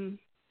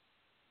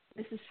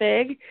Mrs.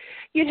 Fig,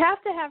 you'd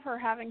have to have her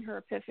having her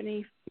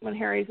epiphany when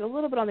Harry's a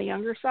little bit on the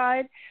younger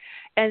side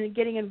and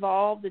getting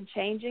involved and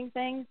changing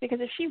things, because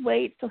if she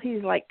waits till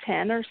he's like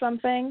 10 or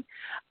something,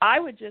 I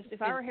would just,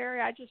 if I were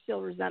Harry, I'd just feel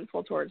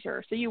resentful towards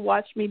her. So you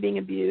watched me being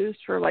abused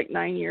for like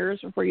 9 years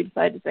before you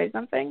decide to say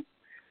something,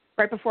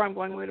 right before I'm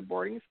going away to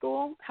boarding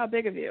school. How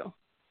big of you?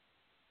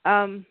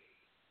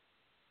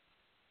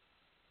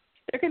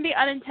 There can be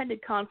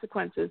unintended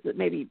consequences that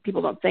maybe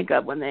people don't think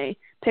of when they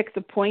pick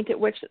the point at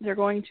which they're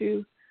going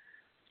to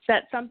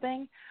set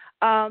something.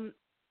 And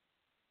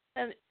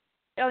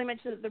Ellie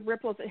mentioned the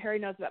ripples that Harry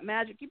knows about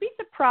magic. You'd be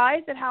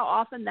surprised at how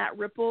often that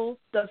ripple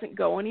doesn't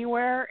go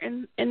anywhere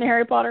in the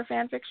Harry Potter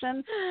fan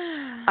fiction.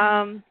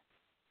 So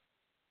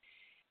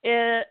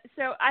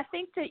I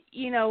think that,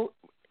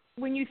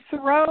 when you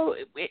throw,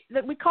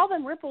 we call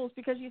them ripples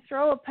because you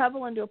throw a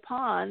pebble into a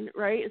pond,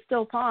 right? It's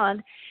still a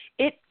pond.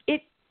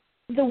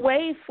 The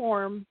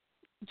waveform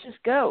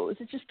just goes.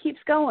 It just keeps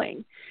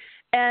going.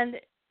 And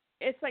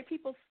it's like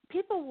people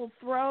will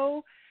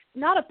throw,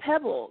 not a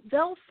pebble,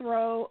 they'll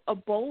throw a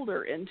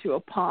boulder into a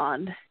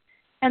pond,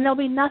 and there'll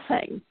be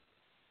nothing.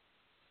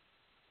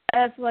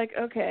 It's like,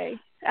 okay,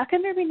 how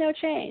can there be no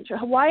change?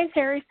 Why is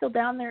Harry still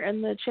down there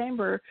in the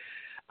chamber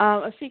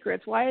of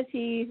secrets? Why is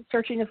he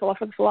searching for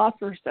the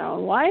Philosopher's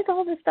Stone? Why is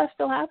all this stuff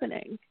still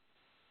happening?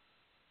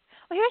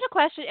 Well, here's a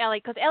question, Ellie,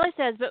 because Ellie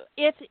says, but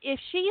if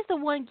she's the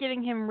one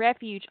giving him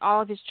refuge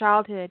all of his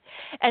childhood,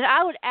 and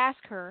I would ask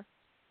her,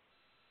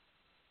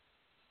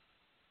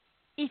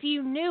 if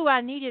you knew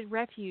I needed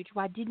refuge,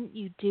 why didn't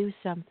you do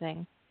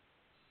something?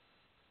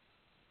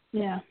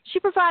 Yeah. She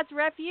provides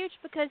refuge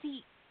because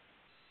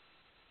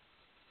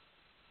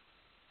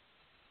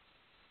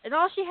and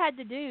all she had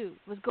to do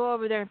was go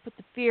over there and put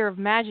the fear of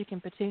magic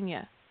in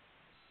Petunia.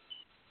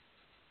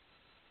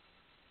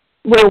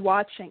 We're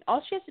watching.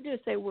 All she has to do is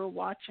say, we're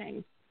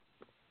watching.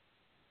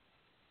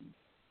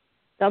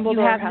 Dumbledore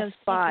You have has no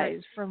spies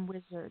secrets from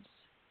wizards.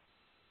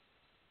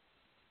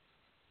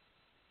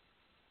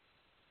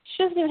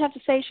 She doesn't even have to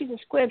say she's a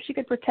squib. She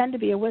could pretend to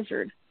be a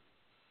wizard.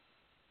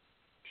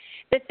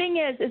 The thing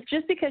is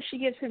just because she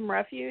gives him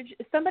refuge,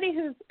 somebody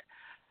who's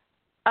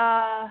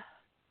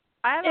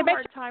I have a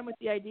hard time with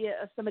the idea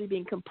of somebody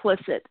being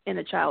complicit in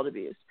a child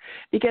abuse,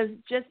 because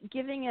just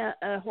giving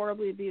a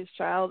horribly abused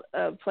child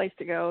a place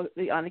to go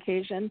on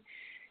occasion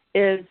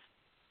is...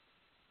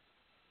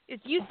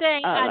 It's you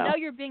saying, I know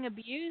you're being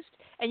abused,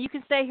 and you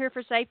can stay here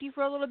for safety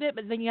for a little bit,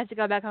 but then you have to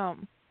go back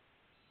home.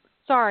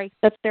 Sorry.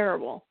 That's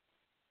terrible.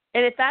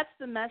 And if that's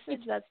the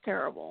message, that's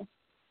terrible.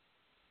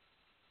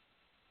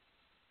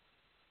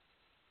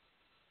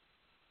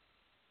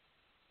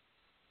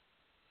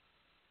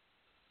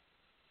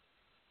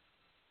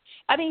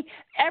 I mean,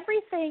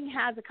 everything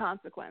has a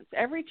consequence.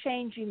 Every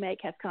change you make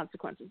has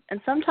consequences.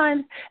 And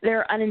sometimes there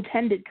are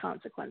unintended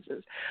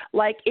consequences.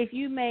 Like if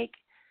you make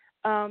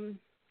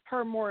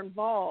her more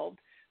involved,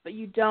 but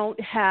you don't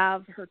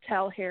have her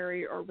tell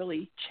Harry or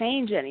really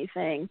change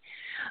anything,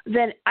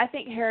 then I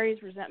think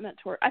Harry's resentment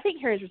towards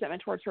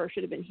her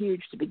should have been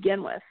huge to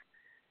begin with,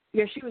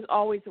 because she was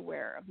always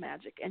aware of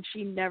magic and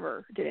she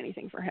never did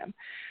anything for him.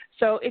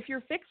 So if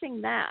you're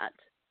fixing that,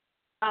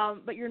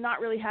 but you're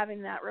not really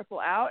having that ripple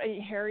out,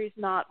 and Harry's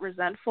not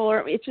resentful,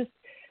 or it's just,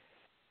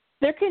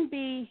 there can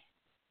be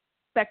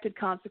expected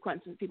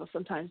consequences people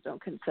sometimes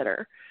don't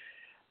consider.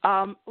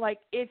 Like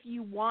if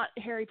you want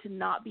Harry to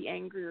not be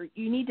angry,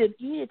 you need to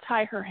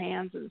tie her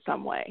hands in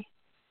some way.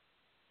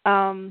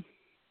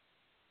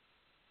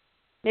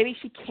 Maybe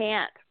she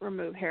can't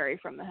remove Harry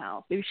from the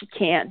house. Maybe she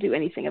can't do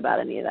anything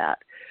about any of that.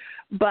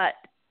 But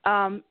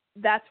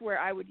that's where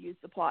I would use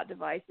the plot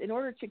device in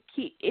order to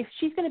keep. If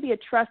she's going to be a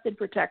trusted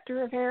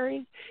protector of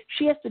Harry,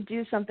 she has to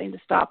do something to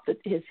stop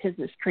his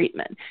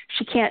mistreatment.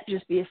 She can't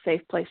just be a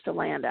safe place to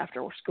land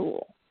after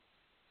school.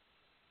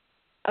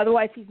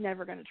 Otherwise, he's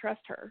never going to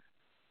trust her.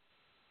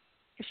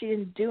 She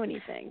didn't do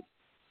anything.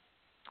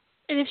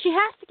 And if she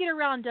has to get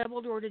around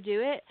Dumbledore to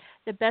do it,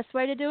 the best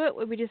way to do it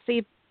would be to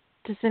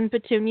send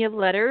Petunia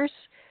letters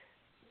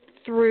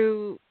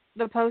through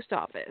the post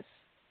office.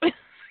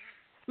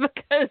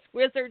 Because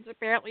wizards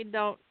apparently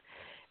don't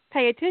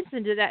pay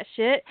attention to that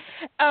shit,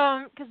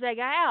 because they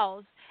got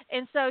owls.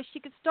 And so she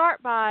could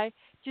start by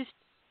just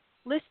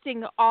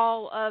listing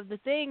all of the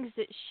things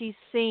that she's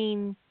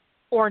seen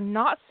or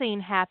not seen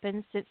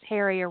happen since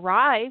Harry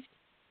arrived.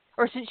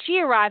 Or since she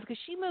arrived,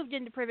 because she moved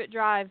into Privet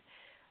Drive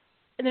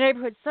in the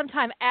neighborhood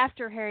sometime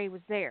after Harry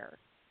was there.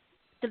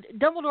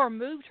 Dumbledore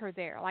moved her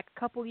there, like a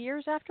couple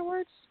years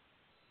afterwards.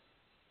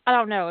 I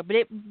don't know,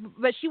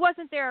 but she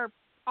wasn't there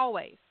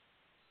always.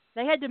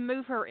 They had to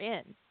move her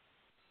in,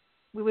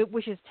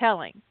 which is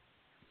telling.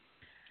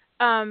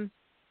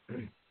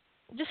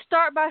 Just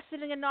start by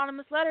sending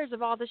anonymous letters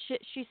of all the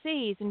shit she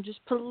sees, and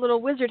just put a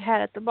little wizard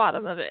hat at the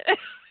bottom of it.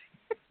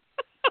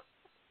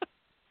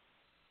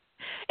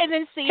 And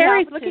then see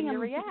how Petunia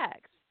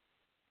reacts.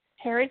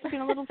 Harry's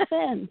looking a little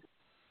thin.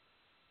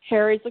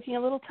 Harry's looking a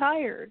little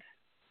tired.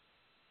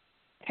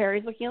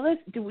 Harry's looking a little...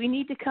 Do we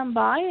need to come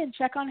by and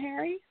check on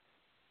Harry?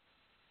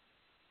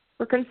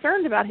 We're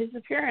concerned about his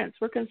appearance.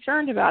 We're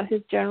concerned about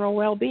his general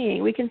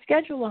well-being. We can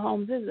schedule a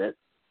home visit.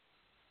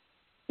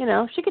 You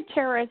know, she could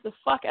terrorize the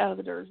fuck out of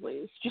the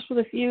Dursleys just with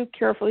a few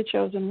carefully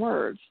chosen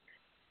words.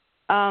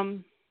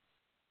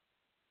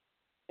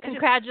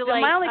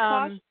 Congratulate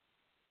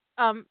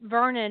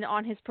Vernon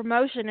on his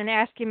promotion and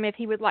ask him if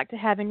he would like to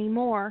have any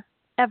more,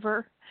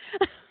 ever.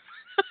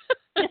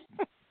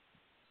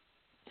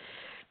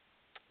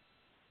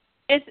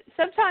 It's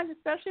sometimes,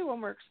 especially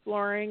when we're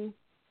exploring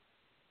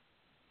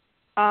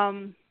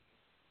the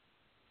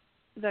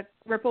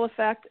ripple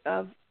effect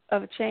of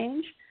a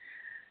change,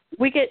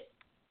 we get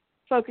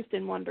focused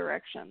in one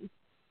direction.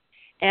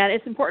 And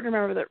it's important to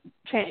remember that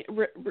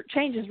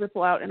changes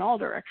ripple out in all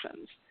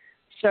directions.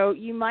 So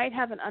you might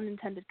have an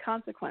unintended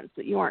consequence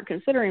that you aren't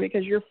considering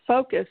because you're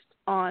focused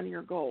on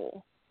your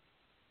goal.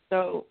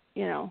 So,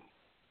 you know,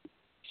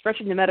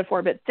 stretching the metaphor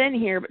a bit thin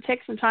here, but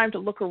take some time to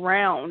look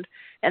around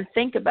and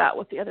think about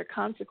what the other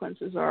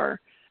consequences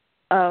are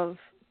of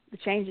the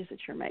changes that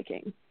you're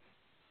making.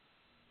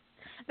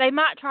 They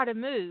might try to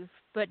move,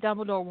 but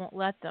Dumbledore won't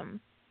let them.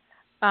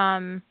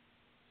 Well,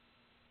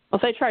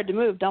 if they tried to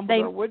move,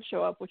 Dumbledore would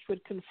show up, which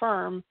would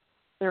confirm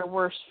their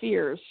worst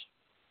fears.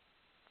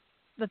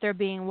 That they're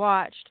being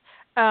watched.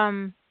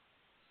 They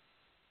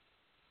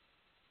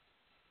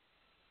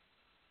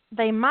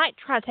might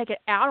try to take it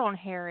out on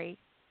Harry.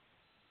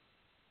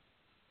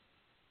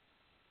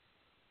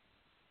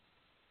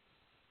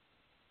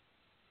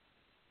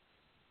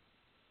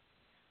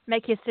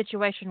 Make his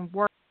situation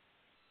worse.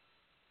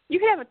 You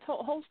could have a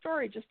whole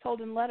story just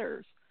told in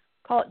letters.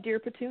 Call it Dear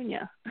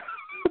Petunia.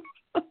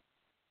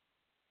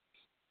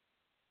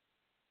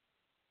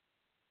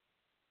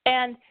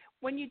 And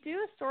when you do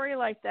a story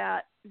like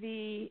that,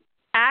 the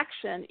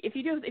action, if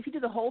you do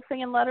the whole thing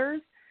in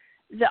letters,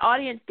 the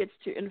audience gets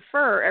to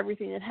infer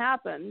everything that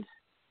happened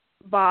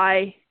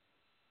by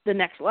the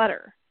next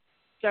letter.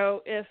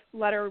 So if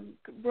letter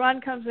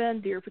 1 comes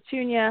in, Dear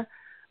Petunia,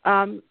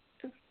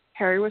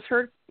 Harry was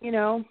hurt,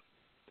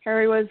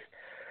 Harry was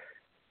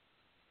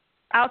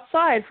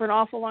outside for an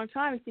awful long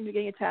time. He seemed to be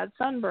getting a tad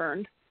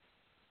sunburned.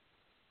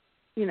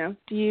 Is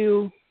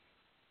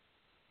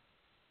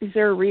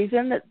there a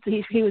reason that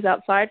he was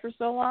outside for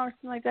so long or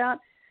something like that?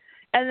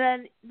 And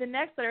then the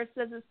next letter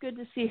says, it's good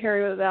to see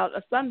Harry without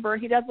a sunburn.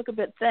 He does look a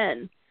bit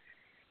thin.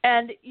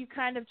 And you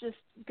kind of just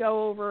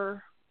go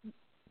over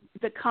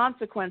the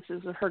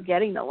consequences of her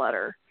getting the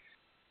letter.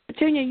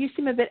 Petunia, you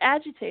seem a bit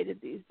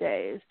agitated these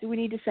days. Do we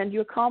need to send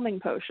you a calming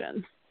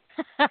potion?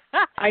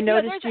 I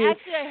noticed there's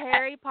actually a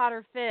Harry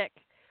Potter fic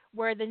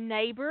where the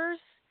neighbors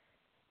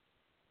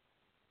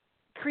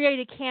create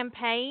a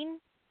campaign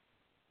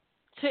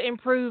to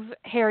improve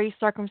Harry's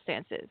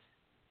circumstances.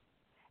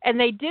 And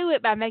they do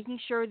it by making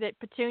sure that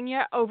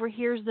Petunia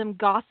overhears them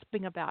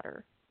gossiping about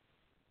her,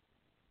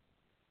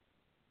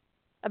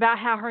 about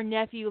how her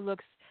nephew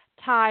looks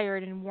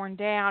tired and worn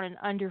down and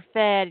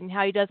underfed and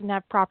how he doesn't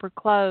have proper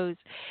clothes.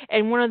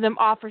 And one of them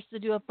offers to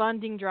do a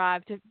funding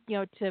drive to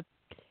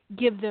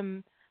give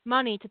them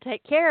money to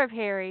take care of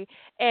Harry.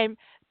 And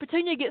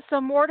Petunia gets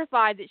so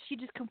mortified that she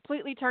just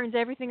completely turns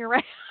everything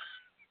around.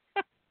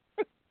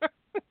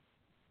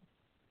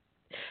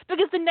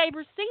 Because the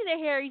neighbors see that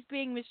Harry's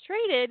being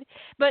mistreated,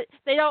 but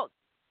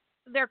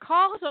their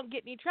calls don't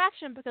get any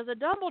traction because of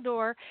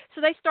Dumbledore,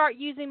 so they start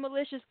using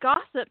malicious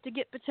gossip to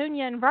get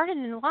Petunia and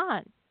Vernon in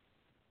line.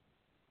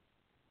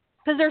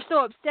 Because they're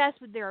so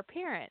obsessed with their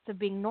appearance of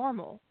being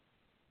normal.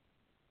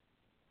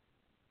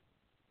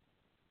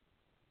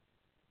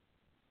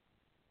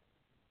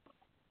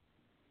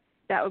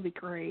 That would be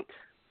great.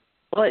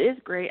 Well, it is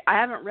great. I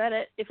haven't read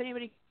it. If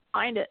anybody can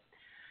find it,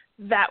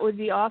 that would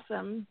be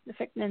awesome. The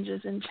Fic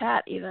Ninjas in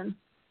chat, even.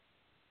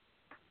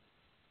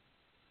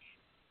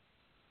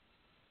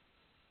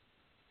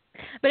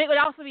 But it would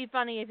also be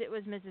funny if it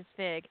was Mrs.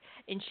 Fig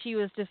and she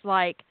was just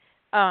like,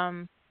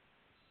 and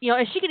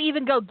she could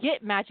even go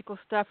get magical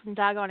stuff from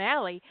Diagon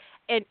Alley.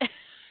 And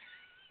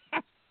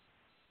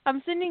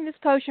I'm sending this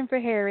potion for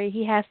Harry.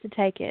 He has to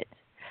take it.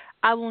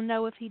 I will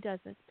know if he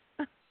doesn't.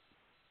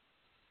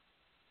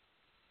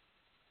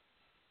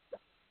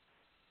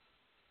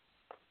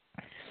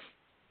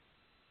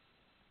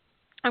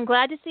 I'm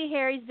glad to see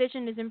Harry's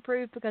vision is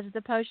improved because of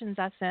the potions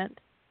I sent.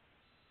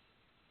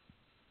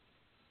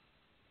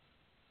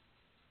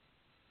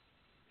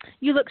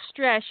 You look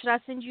stressed. Should I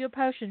send you a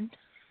potion?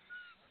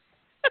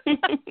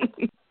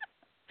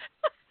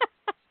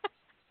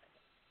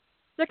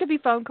 There could be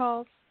phone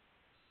calls.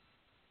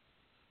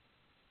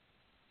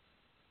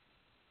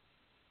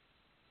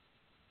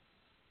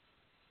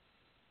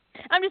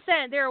 I'm just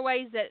saying there are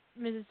ways that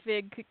Mrs.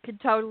 Fig could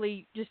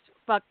totally just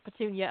fuck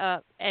Petunia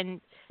up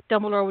and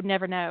Dumbledore would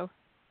never know.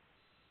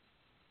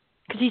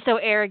 Because he's so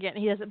arrogant,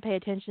 he doesn't pay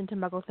attention to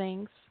Muggle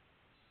things.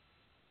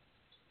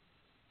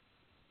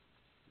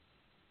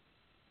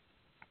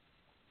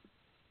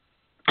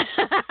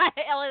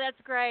 Ellie,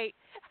 that's great.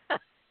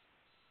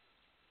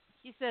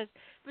 She says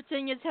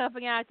Petunia's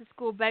helping out at the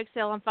school bake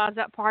sale and finds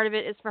out part of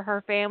it is for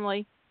her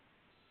family.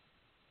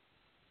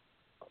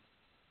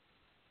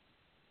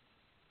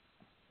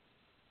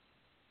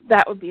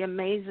 That would be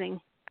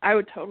amazing. I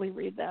would totally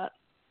read that.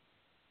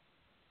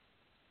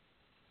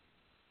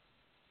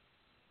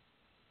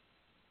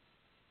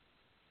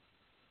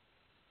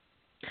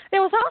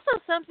 There was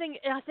also something,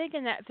 I think,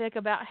 in that fic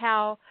about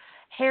how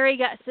Harry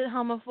got sent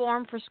home a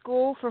form for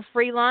school for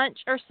free lunch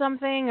or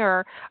something,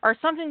 or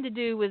something to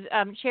do with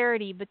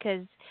charity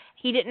because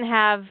he didn't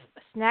have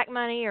snack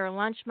money or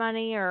lunch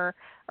money or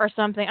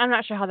something. I'm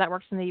not sure how that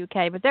works in the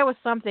UK, but there was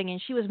something,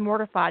 and she was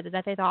mortified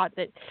that they thought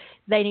that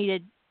they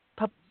needed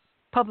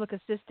public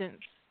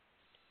assistance.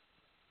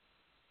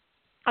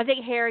 I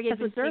think Harry had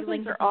been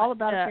stealing. Are all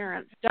about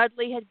appearance.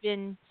 Dudley had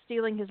been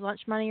stealing his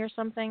lunch money or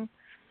something.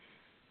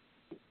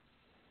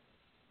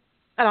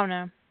 I don't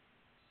know.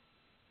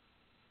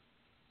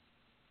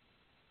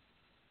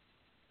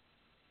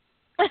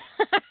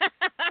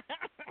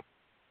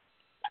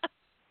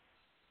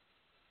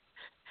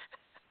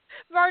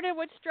 Vernon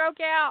would stroke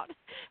out.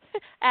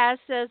 As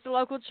says the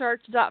local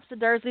church adopts the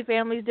Dursley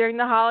families during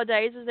the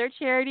holidays as their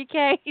charity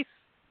case.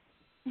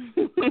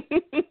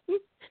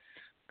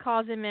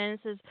 Calls him in and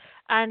says,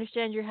 I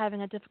understand you're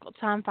having a difficult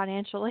time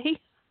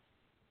financially.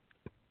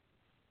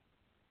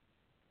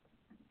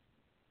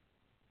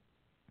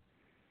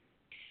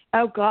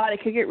 Oh God,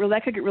 that could get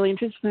really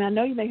interesting. I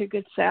know you make a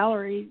good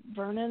salary,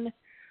 Vernon.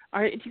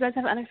 Do you guys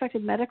have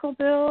unexpected medical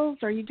bills,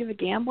 or you do have a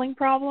gambling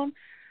problem?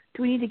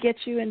 Do we need to get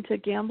you into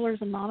Gamblers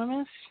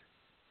Anonymous?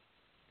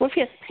 What if he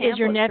has pamphlets? Is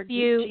your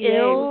nephew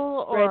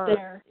ill or right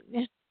there?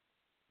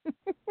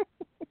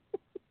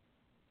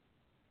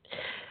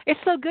 It's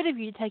so good of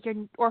you to take your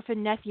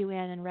orphan nephew in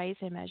and raise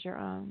him as your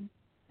own.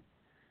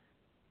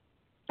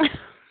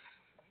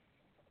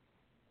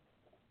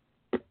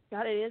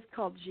 God, it is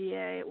called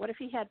GA. What if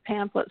he had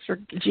pamphlets for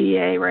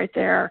GA right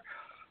there,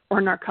 or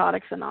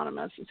Narcotics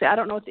Anonymous? See, I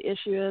don't know what the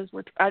issue is.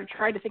 I've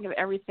tried to think of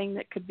everything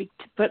that could be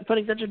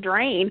putting such a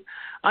drain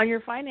on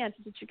your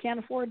finances that you can't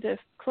afford to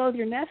clothe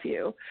your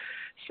nephew.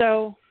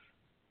 So,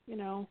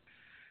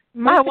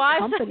 my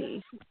wife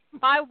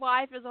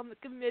is on the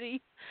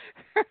committee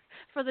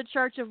for the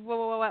Church of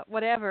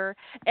whatever,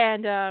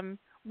 and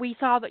we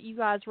saw that you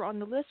guys were on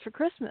the list for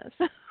Christmas.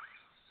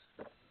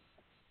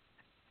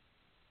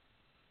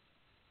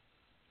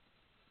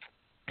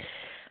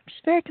 I'm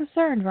just very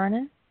concerned,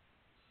 Vernon.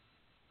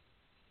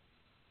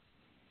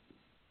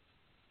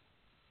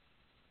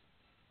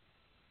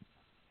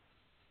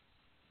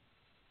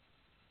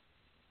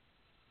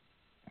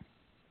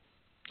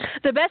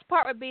 The best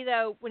part would be,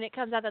 though, when it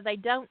comes out that they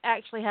don't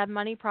actually have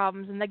money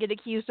problems and they get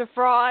accused of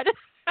fraud.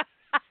 They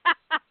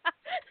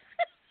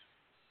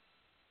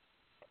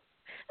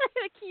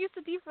get accused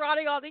of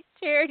defrauding all these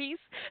charities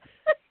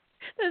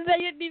that they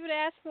didn't even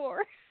ask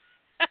for.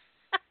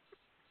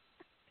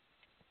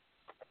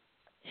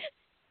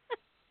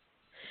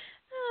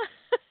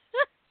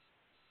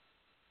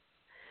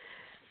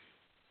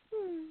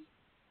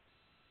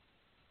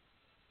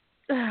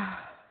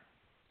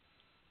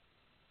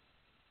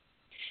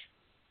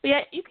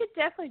 Yeah, you could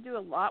definitely do a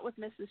lot with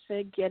Mrs.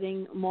 Figg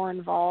getting more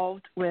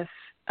involved with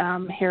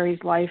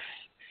Harry's life,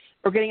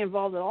 or getting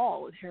involved at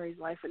all with Harry's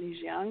life when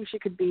he's young. She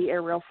could be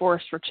a real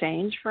force for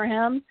change for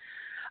him.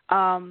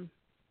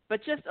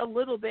 But just a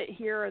little bit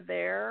here or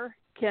there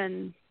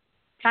can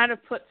kind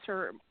of puts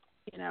her,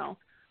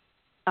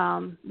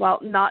 while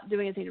not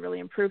doing anything to really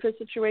improve his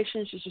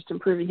situation, she's just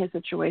improving his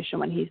situation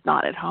when he's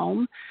not at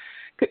home.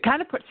 It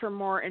kind of puts her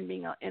more in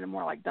being in a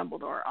more like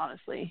Dumbledore,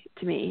 honestly,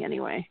 to me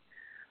anyway.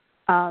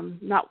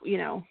 Not,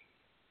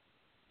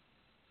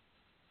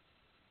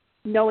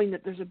 knowing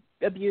that there's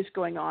abuse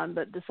going on,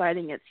 but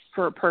deciding it's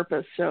for a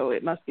purpose, so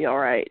it must be all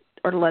right,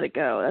 or to let it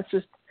go. That's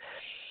just,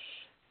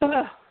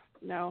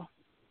 no.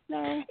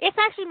 It's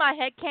actually my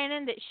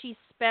headcanon that she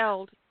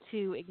spelled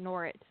to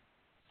ignore it,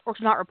 or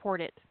to not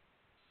report it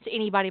to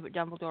anybody but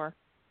Dumbledore.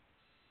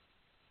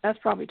 That's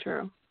probably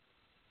true.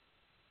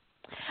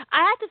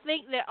 I have to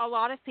think that a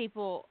lot of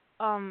people,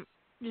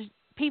 just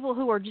people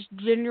who are just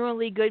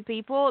genuinely good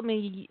people, I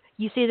mean,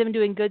 you see them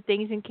doing good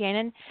things in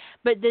canon,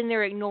 but then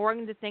they're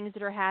ignoring the things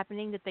that are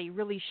happening that they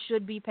really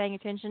should be paying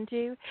attention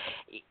to.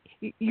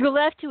 You're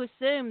left to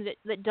assume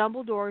that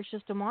Dumbledore is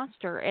just a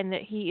monster and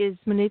that he is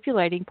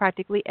manipulating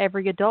practically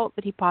every adult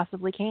that he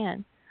possibly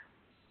can.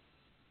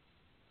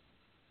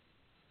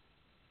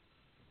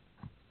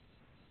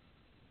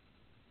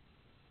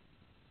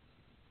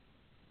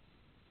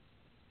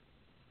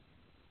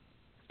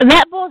 And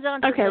that boils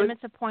down to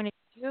limits of point of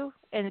view,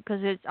 and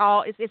because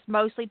it's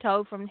mostly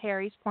told from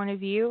Harry's point of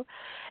view,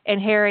 and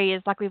Harry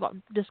is, like we've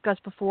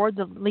discussed before,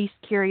 the least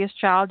curious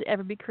child to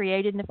ever be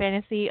created in the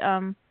fantasy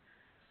AU.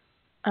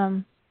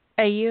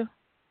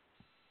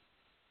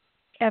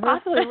 Ever.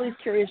 Possibly the least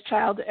curious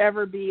child to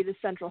ever be the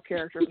central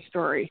character of the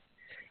story.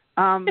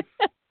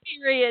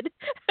 Period.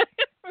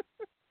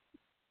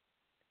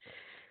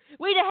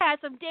 We'd have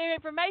had some damn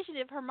information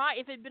if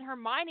it had been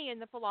Hermione in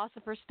the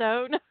Philosopher's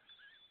Stone.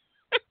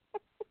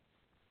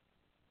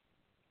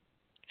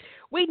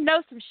 We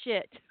know some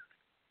shit.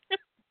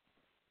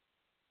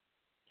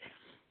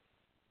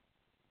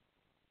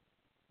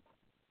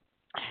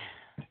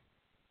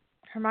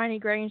 Hermione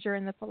Granger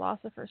in the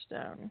Philosopher's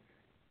Stone.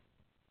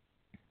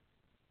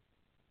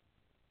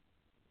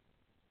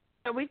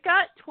 So we've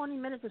got 20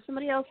 minutes. If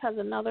somebody else has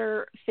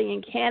another thing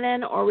in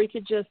canon, or we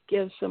could just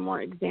give some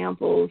more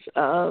examples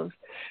of,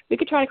 we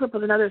could try to come up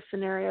with another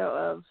scenario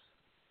of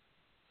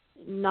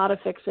not a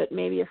fix-it,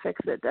 maybe a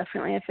fix-it,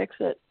 definitely a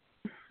fix-it.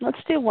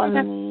 Let's do one.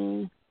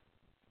 Okay.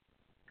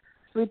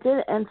 We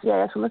did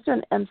NCIS one. Let's do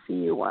an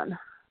MCU one.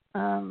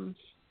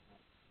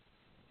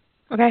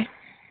 Okay.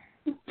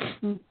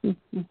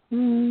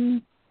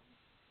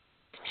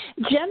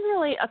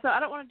 Generally, so I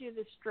don't want to do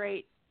this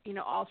straight,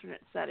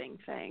 alternate setting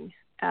thing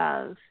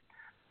as,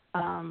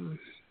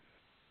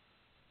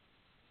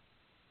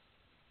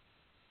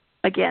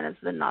 again, as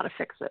the not a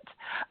fix-it.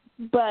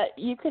 But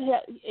you could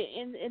have,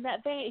 in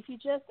that vein, if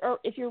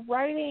you're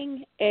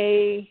writing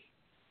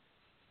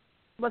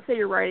let's say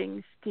you're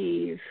writing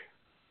Steve,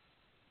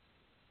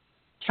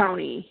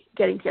 Tony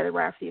getting together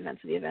right after the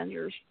events of the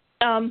Avengers.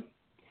 Odds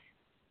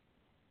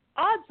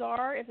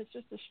are, if it's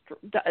just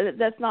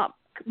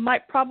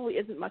probably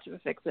isn't much of a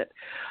fix-it,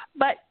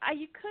 but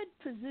you could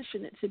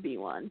position it to be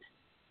one,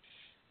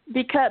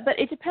 but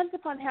it depends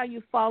upon how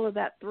you follow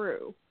that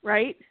through,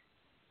 right?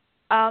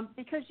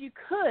 Because you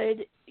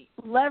could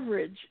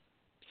leverage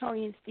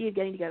Tony and Steve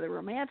getting together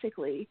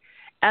romantically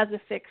as a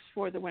fix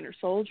for the Winter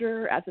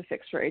Soldier, as a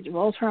fix for Age of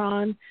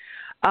Ultron.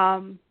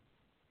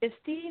 If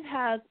Steve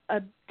has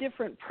a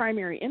different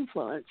primary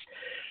influence,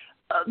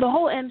 the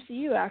whole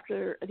MCU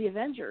after the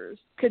Avengers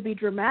could be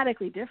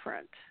dramatically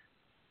different.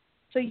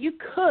 So you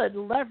could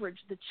leverage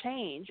the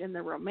change in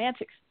the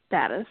romantic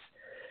status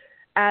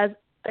as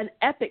an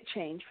epic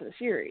change for the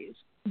series.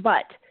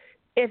 But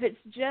if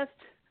it's just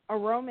a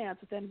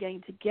romance with them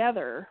getting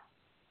together,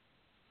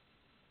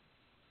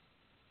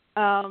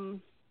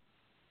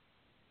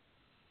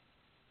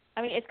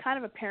 it's kind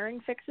of a pairing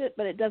fix-it,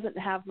 but it doesn't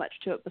have much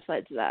to it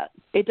besides that.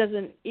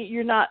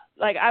 You're not,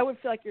 I would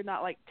feel like you're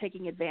not,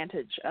 taking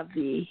advantage of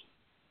the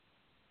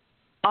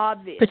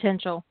obvious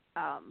potential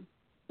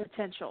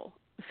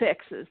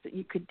fixes that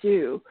you could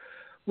do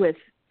with,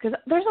 because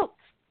there's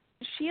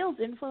S.H.I.E.L.D.'s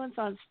influence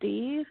on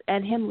Steve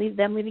and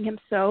them leaving him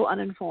so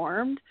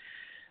uninformed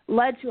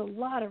led to a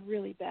lot of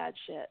really bad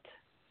shit.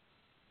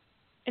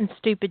 And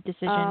stupid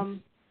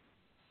decisions.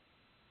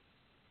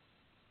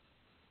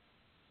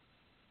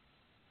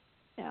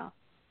 Yeah.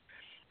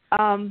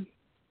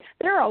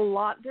 There are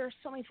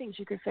so many things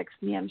you could fix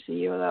in the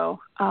MCU though.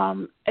 I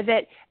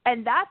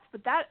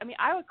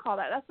would call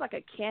that's like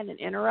a canon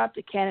interrupt,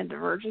 a canon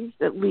divergence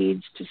that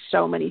leads to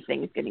so many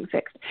things getting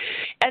fixed.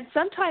 And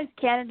sometimes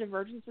canon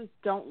divergences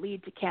don't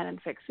lead to canon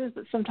fixes,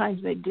 but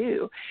sometimes they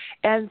do.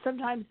 And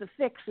sometimes the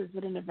fix is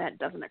that an event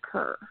doesn't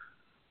occur.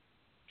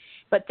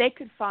 But they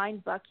could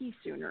find Bucky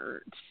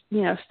sooner.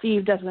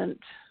 Steve doesn't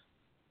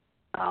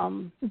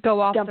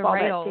go off dump the all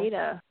rails. that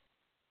data.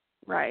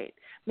 Right.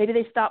 Maybe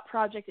they stop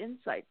Project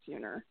Insight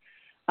sooner.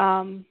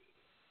 There's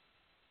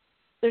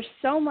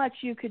so much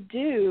you could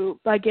do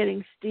by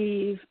getting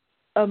Steve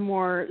a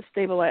more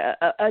stable,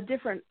 a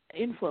different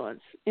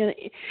influence,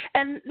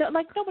 and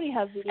like nobody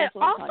has the influence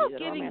and also on you that a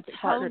giving romantic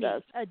partner Tony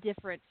does. a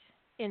different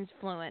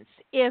influence.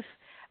 If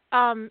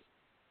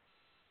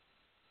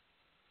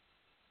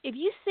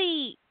you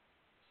see,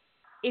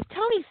 if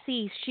Tony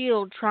sees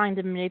Shield trying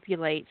to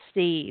manipulate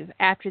Steve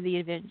after the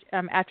events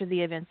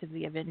of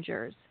the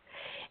Avengers,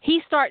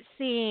 he starts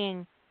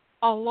seeing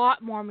a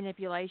lot more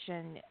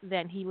manipulation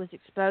than he was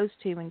exposed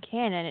to in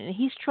canon, and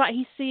he's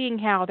seeing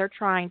how they're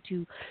trying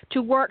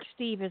to work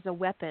Steve as a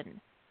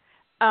weapon.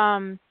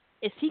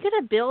 Is he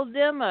going to build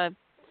them a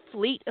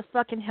fleet of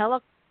fucking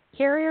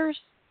helicarriers?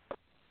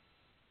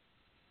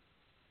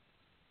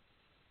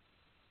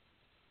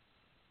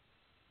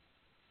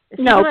 Is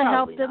he No, going to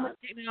help probably them not. with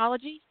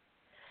technology?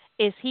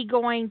 Is he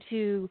going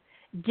to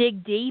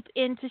dig deep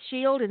into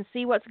S.H.I.E.L.D. and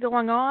see what's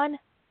going on?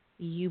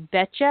 You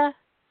betcha.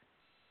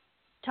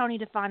 Tony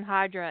to find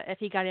Hydra if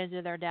he got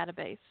into their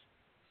database.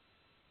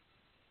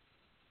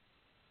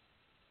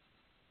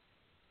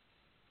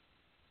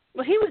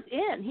 Well, he was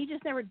in. He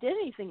just never did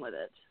anything with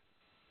it.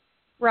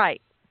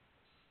 Right.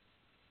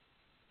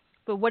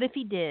 But what if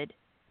he did?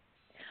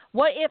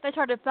 What if they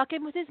started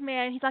fucking with his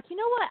man and he's like, you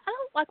know what? I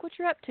don't like what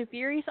you're up to,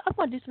 Fury, so I'm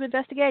going to do some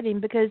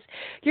investigating because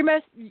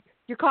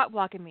you're cock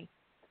blocking me.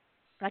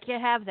 I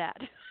can't have that.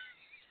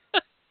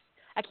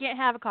 I can't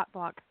have a cock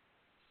block.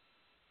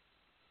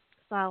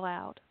 It's not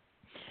allowed.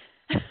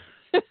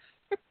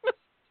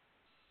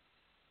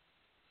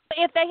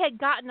 If they had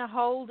gotten a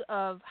hold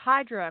of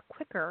Hydra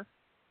quicker,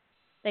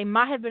 they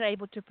might have been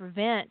able to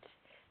prevent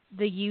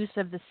the use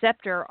of the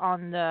scepter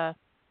on the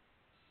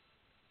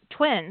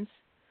twins.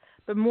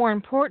 But more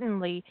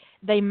importantly,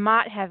 they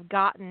might have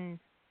gotten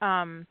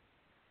a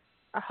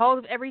hold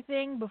of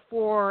everything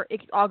before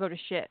it could all go to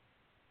shit.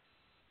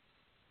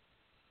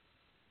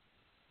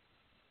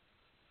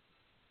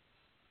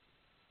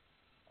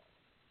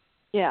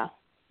 Yeah.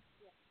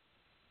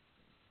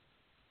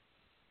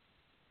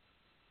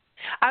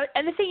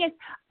 And the thing is,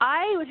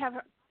 I would have.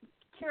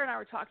 Kira and I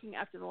were talking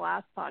after the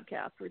last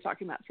podcast. We were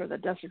talking about sort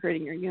of the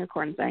desecrating your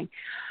unicorn thing.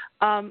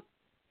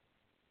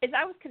 As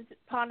I was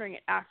pondering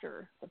it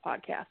after the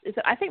podcast, is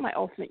that I think my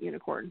ultimate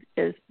unicorn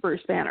is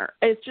Bruce Banner.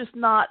 It's just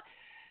not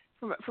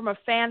from a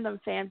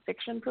fandom fan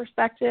fiction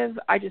perspective.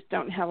 I just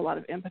don't have a lot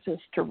of impetus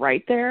to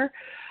write there.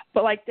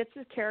 But like that's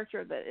a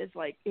character that is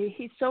like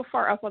he's so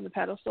far up on the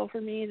pedestal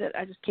for me that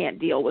I just can't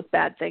deal with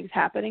bad things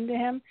happening to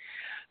him.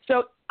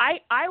 So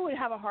I would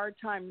have a hard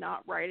time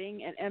not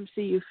writing an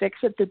MCU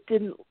fix-it that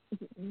didn't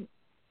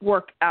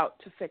work out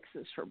to fix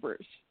this for Bruce.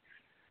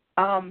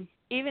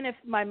 Even if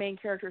my main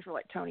characters were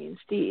like Tony and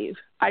Steve,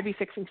 I'd be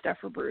fixing stuff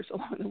for Bruce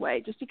along the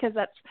way just because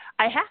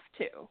I have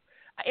to.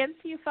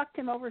 MCU fucked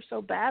him over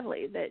so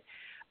badly that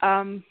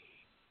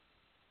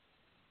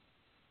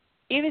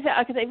even if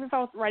I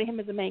was writing him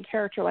as a main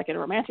character, like in a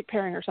romantic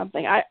pairing or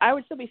something, I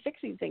would still be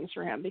fixing things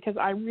for him because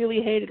I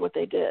really hated what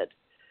they did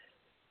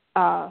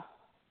to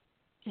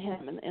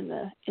him in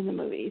the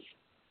movies.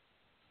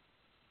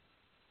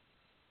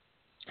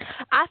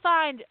 I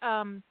find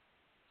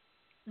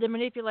the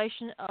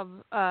manipulation of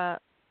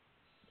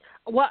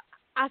what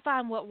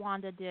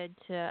Wanda did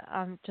to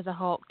the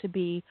Hulk to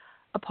be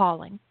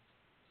appalling.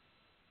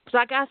 So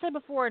like I said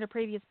before in a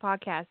previous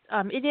podcast,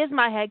 it is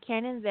my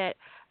headcanon that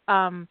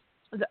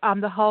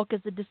the Hulk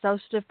is a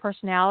dissociative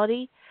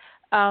personality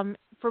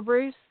for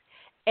Bruce,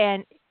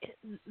 and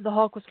the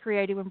Hulk was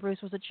created when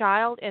Bruce was a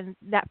child, and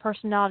that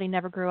personality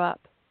never grew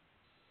up.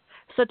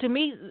 So to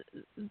me,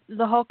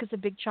 the Hulk is a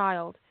big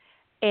child,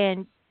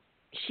 and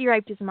she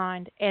raped his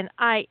mind, and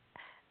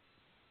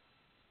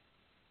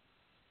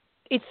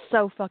it's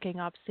so fucking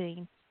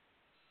obscene.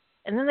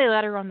 And then they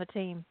let her on the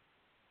team.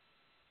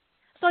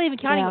 It's not even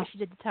counting what she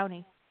did to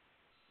Tony.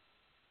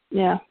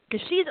 Yeah.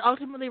 Because she's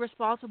ultimately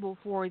responsible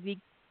for the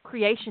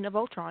creation of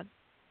Ultron.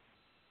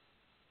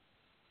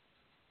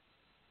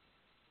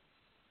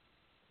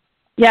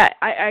 Yeah,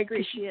 I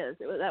agree. She is.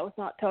 That was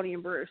not Tony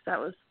and Bruce. That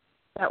was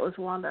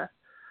Wanda.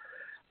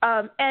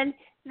 And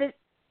the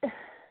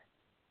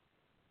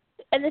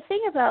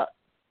thing about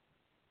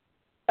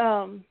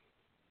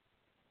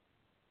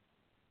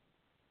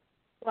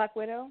Black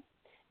Widow,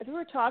 as we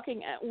were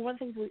talking, one of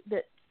the things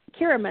that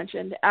Kira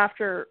mentioned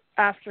after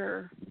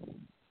the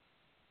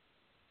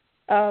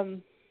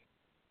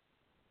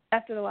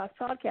last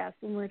podcast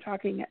when we were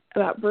talking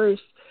about Bruce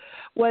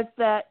was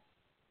that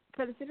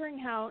considering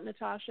how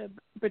Natasha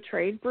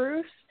betrayed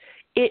Bruce,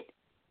 it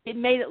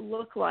made it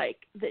look like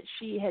that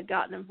she had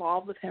gotten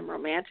involved with him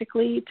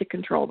romantically to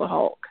control the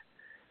Hulk,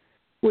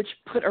 which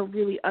put a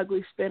really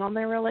ugly spin on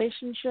their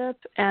relationship,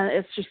 and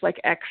it's just like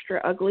extra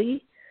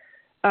ugly.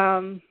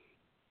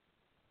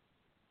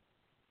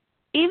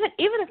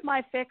 Even if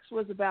my fix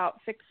was about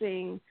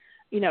fixing,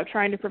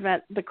 trying to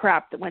prevent the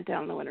crap that went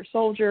down in the Winter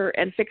Soldier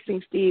and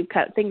fixing Steve,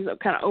 things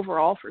kind of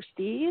overall for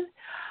Steve,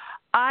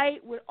 I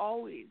would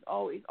always,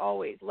 always,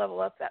 always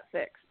level up that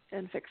fix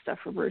and fix stuff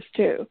for Bruce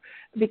too,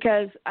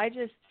 because I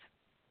just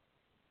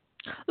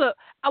look.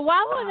 What I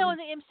want to know in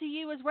the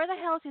MCU is where the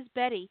hell is his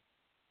Betty?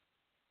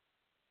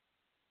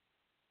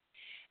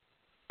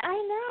 I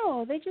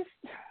know they just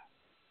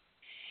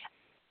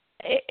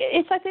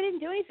It's like they didn't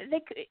do anything.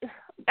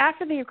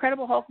 After the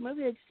Incredible Hulk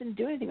movie, they just didn't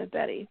do anything with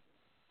Betty.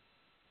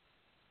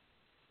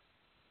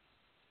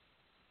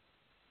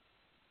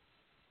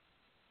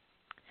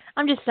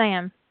 I'm just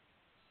saying.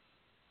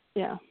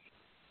 Yeah.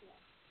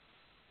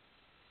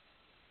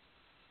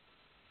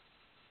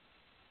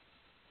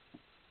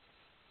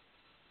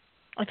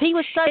 If he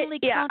was suddenly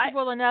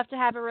comfortable enough to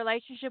have a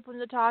relationship with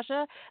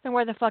Natasha, then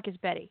where the fuck is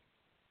Betty?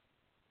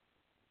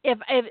 Because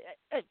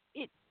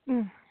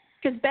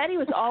Betty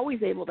was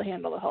always able to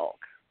handle the Hulk.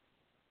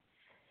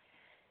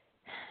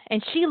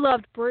 And she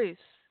loved Bruce.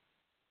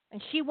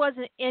 And she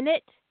wasn't in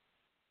it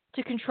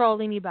to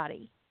control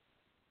anybody.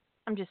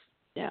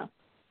 Yeah.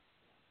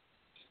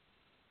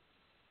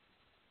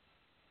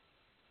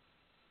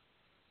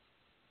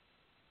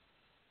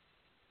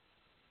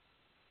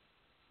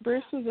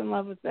 Bruce was in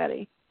love with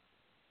Betty.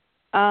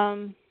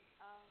 Her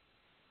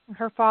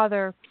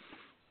father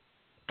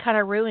kind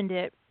of ruined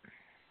it.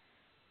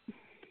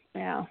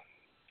 Yeah.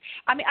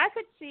 I mean, I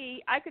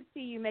could see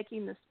you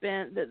making the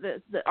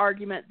the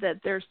argument that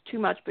there's too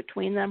much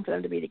between them for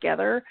them to be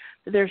together.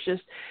 That there's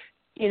just,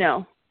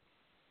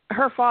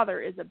 her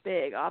father is a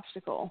big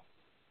obstacle.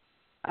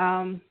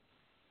 I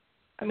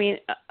mean,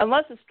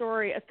 unless a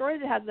story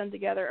that has them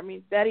together. I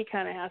mean, Betty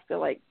kind of has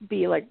to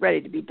be ready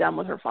to be done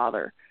with her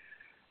father,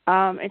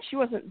 and she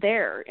wasn't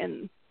there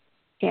in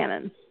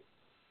canon.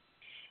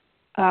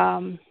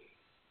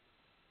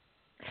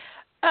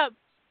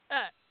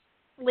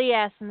 Lee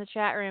asked in the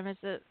chat room, is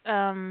it,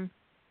 and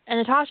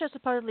Natasha's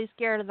supposedly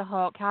scared of the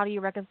Hulk. How do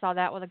you reconcile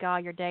that with a guy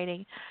you're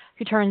dating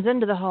who turns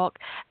into the Hulk?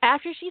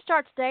 After she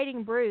starts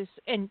dating Bruce,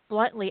 and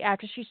bluntly,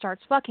 after she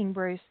starts fucking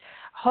Bruce,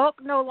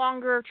 Hulk no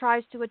longer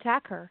tries to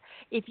attack her.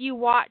 If you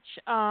watch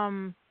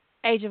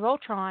Age of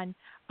Ultron,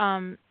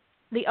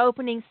 the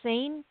opening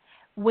scene,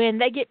 when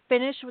they get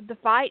finished with the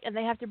fight and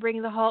they have to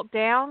bring the Hulk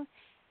down,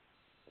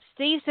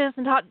 Steve sends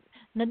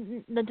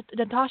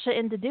Natasha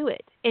in to do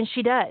it, and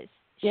she does.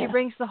 She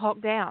brings the Hulk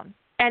down.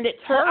 And it's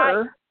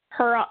her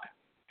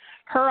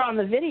on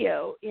the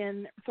video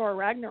in Thor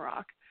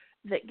Ragnarok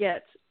that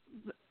gets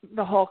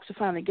the Hulk to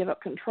finally give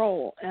up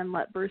control and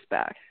let Bruce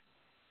back.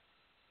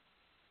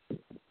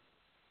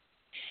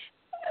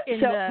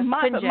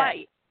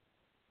 I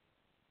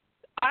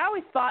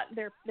always thought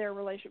their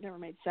relationship never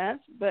made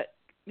sense, but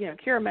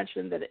Kira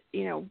mentioned that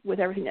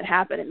with everything that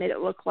happened, it made it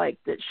look like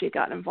that she had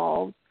gotten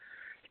involved.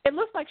 It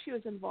looked like she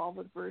was involved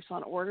with Bruce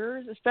on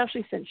orders,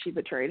 especially since she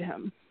betrayed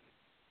him.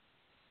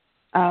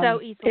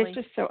 So easily. It's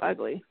just so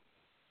ugly.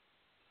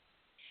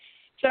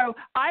 So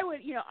I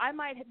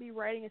might be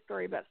writing a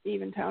story about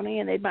Steve and Tony,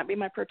 and they might be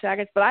my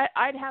protagonists, but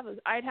I'd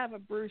have a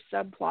Bruce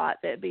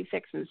subplot that'd be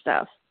fixing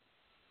stuff.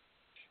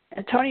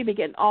 And Tony would be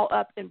getting all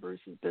up in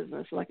Bruce's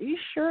business. Like, are you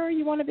sure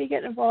you want to be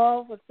getting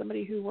involved with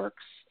somebody who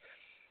works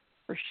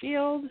for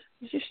S.H.I.E.L.D.?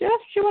 Is that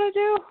what you want to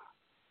do?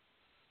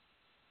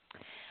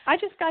 I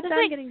just got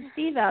done getting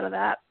Steve out of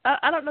that.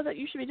 I don't know that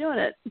you should be doing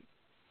it.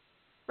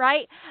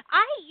 Right?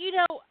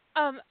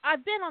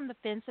 I've been on the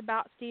fence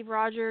about Steve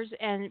Rogers,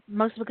 and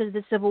mostly because of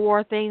the Civil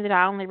War thing that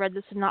I only read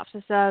the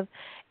synopsis of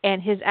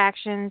and his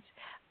actions.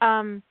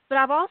 But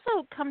I've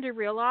also come to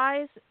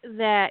realize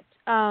that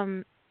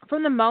from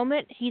the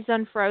moment he's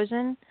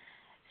unfrozen,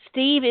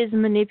 Steve is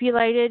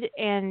manipulated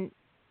and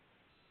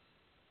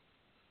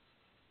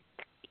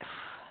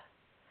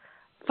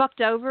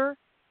fucked over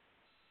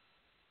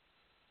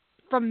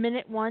from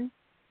minute one.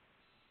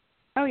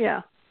 Oh,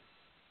 yeah.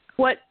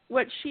 What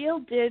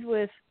S.H.I.E.L.D. did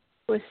with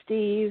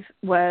Steve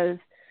was,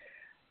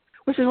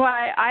 which is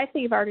why I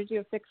think if I were to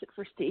do a fix it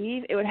for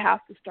Steve, it would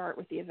have to start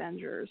with the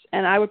Avengers,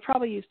 and I would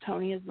probably use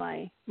Tony as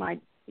my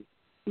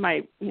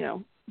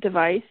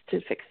device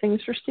to fix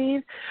things for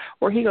Steve,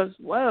 where he goes,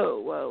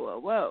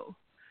 whoa,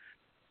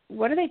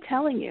 what are they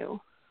telling you?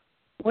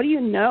 What do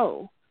you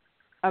know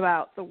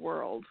about the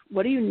world?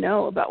 What do you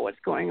know about what's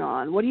going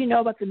on? What do you know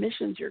about the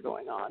missions you're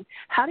going on?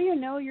 How do you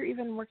know you're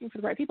even working for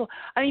the right people?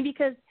 I mean,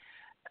 because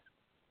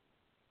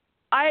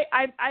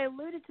I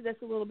alluded to this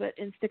a little bit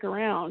in Stick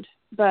Around,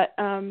 but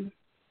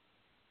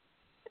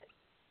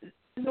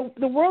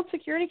the World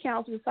Security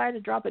Council decided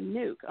to drop a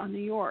nuke on New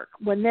York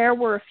when there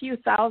were a few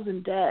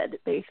thousand dead,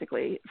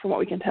 basically, from what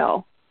we can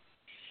tell.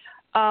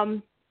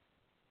 A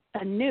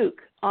nuke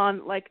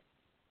on,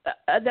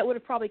 that would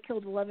have probably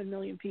killed 11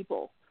 million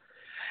people.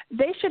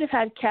 They should have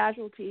had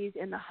casualties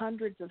in the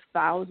hundreds of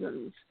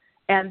thousands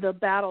and the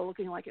battle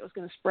looking like it was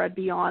going to spread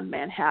beyond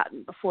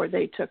Manhattan before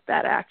they took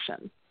that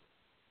action.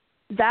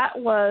 That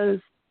was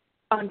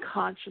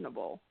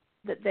unconscionable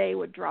that they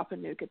would drop a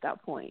nuke at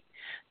that point.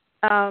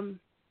 And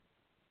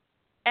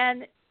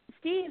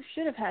Steve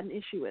should have had an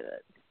issue with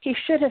it. He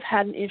should have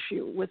had an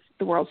issue with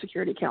the World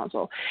Security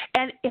Council.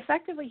 And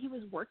effectively, he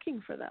was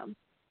working for them.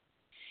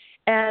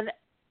 And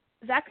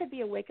that could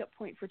be a wake-up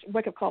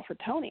call for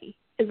Tony.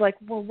 Is like,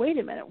 well, wait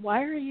a minute.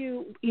 Why are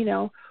you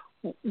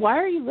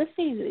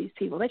listening to these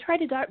people? They tried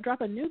to drop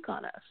a nuke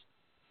on us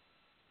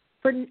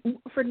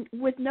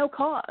with no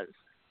cause.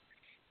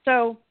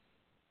 So,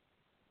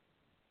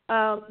 they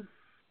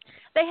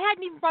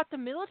hadn't even brought the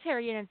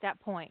military in at that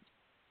point.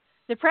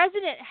 The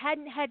president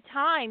hadn't had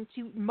time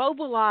to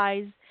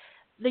mobilize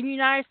the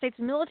United States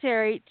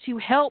military to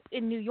help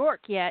in New York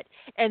yet,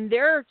 and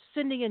they're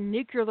sending a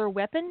nuclear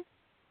weapon.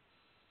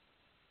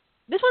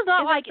 This was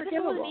not like, this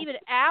wasn't even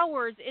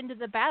hours into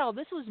the battle.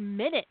 This was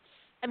minutes.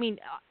 I mean,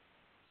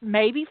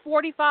 maybe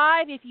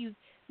 45 if you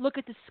look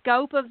at the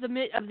scope of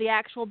the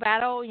actual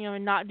battle, you know,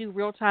 and not do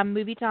real-time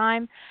movie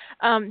time.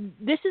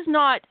 This is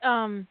not...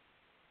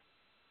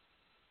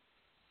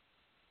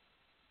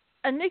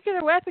 a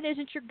nuclear weapon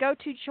isn't your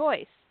go-to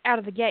choice out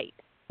of the gate.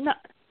 No,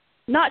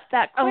 not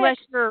that quick. Unless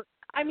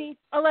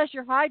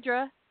you're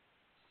Hydra.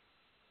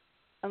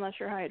 Unless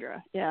you're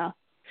Hydra, yeah.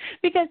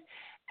 Because,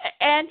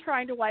 and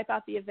trying to wipe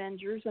out the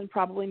Avengers and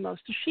probably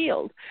most of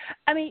S.H.I.E.L.D.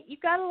 I mean,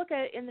 you've got to look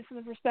at it from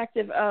the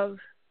perspective of,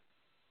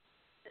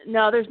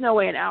 no, there's no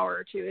way an hour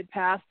or two had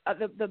passed.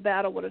 The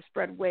battle would have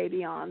spread way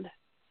beyond.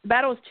 The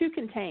battle was too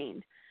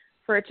contained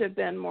for it to have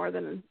been more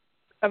than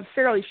a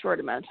fairly short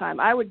amount of time.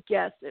 I would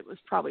guess it was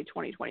probably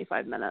 20,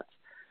 25 minutes.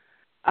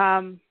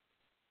 Like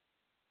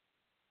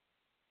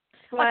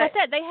I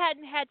said, they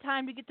hadn't had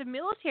time to get the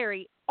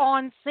military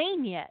on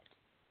scene yet.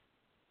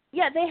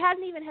 Yeah, they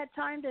hadn't even had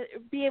time to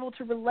be able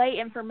to relay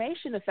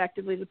information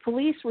effectively. The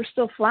police were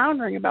still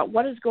floundering about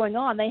what is going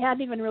on. They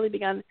hadn't even really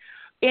begun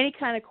any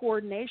kind of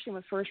coordination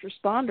with first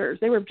responders.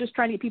 They were just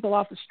trying to get people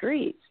off the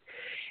streets.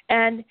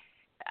 And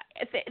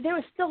there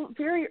was still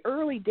very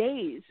early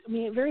days,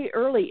 very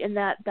early in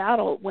that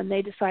battle when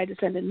they decided to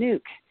send a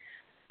nuke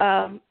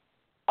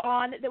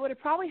that would have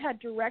probably had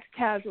direct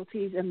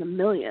casualties in the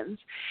millions,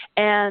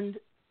 and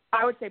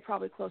I would say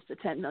probably close to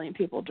 10 million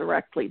people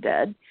directly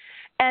dead.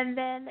 And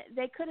then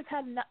they could have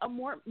had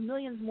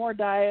millions more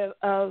die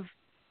of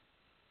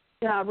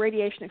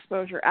radiation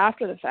exposure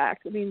after the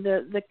fact. I mean,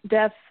 the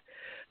deaths,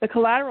 the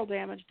collateral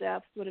damage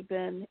deaths would have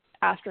been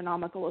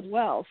astronomical as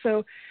well.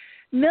 So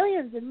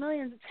millions and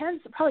millions,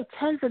 probably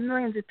tens of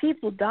millions of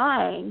people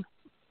dying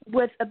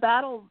with a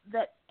battle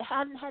that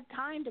hadn't had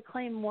time to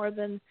claim more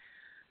than,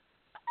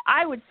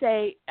 I would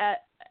say,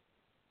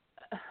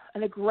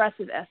 an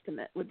aggressive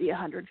estimate would be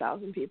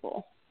 100,000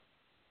 people.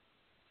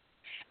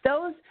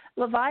 Those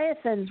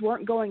Leviathans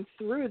weren't going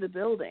through the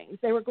buildings.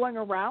 They were going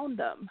around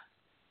them.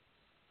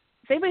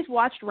 If anybody's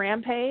watched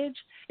Rampage,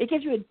 it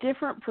gives you a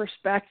different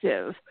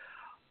perspective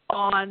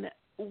on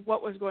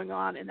what was going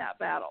on in that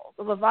battle.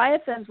 The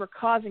Leviathans were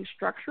causing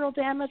structural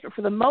damage, but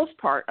for the most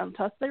part,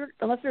 unless they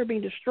were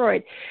being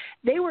destroyed,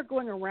 they were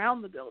going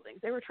around the buildings.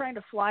 They were trying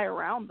to fly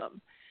around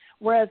them.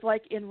 Whereas,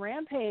 like in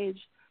Rampage,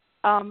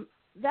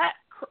 that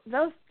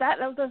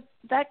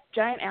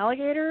giant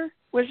alligator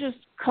was just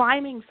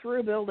climbing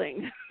through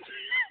buildings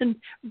and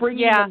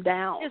bringing them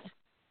down. It's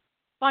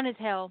fun as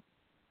hell.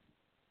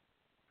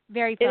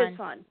 Very fun. It is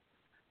fun.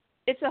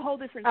 It's a whole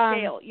different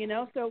scale, you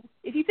know. So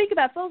if you think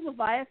about those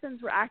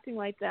Leviathans were acting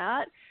like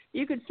that,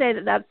 you could say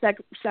that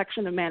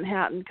section of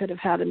Manhattan could have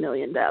had 1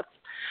 million deaths.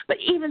 But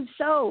even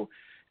so,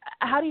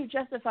 how do you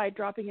justify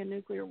dropping a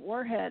nuclear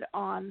warhead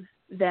on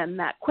them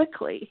that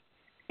quickly?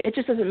 It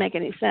just doesn't make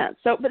any sense.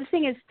 So, but the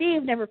thing is,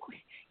 Steve never.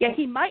 Yeah,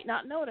 he might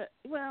not know it.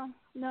 Well,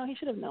 no, he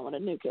should have known what a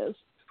nuke is.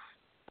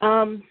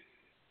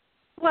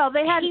 Well,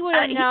 they had. He would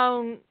have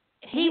known.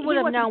 He would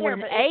have known what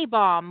an A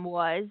bomb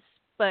was.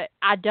 But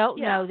I don't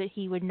know that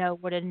he would know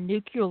what a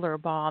nuclear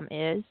bomb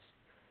is.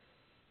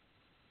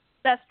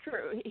 That's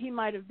true. He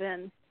might have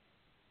been.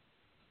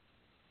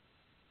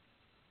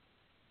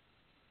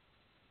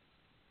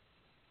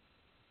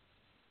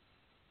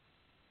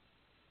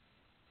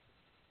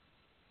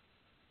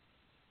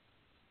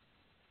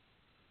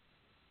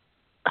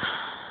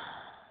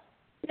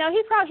 No,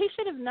 he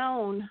should have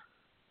known.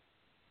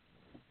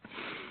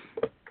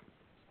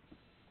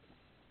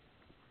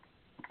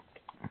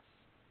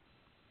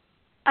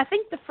 I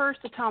think the first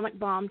atomic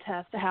bomb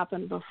test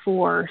happened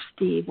before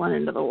Steve went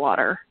into the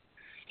water.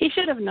 He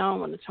should have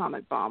known what an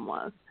atomic bomb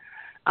was.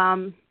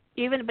 But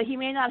he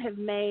may not have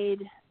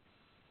made.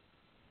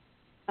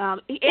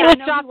 It was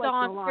dropped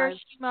on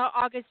Hiroshima,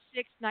 August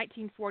 6,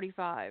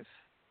 1945.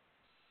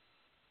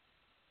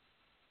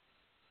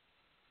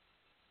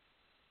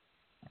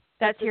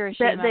 That's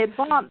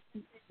Hiroshima.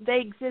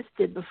 They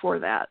existed before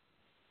that.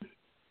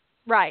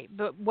 Right,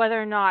 but whether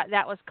or not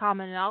that was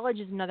common knowledge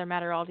is another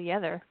matter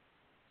altogether.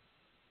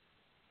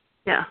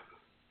 Yeah.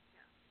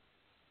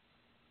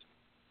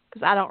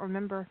 Because I don't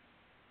remember.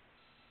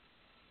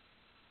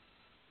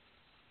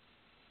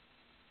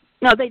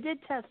 No, they did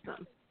test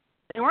them.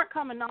 They weren't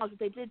common knowledge, but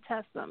they did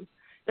test them.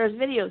 There's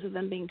videos of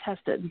them being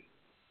tested.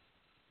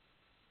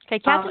 Okay,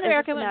 Captain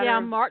America went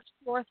down March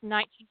 4th,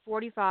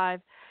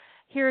 1945.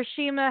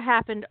 Hiroshima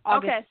happened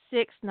August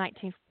 6th,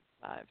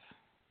 1945.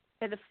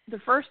 Okay, the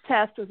first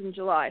test was in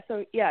July.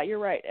 So, yeah, you're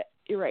right.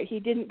 You're right. He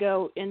didn't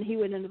go, and he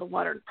went into the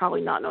water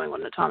probably not knowing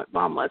what an atomic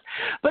bomb was.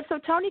 But so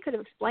Tony could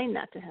have explained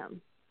that to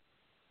him.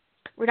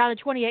 We're down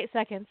to 28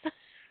 seconds.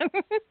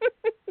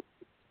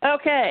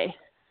 Okay.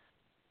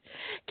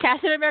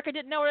 Captain America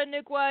didn't know what a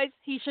nuke was.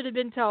 He should have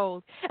been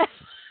told.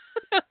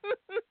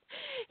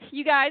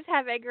 You guys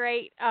have a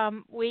great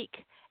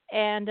week,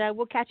 and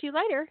we'll catch you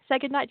later. Say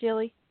good night,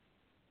 Jilly.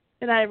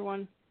 Good night,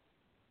 everyone.